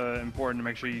definitely important to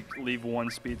make sure you leave one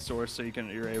speed source so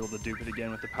you're able to dupe it again.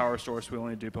 With the power source, we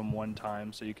only dupe them one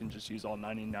time, so you can just use all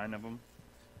 99 of them.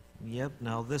 Yep,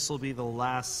 now this will be the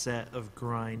last set of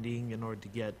grinding in order to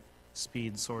get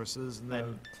speed sources, and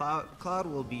then Cloud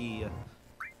will be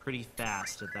pretty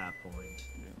fast at that point.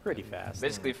 Pretty fast.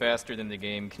 Basically faster than the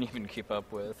game can even keep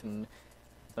up with in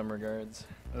some regards.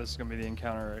 This is going to be the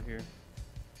encounter right here.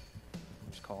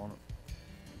 I'm just calling it.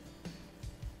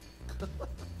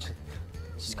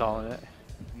 Just calling it.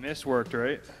 Miss worked,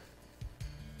 right?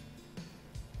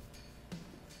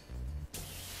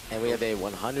 And we have a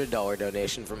 $100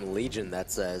 donation from Legion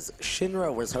that says,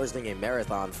 "Shinra was hosting a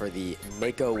marathon for the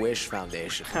Make-A-Wish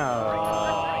Foundation.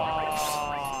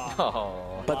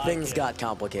 Oh. But things got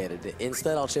complicated.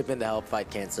 Instead, I'll chip in to help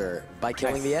fight cancer by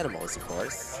killing the animals, of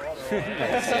course."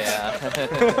 Yeah.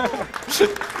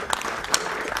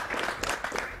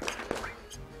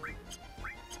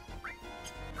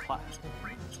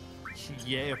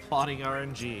 Yay, applauding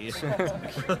RNG.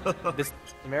 This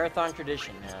Marathon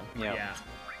tradition, man. Yeah.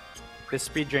 This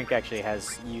speed drink actually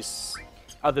has use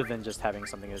other than just having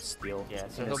something to steal. Yeah,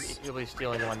 so he'll be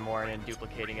stealing one more and then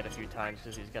duplicating it a few times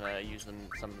because he's gonna use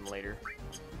some of them later.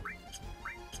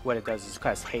 What it does is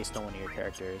cast haste on one of your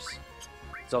characters.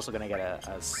 It's also gonna get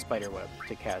a spider web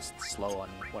to cast slow on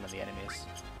one of the enemies.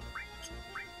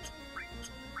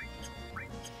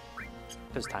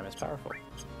 Because time is powerful.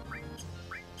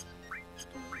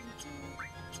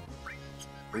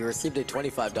 We received a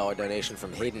 $25 donation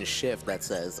from Hayden Schiff that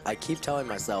says, "I keep telling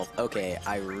myself, okay,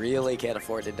 I really can't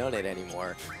afford to donate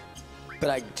anymore, but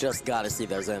I just gotta see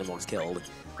those animals killed.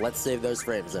 Let's save those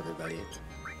frames, everybody."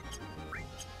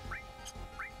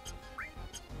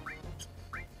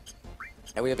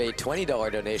 And we have a $20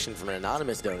 donation from an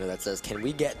anonymous donor that says, "Can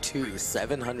we get to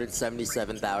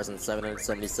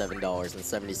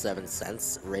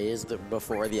 $777,777.77 raised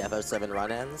before the FF7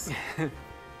 run ends?"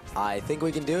 I think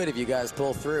we can do it if you guys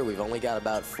pull through. We've only got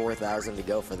about 4,000 to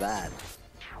go for that.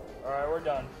 All right, we're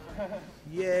done.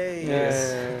 Yay!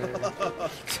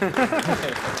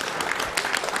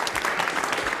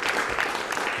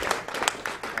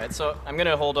 Alright, so I'm going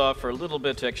to hold off for a little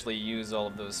bit to actually use all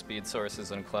of those speed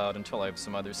sources on Cloud until I have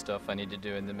some other stuff I need to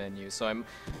do in the menu. So I've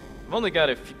only got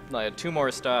two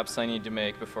more stops I need to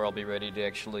make before I'll be ready to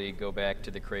actually go back to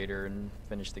the crater and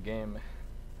finish the game.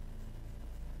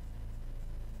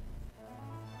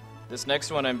 This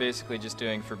next one I'm basically just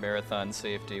doing for marathon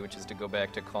safety, which is to go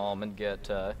back to Calm and get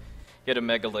a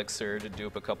Megalixir to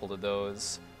dupe a couple of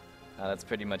those. That's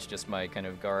pretty much just my kind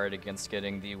of guard against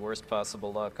getting the worst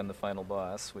possible luck on the final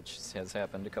boss, which has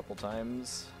happened a couple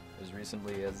times, as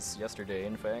recently as yesterday,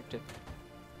 in fact.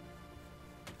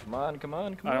 Come on, come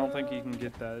on, come on. I don't think you can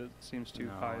get that. It seems too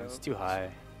high up. It's too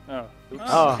high. Oh. Oops.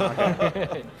 Oh,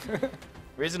 okay.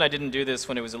 The reason I didn't do this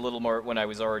when it was a little more when I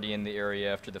was already in the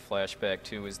area after the flashback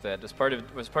too was that as part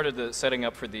of the setting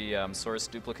up for the source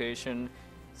duplication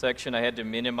section, I had to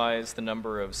minimize the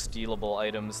number of stealable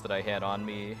items that I had on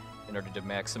me in order to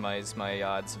maximize my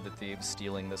odds of the thieves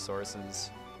stealing the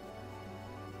sources.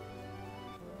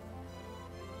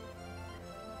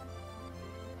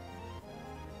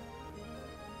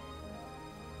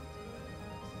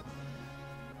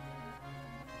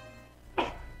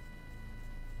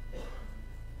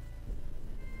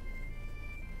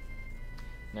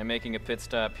 And I'm making a pit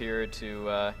stop here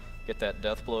to get that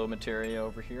death blow materia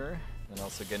over here, and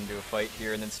also get into a fight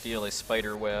here, and then steal a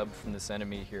spider web from this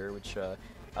enemy here, which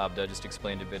Abda just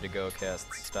explained a bit ago,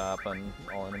 casts stop on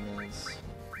all enemies.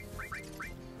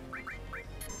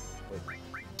 But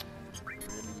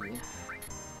really...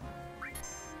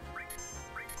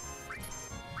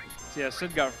 So yeah,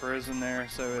 Sid got frozen there,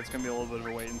 so it's going to be a little bit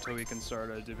of a wait until we can start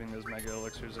duping those mega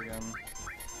elixirs again.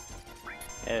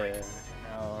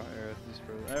 Now Aerith is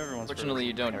frozen. Everyone's Fortunately,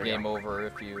 you frozen. don't game over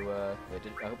if you... I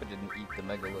hope it didn't eat the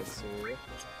megaliths.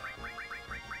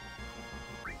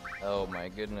 Oh my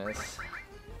goodness.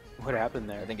 What happened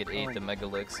there? I think it ate the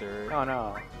megalixir. Oh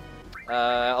no.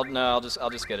 I'll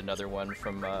just get another one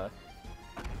from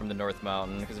the North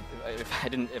Mountain, because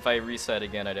if I reset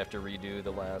again, I'd have to redo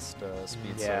the last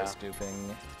speed source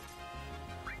duping.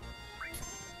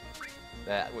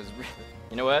 That was,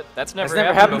 you know what? That's never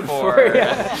happened before.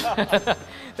 Yeah.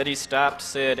 That he stopped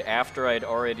Sid after I'd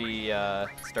already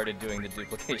started doing the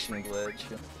duplication glitch.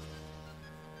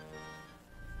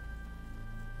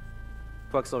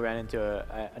 Puwexil ran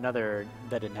into another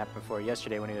that didn't happen before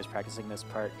yesterday when he was practicing this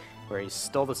part, where he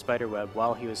stole the spider web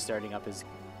while he was starting up his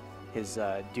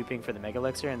duping for the mega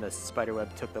elixir, and the spider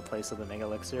web took the place of the mega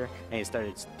elixir, and he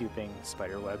started duping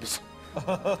spider webs.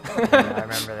 Yeah, I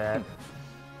remember that.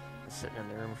 Sitting in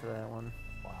the room for that one.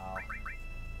 Wow.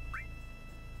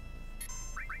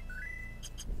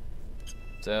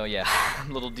 So yeah,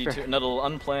 little detour, little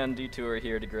unplanned detour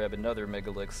here to grab another mega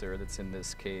elixir that's in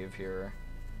this cave here.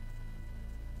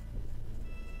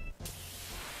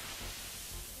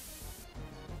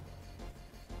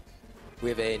 We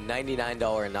have a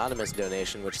 $99 anonymous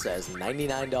donation which says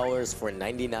 $99 for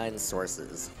 99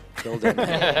 sources. Killed in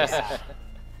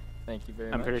Thank you very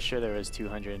much. I'm pretty sure there was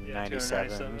 297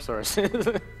 297. sources.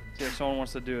 So if someone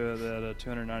wants to do that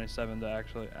 297 to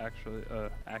actually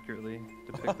accurately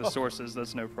depict the sources,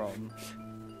 that's no problem.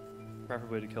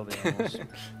 Preferably to kill the animals.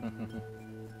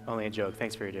 Only a joke.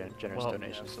 Thanks for your generous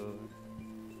donation. Absolutely.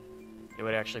 It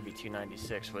would actually be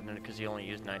 296, wouldn't it? Because you only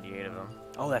used 98 of them.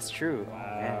 Oh, that's true.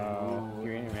 Wow. Man,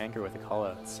 Uranium Anchor with the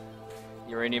callouts.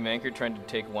 Uranium Anchor trying to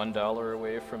take $1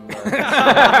 away from.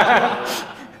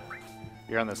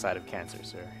 You're on the side of cancer,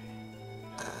 sir.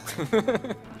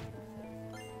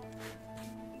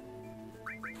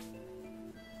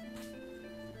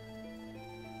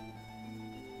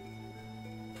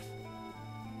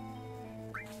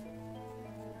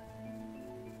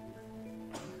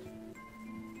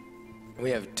 We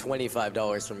have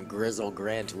 $25 from Grizzle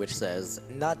Grant, which says,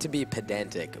 not to be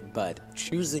pedantic, but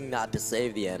choosing not to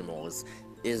save the animals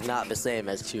is not the same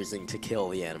as choosing to kill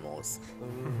the animals.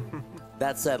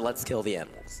 That said, let's kill the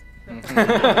animals.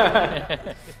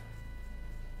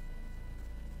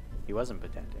 He wasn't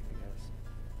pedantic, I guess.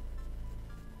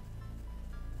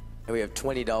 And we have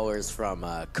 $20 from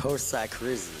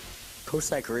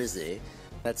Kosak Rizzi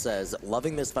that says,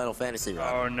 loving this Final Fantasy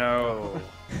run. Oh no.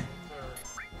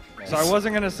 So I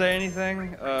wasn't going to say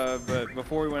anything, but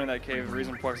before we went in that cave, the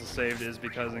reason Puwexil saved is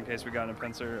because in case we got in a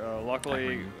pincer,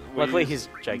 luckily He's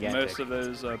gigantic. most of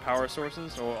those power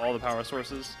sources, or all the power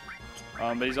sources.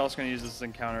 But he's also going to use this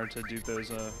encounter to dupe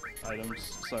those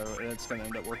items, so it's going to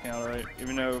end up working out alright.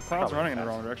 Even though Cloud's running in the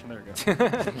wrong direction, there we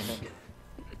go.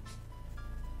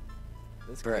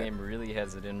 This game really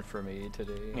has it in for me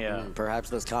today. Yeah. Perhaps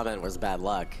this comment was bad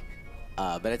luck.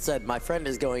 But it said, my friend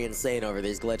is going insane over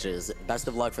these glitches. Best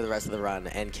of luck for the rest of the run,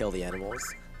 and kill the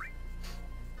animals.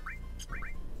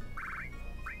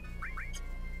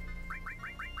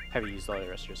 Have you used all the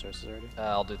rest of your sources already?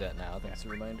 I'll do that now. Thanks for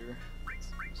the reminder.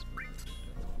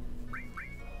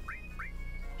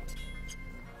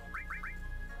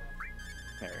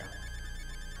 There we go.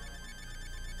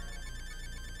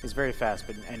 He's very fast,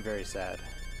 and very sad.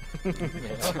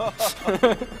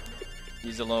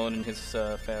 He's alone in his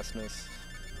fastness.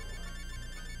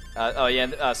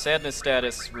 Sadness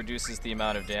status reduces the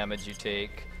amount of damage you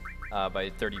take by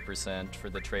 30% for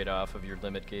the trade-off of your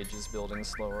limit gauges building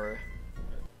slower.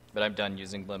 But I'm done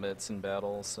using limits in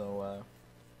battle, so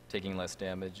taking less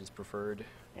damage is preferred.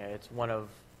 Yeah, it's one of,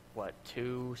 what,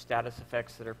 2 status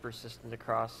effects that are persistent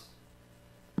across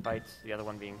fights, the other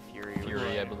one being Fury.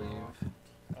 Fury, I believe.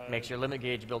 Makes your limit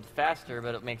gauge build faster,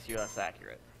 but it makes you less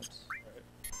accurate.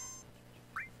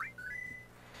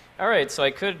 Alright, so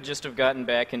I could just have gotten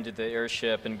back into the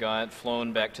airship and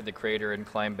flown back to the crater and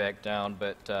climbed back down,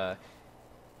 but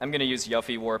I'm going to use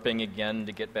Yuffie warping again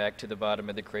to get back to the bottom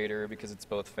of the crater because it's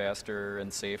both faster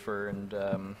and safer, and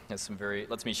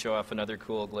lets me show off another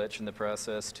cool glitch in the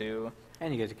process too.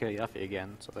 And you get to kill Yuffie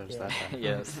again, so there's that.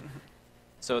 Yes.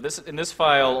 So in this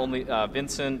file, only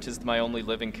Vincent is my only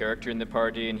living character in the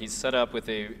party, and he's set up with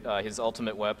his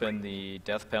ultimate weapon, the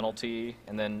death penalty,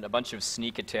 and then a bunch of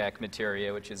sneak attack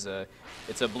materia, which is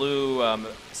it's a blue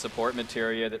support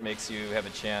materia that makes you have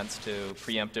a chance to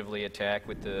preemptively attack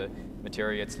with the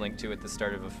materia it's linked to at the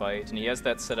start of a fight. And he has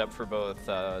that set up for both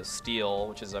Steel,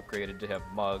 which is upgraded to have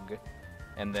Mug,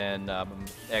 and then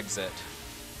Exit,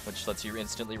 which lets you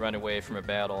instantly run away from a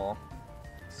battle.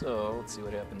 So let's see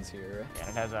what happens here. Yeah,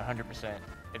 it has 100%.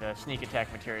 The sneak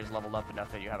attack material is leveled up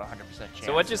enough that you have a 100% chance.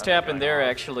 So what just happened there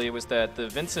actually was that the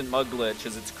Vincent Mug glitch,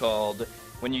 as it's called,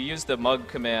 when you use the Mug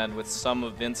command with some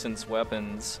of Vincent's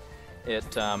weapons, it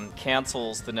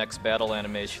cancels the next battle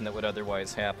animation that would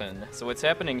otherwise happen. So what's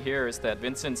happening here is that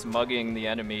Vincent's mugging the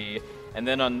enemy, and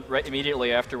then right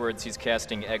immediately afterwards he's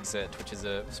casting Exit, which is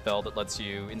a spell that lets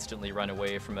you instantly run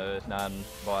away from a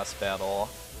non-boss battle.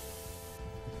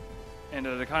 And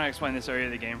to kind of explain this area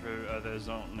of the game for those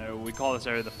who don't know, we call this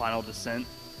area the Final Descent.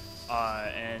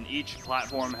 And each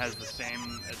platform has the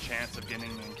same chance of getting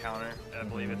an encounter. I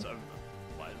believe it's,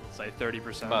 let's say,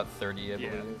 30%. About 30, I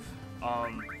believe.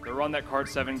 The run that Card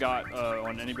 7 got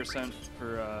on any percent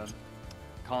for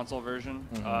console version,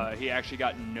 he actually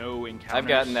got no encounters. I've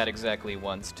gotten that exactly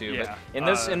once, too. Yeah.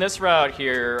 But in this route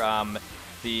here,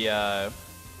 the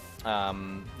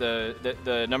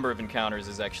number of encounters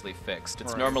is actually fixed.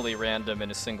 It's normally random in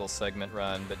a single segment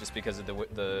run, but just because of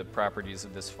the properties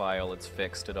of this file, it's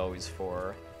fixed at always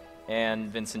 4. And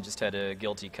Vincent just had a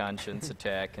guilty conscience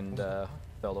attack and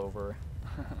fell over.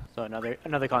 So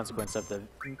another consequence of the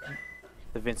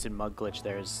Vincent Mug glitch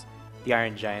there is the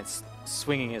Iron Giant's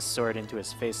swinging his sword into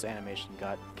his face animation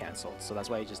got cancelled. So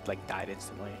that's why he just like died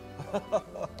instantly.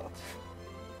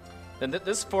 And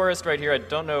this forest right here, I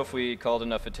don't know if we called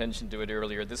enough attention to it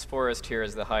earlier. This forest here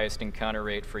is the highest encounter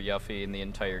rate for Yuffie in the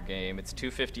entire game. It's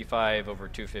 255 over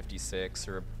 256,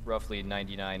 or roughly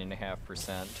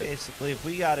 99.5%. Basically, if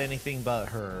we got anything but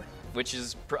her. Which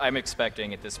is, I'm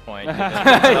expecting at this point. Okay,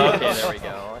 there we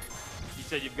go. You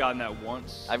said you've gotten that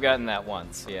once? I've gotten that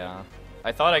once, yeah.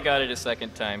 I thought I got it a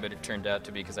second time, but it turned out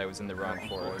to be because I was in the wrong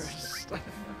forest.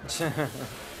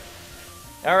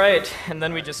 Alright, and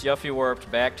then we just Yuffie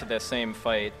warped back to the same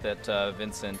fight that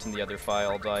Vincent and the other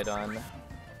file died on. Nice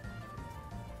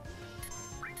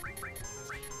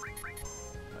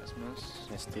miss.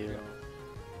 Missed you.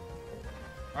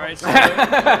 Alright, so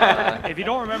if you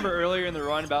don't remember earlier in the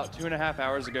run, about 2.5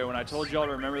 hours ago, when I told y'all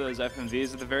to remember those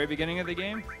FMVs at the very beginning of the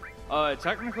game,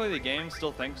 technically the game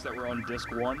still thinks that we're on disc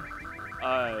 1,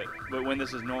 but when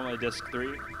this is normally disc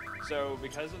 3. So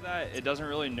because of that, it doesn't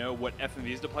really know what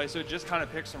FMVs to play, so it just kind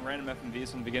of picks some random FMVs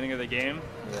from the beginning of the game.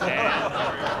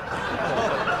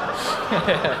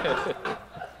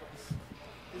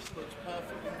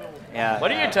 Yeah.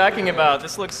 What are you talking about?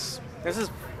 This looks... This is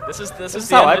This is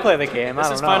how I play the game. This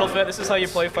I is don't know. This is how you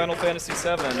play Final Fantasy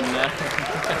VII.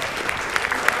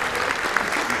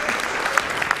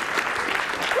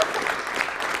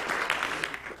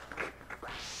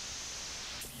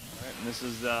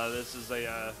 This is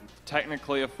a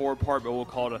technically a 4-part, but we'll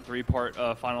call it a 3-part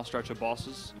final stretch of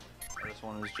bosses. This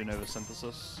one is Genova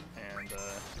Synthesis, and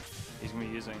he's going to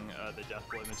be using the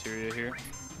Deathblow materia here.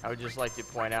 I would just like to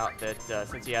point out that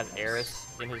since he has Eris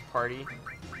in his party,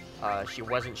 she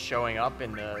wasn't showing up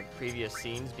in the previous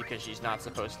scenes because she's not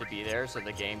supposed to be there, so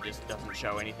the game just doesn't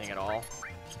show anything at all.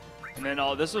 And then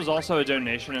this was also a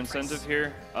donation incentive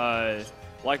here.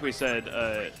 Like we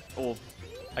said, well,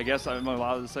 I guess I'm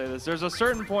allowed to say this. There's a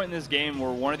certain point in this game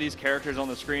where one of these characters on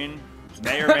the screen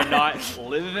may or may not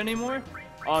live anymore.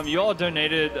 You all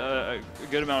donated a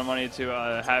good amount of money to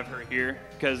have her here,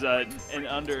 because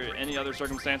under any other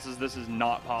circumstances, this is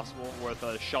not possible. With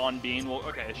Sean Bean, well,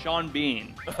 okay, Sean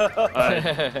Bean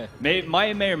may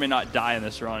or may not die in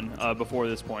this run before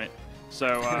this point.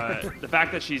 So the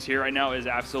fact that she's here right now is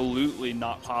absolutely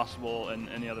not possible in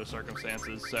any other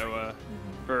circumstances. So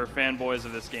for fanboys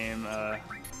of this game,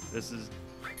 this is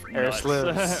Eris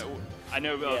lives. I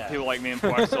know people like me and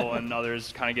puwexil and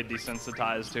others kind of get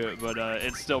desensitized to it, but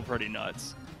it's still pretty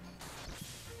nuts.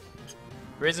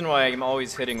 The reason why I'm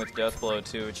always hitting with Deathblow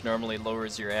too, which normally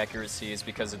lowers your accuracy, is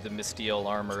because of the Mystial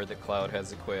armor that Cloud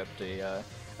has equipped. A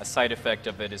side effect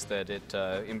of it is that it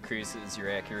increases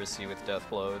your accuracy with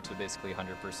Deathblow to basically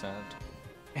 100%.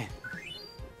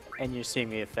 And you're seeing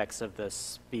the effects of the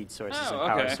speed sources and Oh,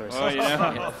 power okay. sources. Well,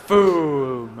 yeah.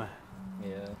 Boom!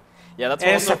 Yeah,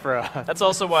 that's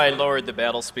also why I lowered the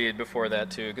battle speed before that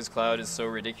too, because Cloud is so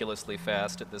ridiculously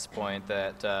fast at this point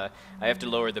that I have to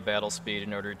lower the battle speed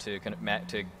in order to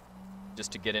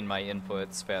just to get in my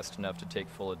inputs fast enough to take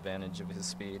full advantage of his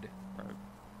speed.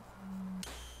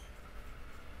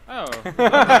 Oh.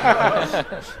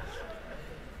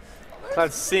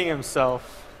 Cloud's seeing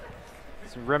himself.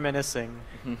 He's reminiscing.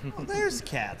 Well, there's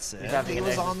Cat Sid. having He an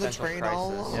was on the existential train all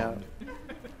crisis. along. Yeah.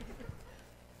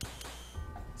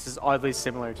 This is oddly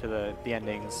similar to the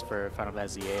endings for Final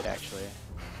Fantasy VIII, actually.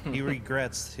 He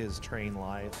regrets his train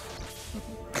life.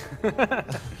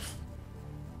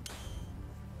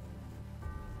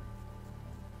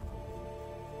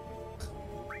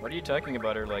 What are you talking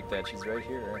about her like that? She's right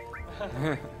here.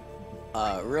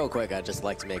 Real quick, I'd just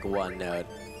like to make one note.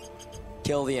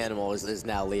 Kill the Animal is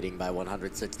now leading by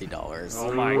 $160.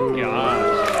 Oh my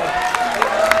god.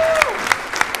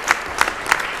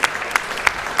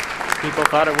 People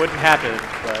thought it wouldn't happen,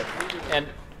 but And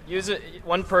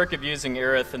one perk of using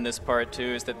Aerith in this part too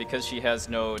is that because she has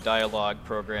no dialogue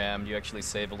programmed, you actually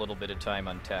save a little bit of time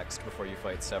on text before you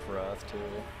fight Sephiroth too.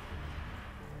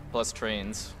 Plus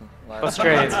trains. Plus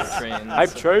trains. Trains.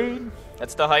 Hype train.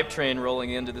 That's the hype train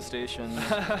rolling into the station.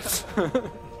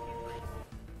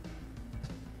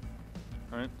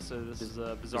 Alright, so this is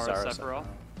Bizarro Sephiroth.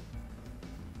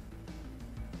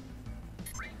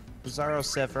 Bizarro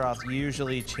Sephiroth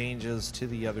usually changes to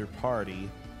the other party.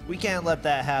 We can't let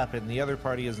that happen. The other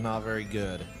party is not very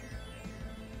good.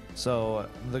 So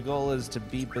the goal is to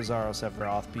beat Bizarro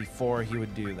Sephiroth before he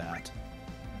would do that.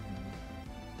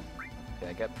 Yeah,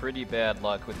 I got pretty bad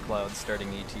luck with Cloud starting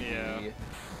ETB. Yeah.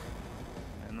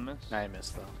 And the miss. I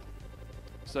missed though.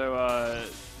 So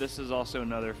this is also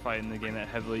another fight in the game that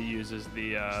heavily uses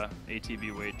the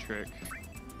ATB wait trick.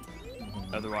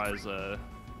 Otherwise,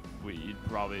 you'd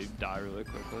probably die really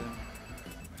quickly.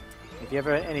 If you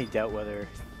ever had any doubt whether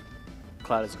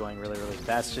Cloud is going really, really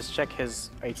fast, just check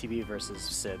his ATB versus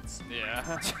Sid's.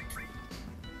 Yeah.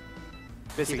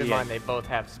 Keep in mind they both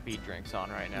have speed drinks on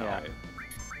right now. Yeah. Right?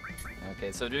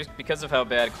 Okay, so just because of how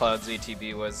bad Cloud's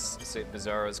ATB was, say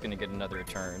Bizarro's gonna get another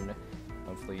turn.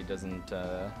 Hopefully he doesn't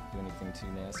do anything too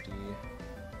nasty.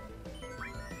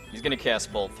 He's gonna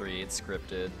cast Bolt 3, it's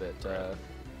scripted, but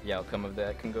the outcome of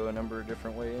that can go a number of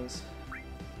different ways.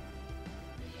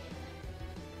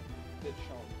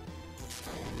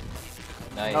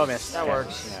 Nice. Oh, missed. That Okay.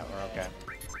 works. Yeah, we're okay.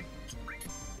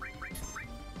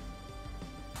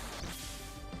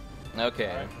 Okay.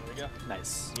 There we go.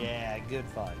 Nice. Yeah, good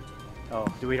fight. Oh,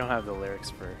 we don't have the lyrics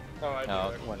for Oh, I do.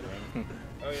 Oh. Wondering.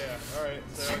 Oh yeah. All right.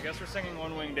 So I guess we're singing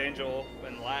One Winged Angel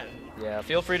in Latin. Yeah,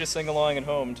 feel free to sing along at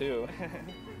home too.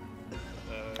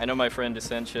 I know my friend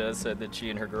Essentia said that she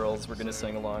and her girls were gonna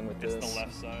sing along with It's this. the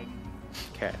left side.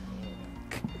 Okay.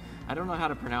 I don't know how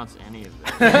to pronounce any of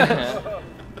this.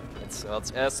 It's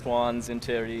Estwans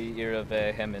interi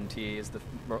irave hementi is the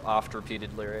oft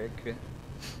repeated lyric.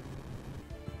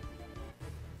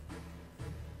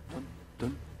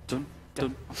 Dun dun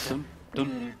dun dun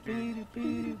dun.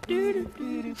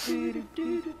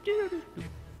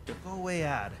 Go away,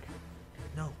 Ad.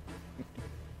 No.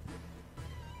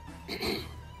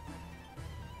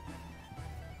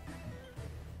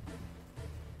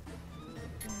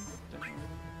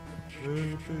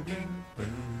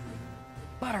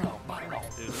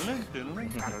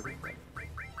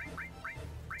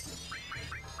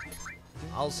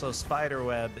 Also,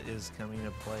 Spiderweb is coming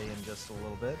to play in just a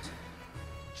little bit.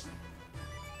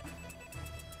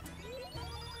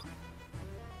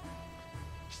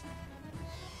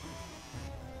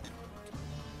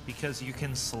 Because you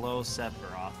can slow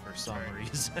Sephiroth for some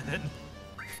reason.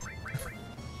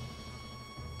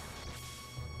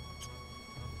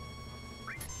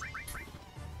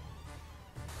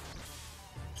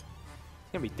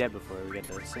 He's gonna be dead before we get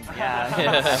to sing. Yeah,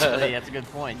 actually, that's a good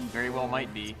point. He very well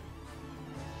might be.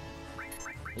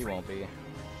 He won't be. Here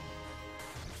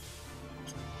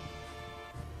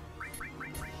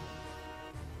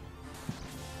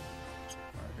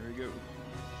we go.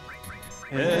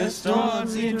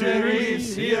 Estos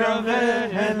interis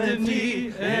iraven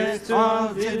hementi,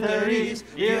 estos interis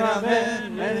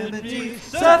iraven hementi,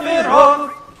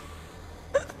 Sephiroth!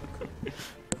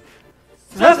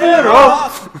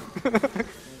 Sephiroth!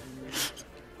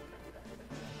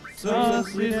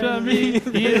 Sos interis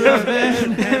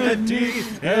iraven hementi,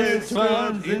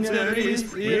 estos interis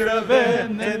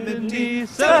iraven hementi,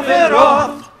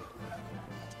 Sephiroth!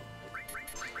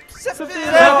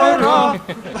 Sephiroth!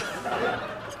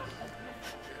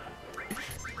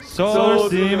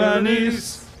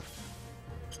 Sorcimanis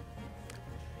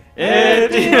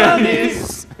et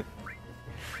iranis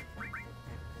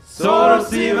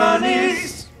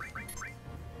Sorcimanis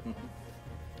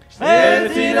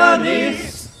et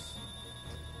iranis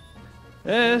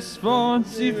Esponsiferis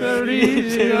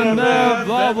irana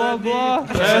blah blah blah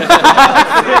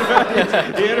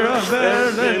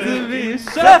Iraver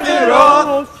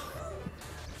Sephiroth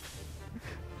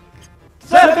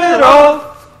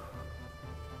Sephiroth!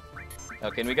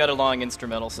 Okay, and we got a long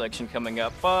instrumental section coming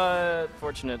up, but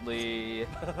fortunately,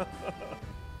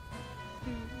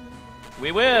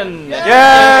 we win!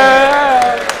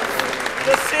 Yeah!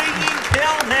 The singing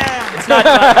killed him! It's not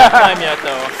time yet,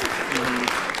 though.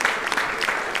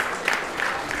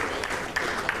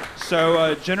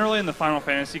 So generally in the Final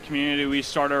Fantasy community, we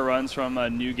start our runs from a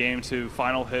new game to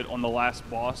final hit on the last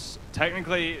boss.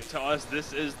 Technically, to us,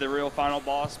 this is the real final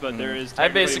boss, but there is I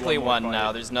basically one won more fight.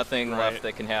 now. There's nothing left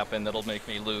that can happen that'll make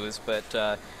me lose.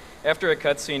 But after a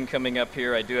cutscene coming up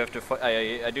here, I do have to.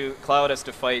 Cloud has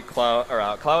to fight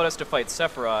Cloud has to fight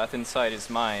Sephiroth inside his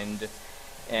mind,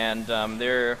 and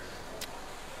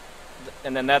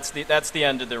and then that's the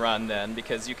end of the run then,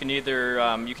 because you can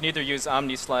either use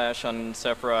Omni Slash on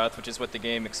Sephiroth, which is what the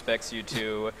game expects you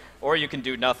to, or you can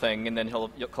do nothing, and then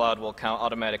Cloud will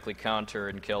automatically counter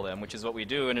and kill him, which is what we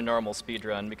do in a normal speed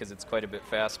run because it's quite a bit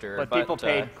faster. But people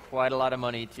paid quite a lot of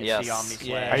money to see Omni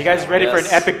Slash. Are you guys ready for an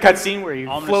epic cutscene where you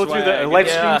flow through the live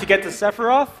stream to get to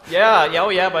Sephiroth? Yeah, oh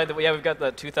yeah. By the way, we've got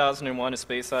the 2001: A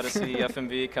Space Odyssey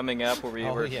FMV coming up,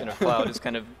 where Cloud is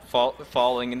kind of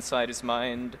falling inside his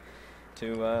mind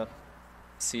to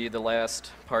see the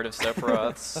last part of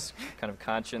Sephiroth's kind of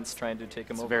conscience trying to take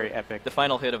him over. Very epic. The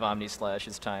final hit of Omni Slash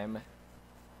is time.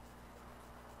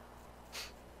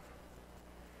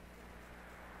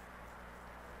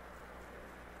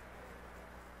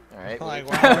 All right.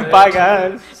 Bye,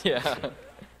 guys. Yeah.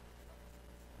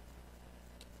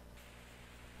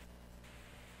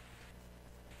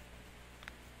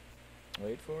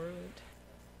 Wait for it.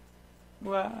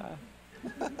 Wow.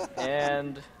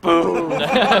 And boom.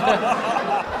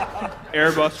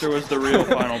 Airbuster was the real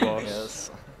final boss. Yes.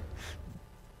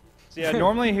 So yeah,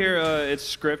 normally here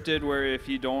it's scripted where if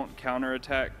you don't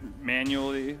counterattack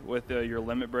manually with your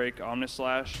limit break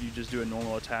Omnislash, you just do a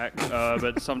normal attack.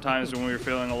 But sometimes when we're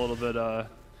feeling a little bit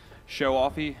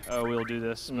show-offy, we'll do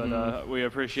this. But we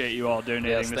appreciate you all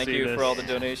donating to see this. Yes, thank you for all the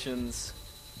donations.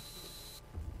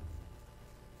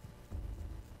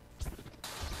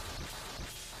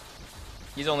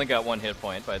 He's only got 1 hit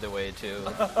point, by the way, too.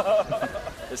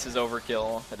 This is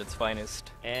overkill at its finest.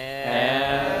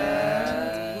 And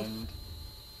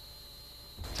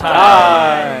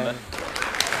time!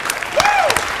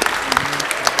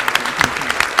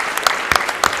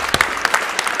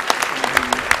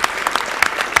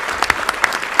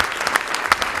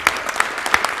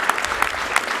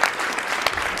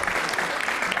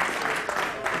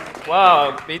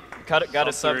 Wow, got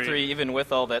a sub 3 even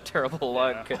with all that terrible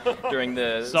luck during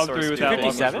the sub 3 with that luck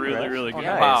was really good.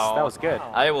 Nice. Wow, that was good.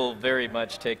 I will very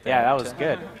much take that. Yeah, that was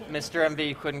good. Mr.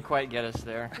 MV couldn't quite get us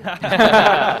there.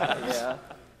 Yeah.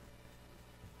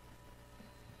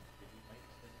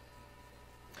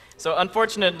 So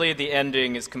unfortunately, the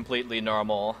ending is completely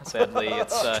normal. Sadly,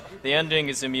 it's the ending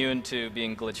is immune to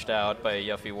being glitched out by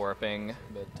Yuffie warping.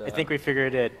 But I think we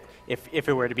figured it. If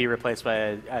it were to be replaced by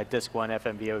a Disc 1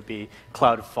 FMV, it would be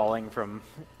Cloud falling from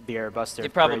the Airbuster.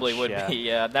 It probably would be,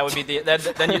 yeah. That would be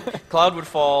then Cloud would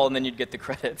fall, and then you'd get the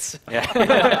credits.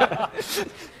 Yeah.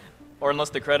 Or unless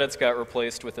the credits got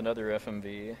replaced with another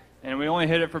FMV. And we only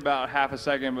hit it for about half a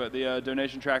second, but the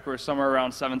donation tracker was somewhere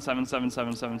around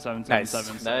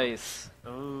 777777777. Nice.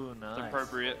 Oh, nice. It's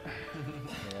appropriate.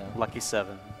 Yeah. Lucky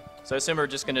 7. So I assume we're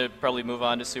just going to probably move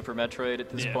on to Super Metroid at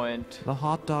this point. The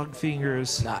hot dog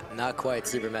fingers. Not quite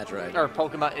Super Metroid. Or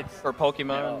Pokemon. It's or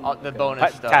Pokemon. the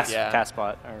bonus stuff.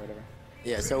 Taskbot or whatever.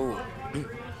 Yeah.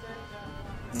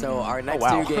 So our next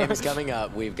 2 games coming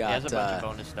up, we've got there's a bunch of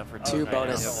bonus stuff for 2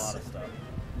 bonus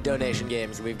donation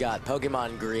games. We've got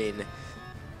Pokemon Green,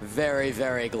 very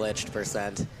glitched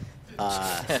percent.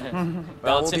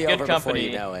 Well, it's in good company.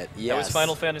 You know it. Yes. That was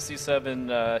Final Fantasy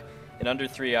VII in under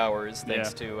 3 hours,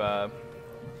 thanks to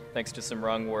some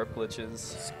wrong warp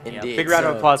glitches. Indeed. Big round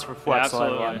of applause for puwexil.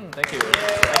 Absolutely. Thank you.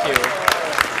 Thank you.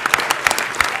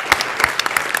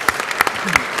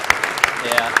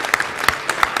 Yeah.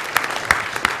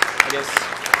 I guess.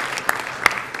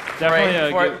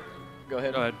 Definitely. Go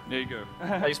ahead. Go ahead. There you go.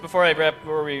 I guess before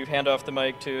we hand off the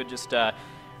mic to just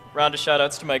round of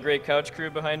shout-outs to my great couch crew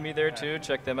behind me there too.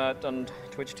 Check them out on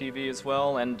Twitch TV as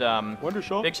well. And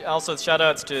also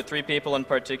shout-outs to 3 people in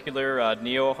particular.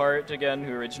 Neoheart again,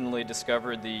 who originally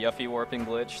discovered the Yuffie warping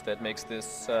glitch that makes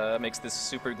this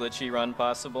super glitchy run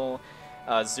possible.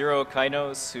 Zero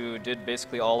Kainos, who did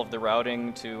basically all of the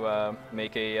routing to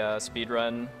make a speed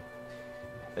run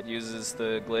that uses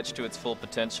the glitch to its full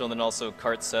potential, and then also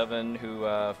Cart7, who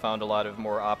found a lot of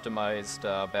more optimized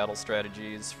battle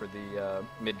strategies for the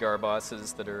Midgar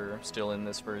bosses that are still in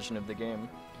this version of the game.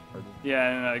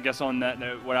 Yeah, and I guess on that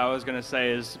note, what I was going to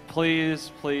say is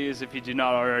please, if you do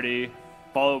not already,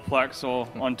 follow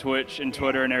puwexil on Twitch and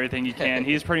Twitter and everything you can.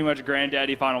 He's pretty much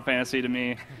granddaddy Final Fantasy to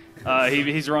me.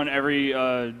 He's run every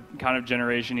kind of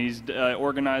generation. He's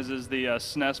organizes the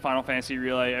SNES Final Fantasy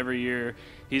Relay every year.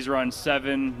 He's run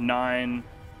 7, 9,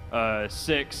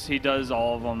 6. He does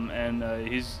all of them, and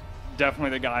he's definitely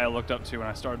the guy I looked up to when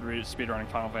I started speedrunning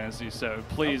Final Fantasy. So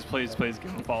please, please, please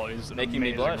give him a follow. He's Making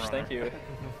me blush. runner. Thank you.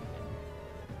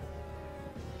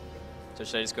 So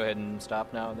should I just go ahead and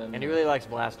stop now then? And he really likes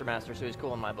Blaster Master, so he's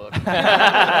cool in my book.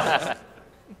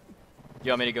 You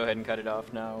want me to go ahead and cut it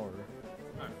off now? Or?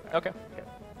 Okay. All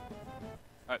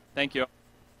right, thank you. All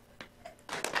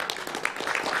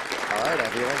right,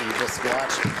 everyone, you just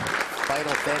watched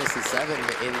Final Fantasy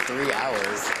VII in 3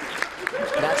 hours.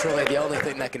 Naturally, the only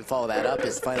thing that can follow that up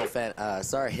is is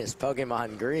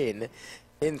Pokemon Green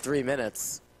in 3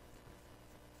 minutes.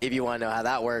 If you want to know how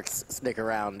that works, stick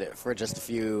around for just a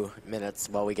few minutes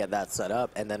while we get that set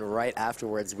up. And then right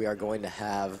afterwards, we are going to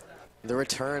have the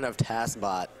return of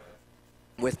TaskBot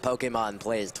with Pokemon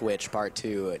Plays Twitch Part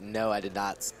 2. No, I did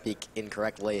not speak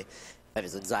incorrectly. That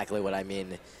is exactly what I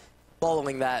mean.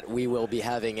 Following that, we will be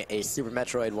having a Super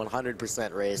Metroid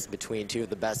 100% race between 2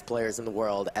 of the best players in the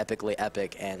world, Epically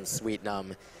Epic and Sweet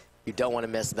Num. You don't want to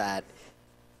miss that.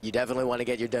 You definitely want to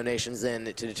get your donations in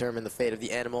to determine the fate of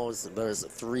the animals. Those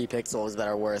 3 pixels that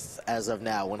are worth, as of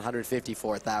now,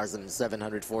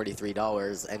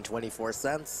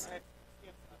 $154,743.24,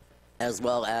 as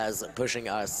well as pushing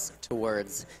us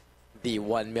towards the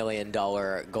 $1 million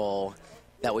goal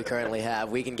that we currently have.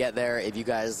 We can get there if you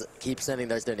guys keep sending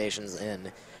those donations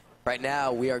in. Right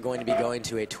now, we are going to be going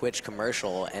to a Twitch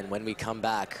commercial, and when we come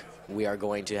back, we are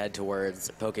going to head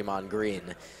towards Pokemon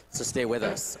Green. So stay with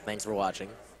us. Thanks for watching.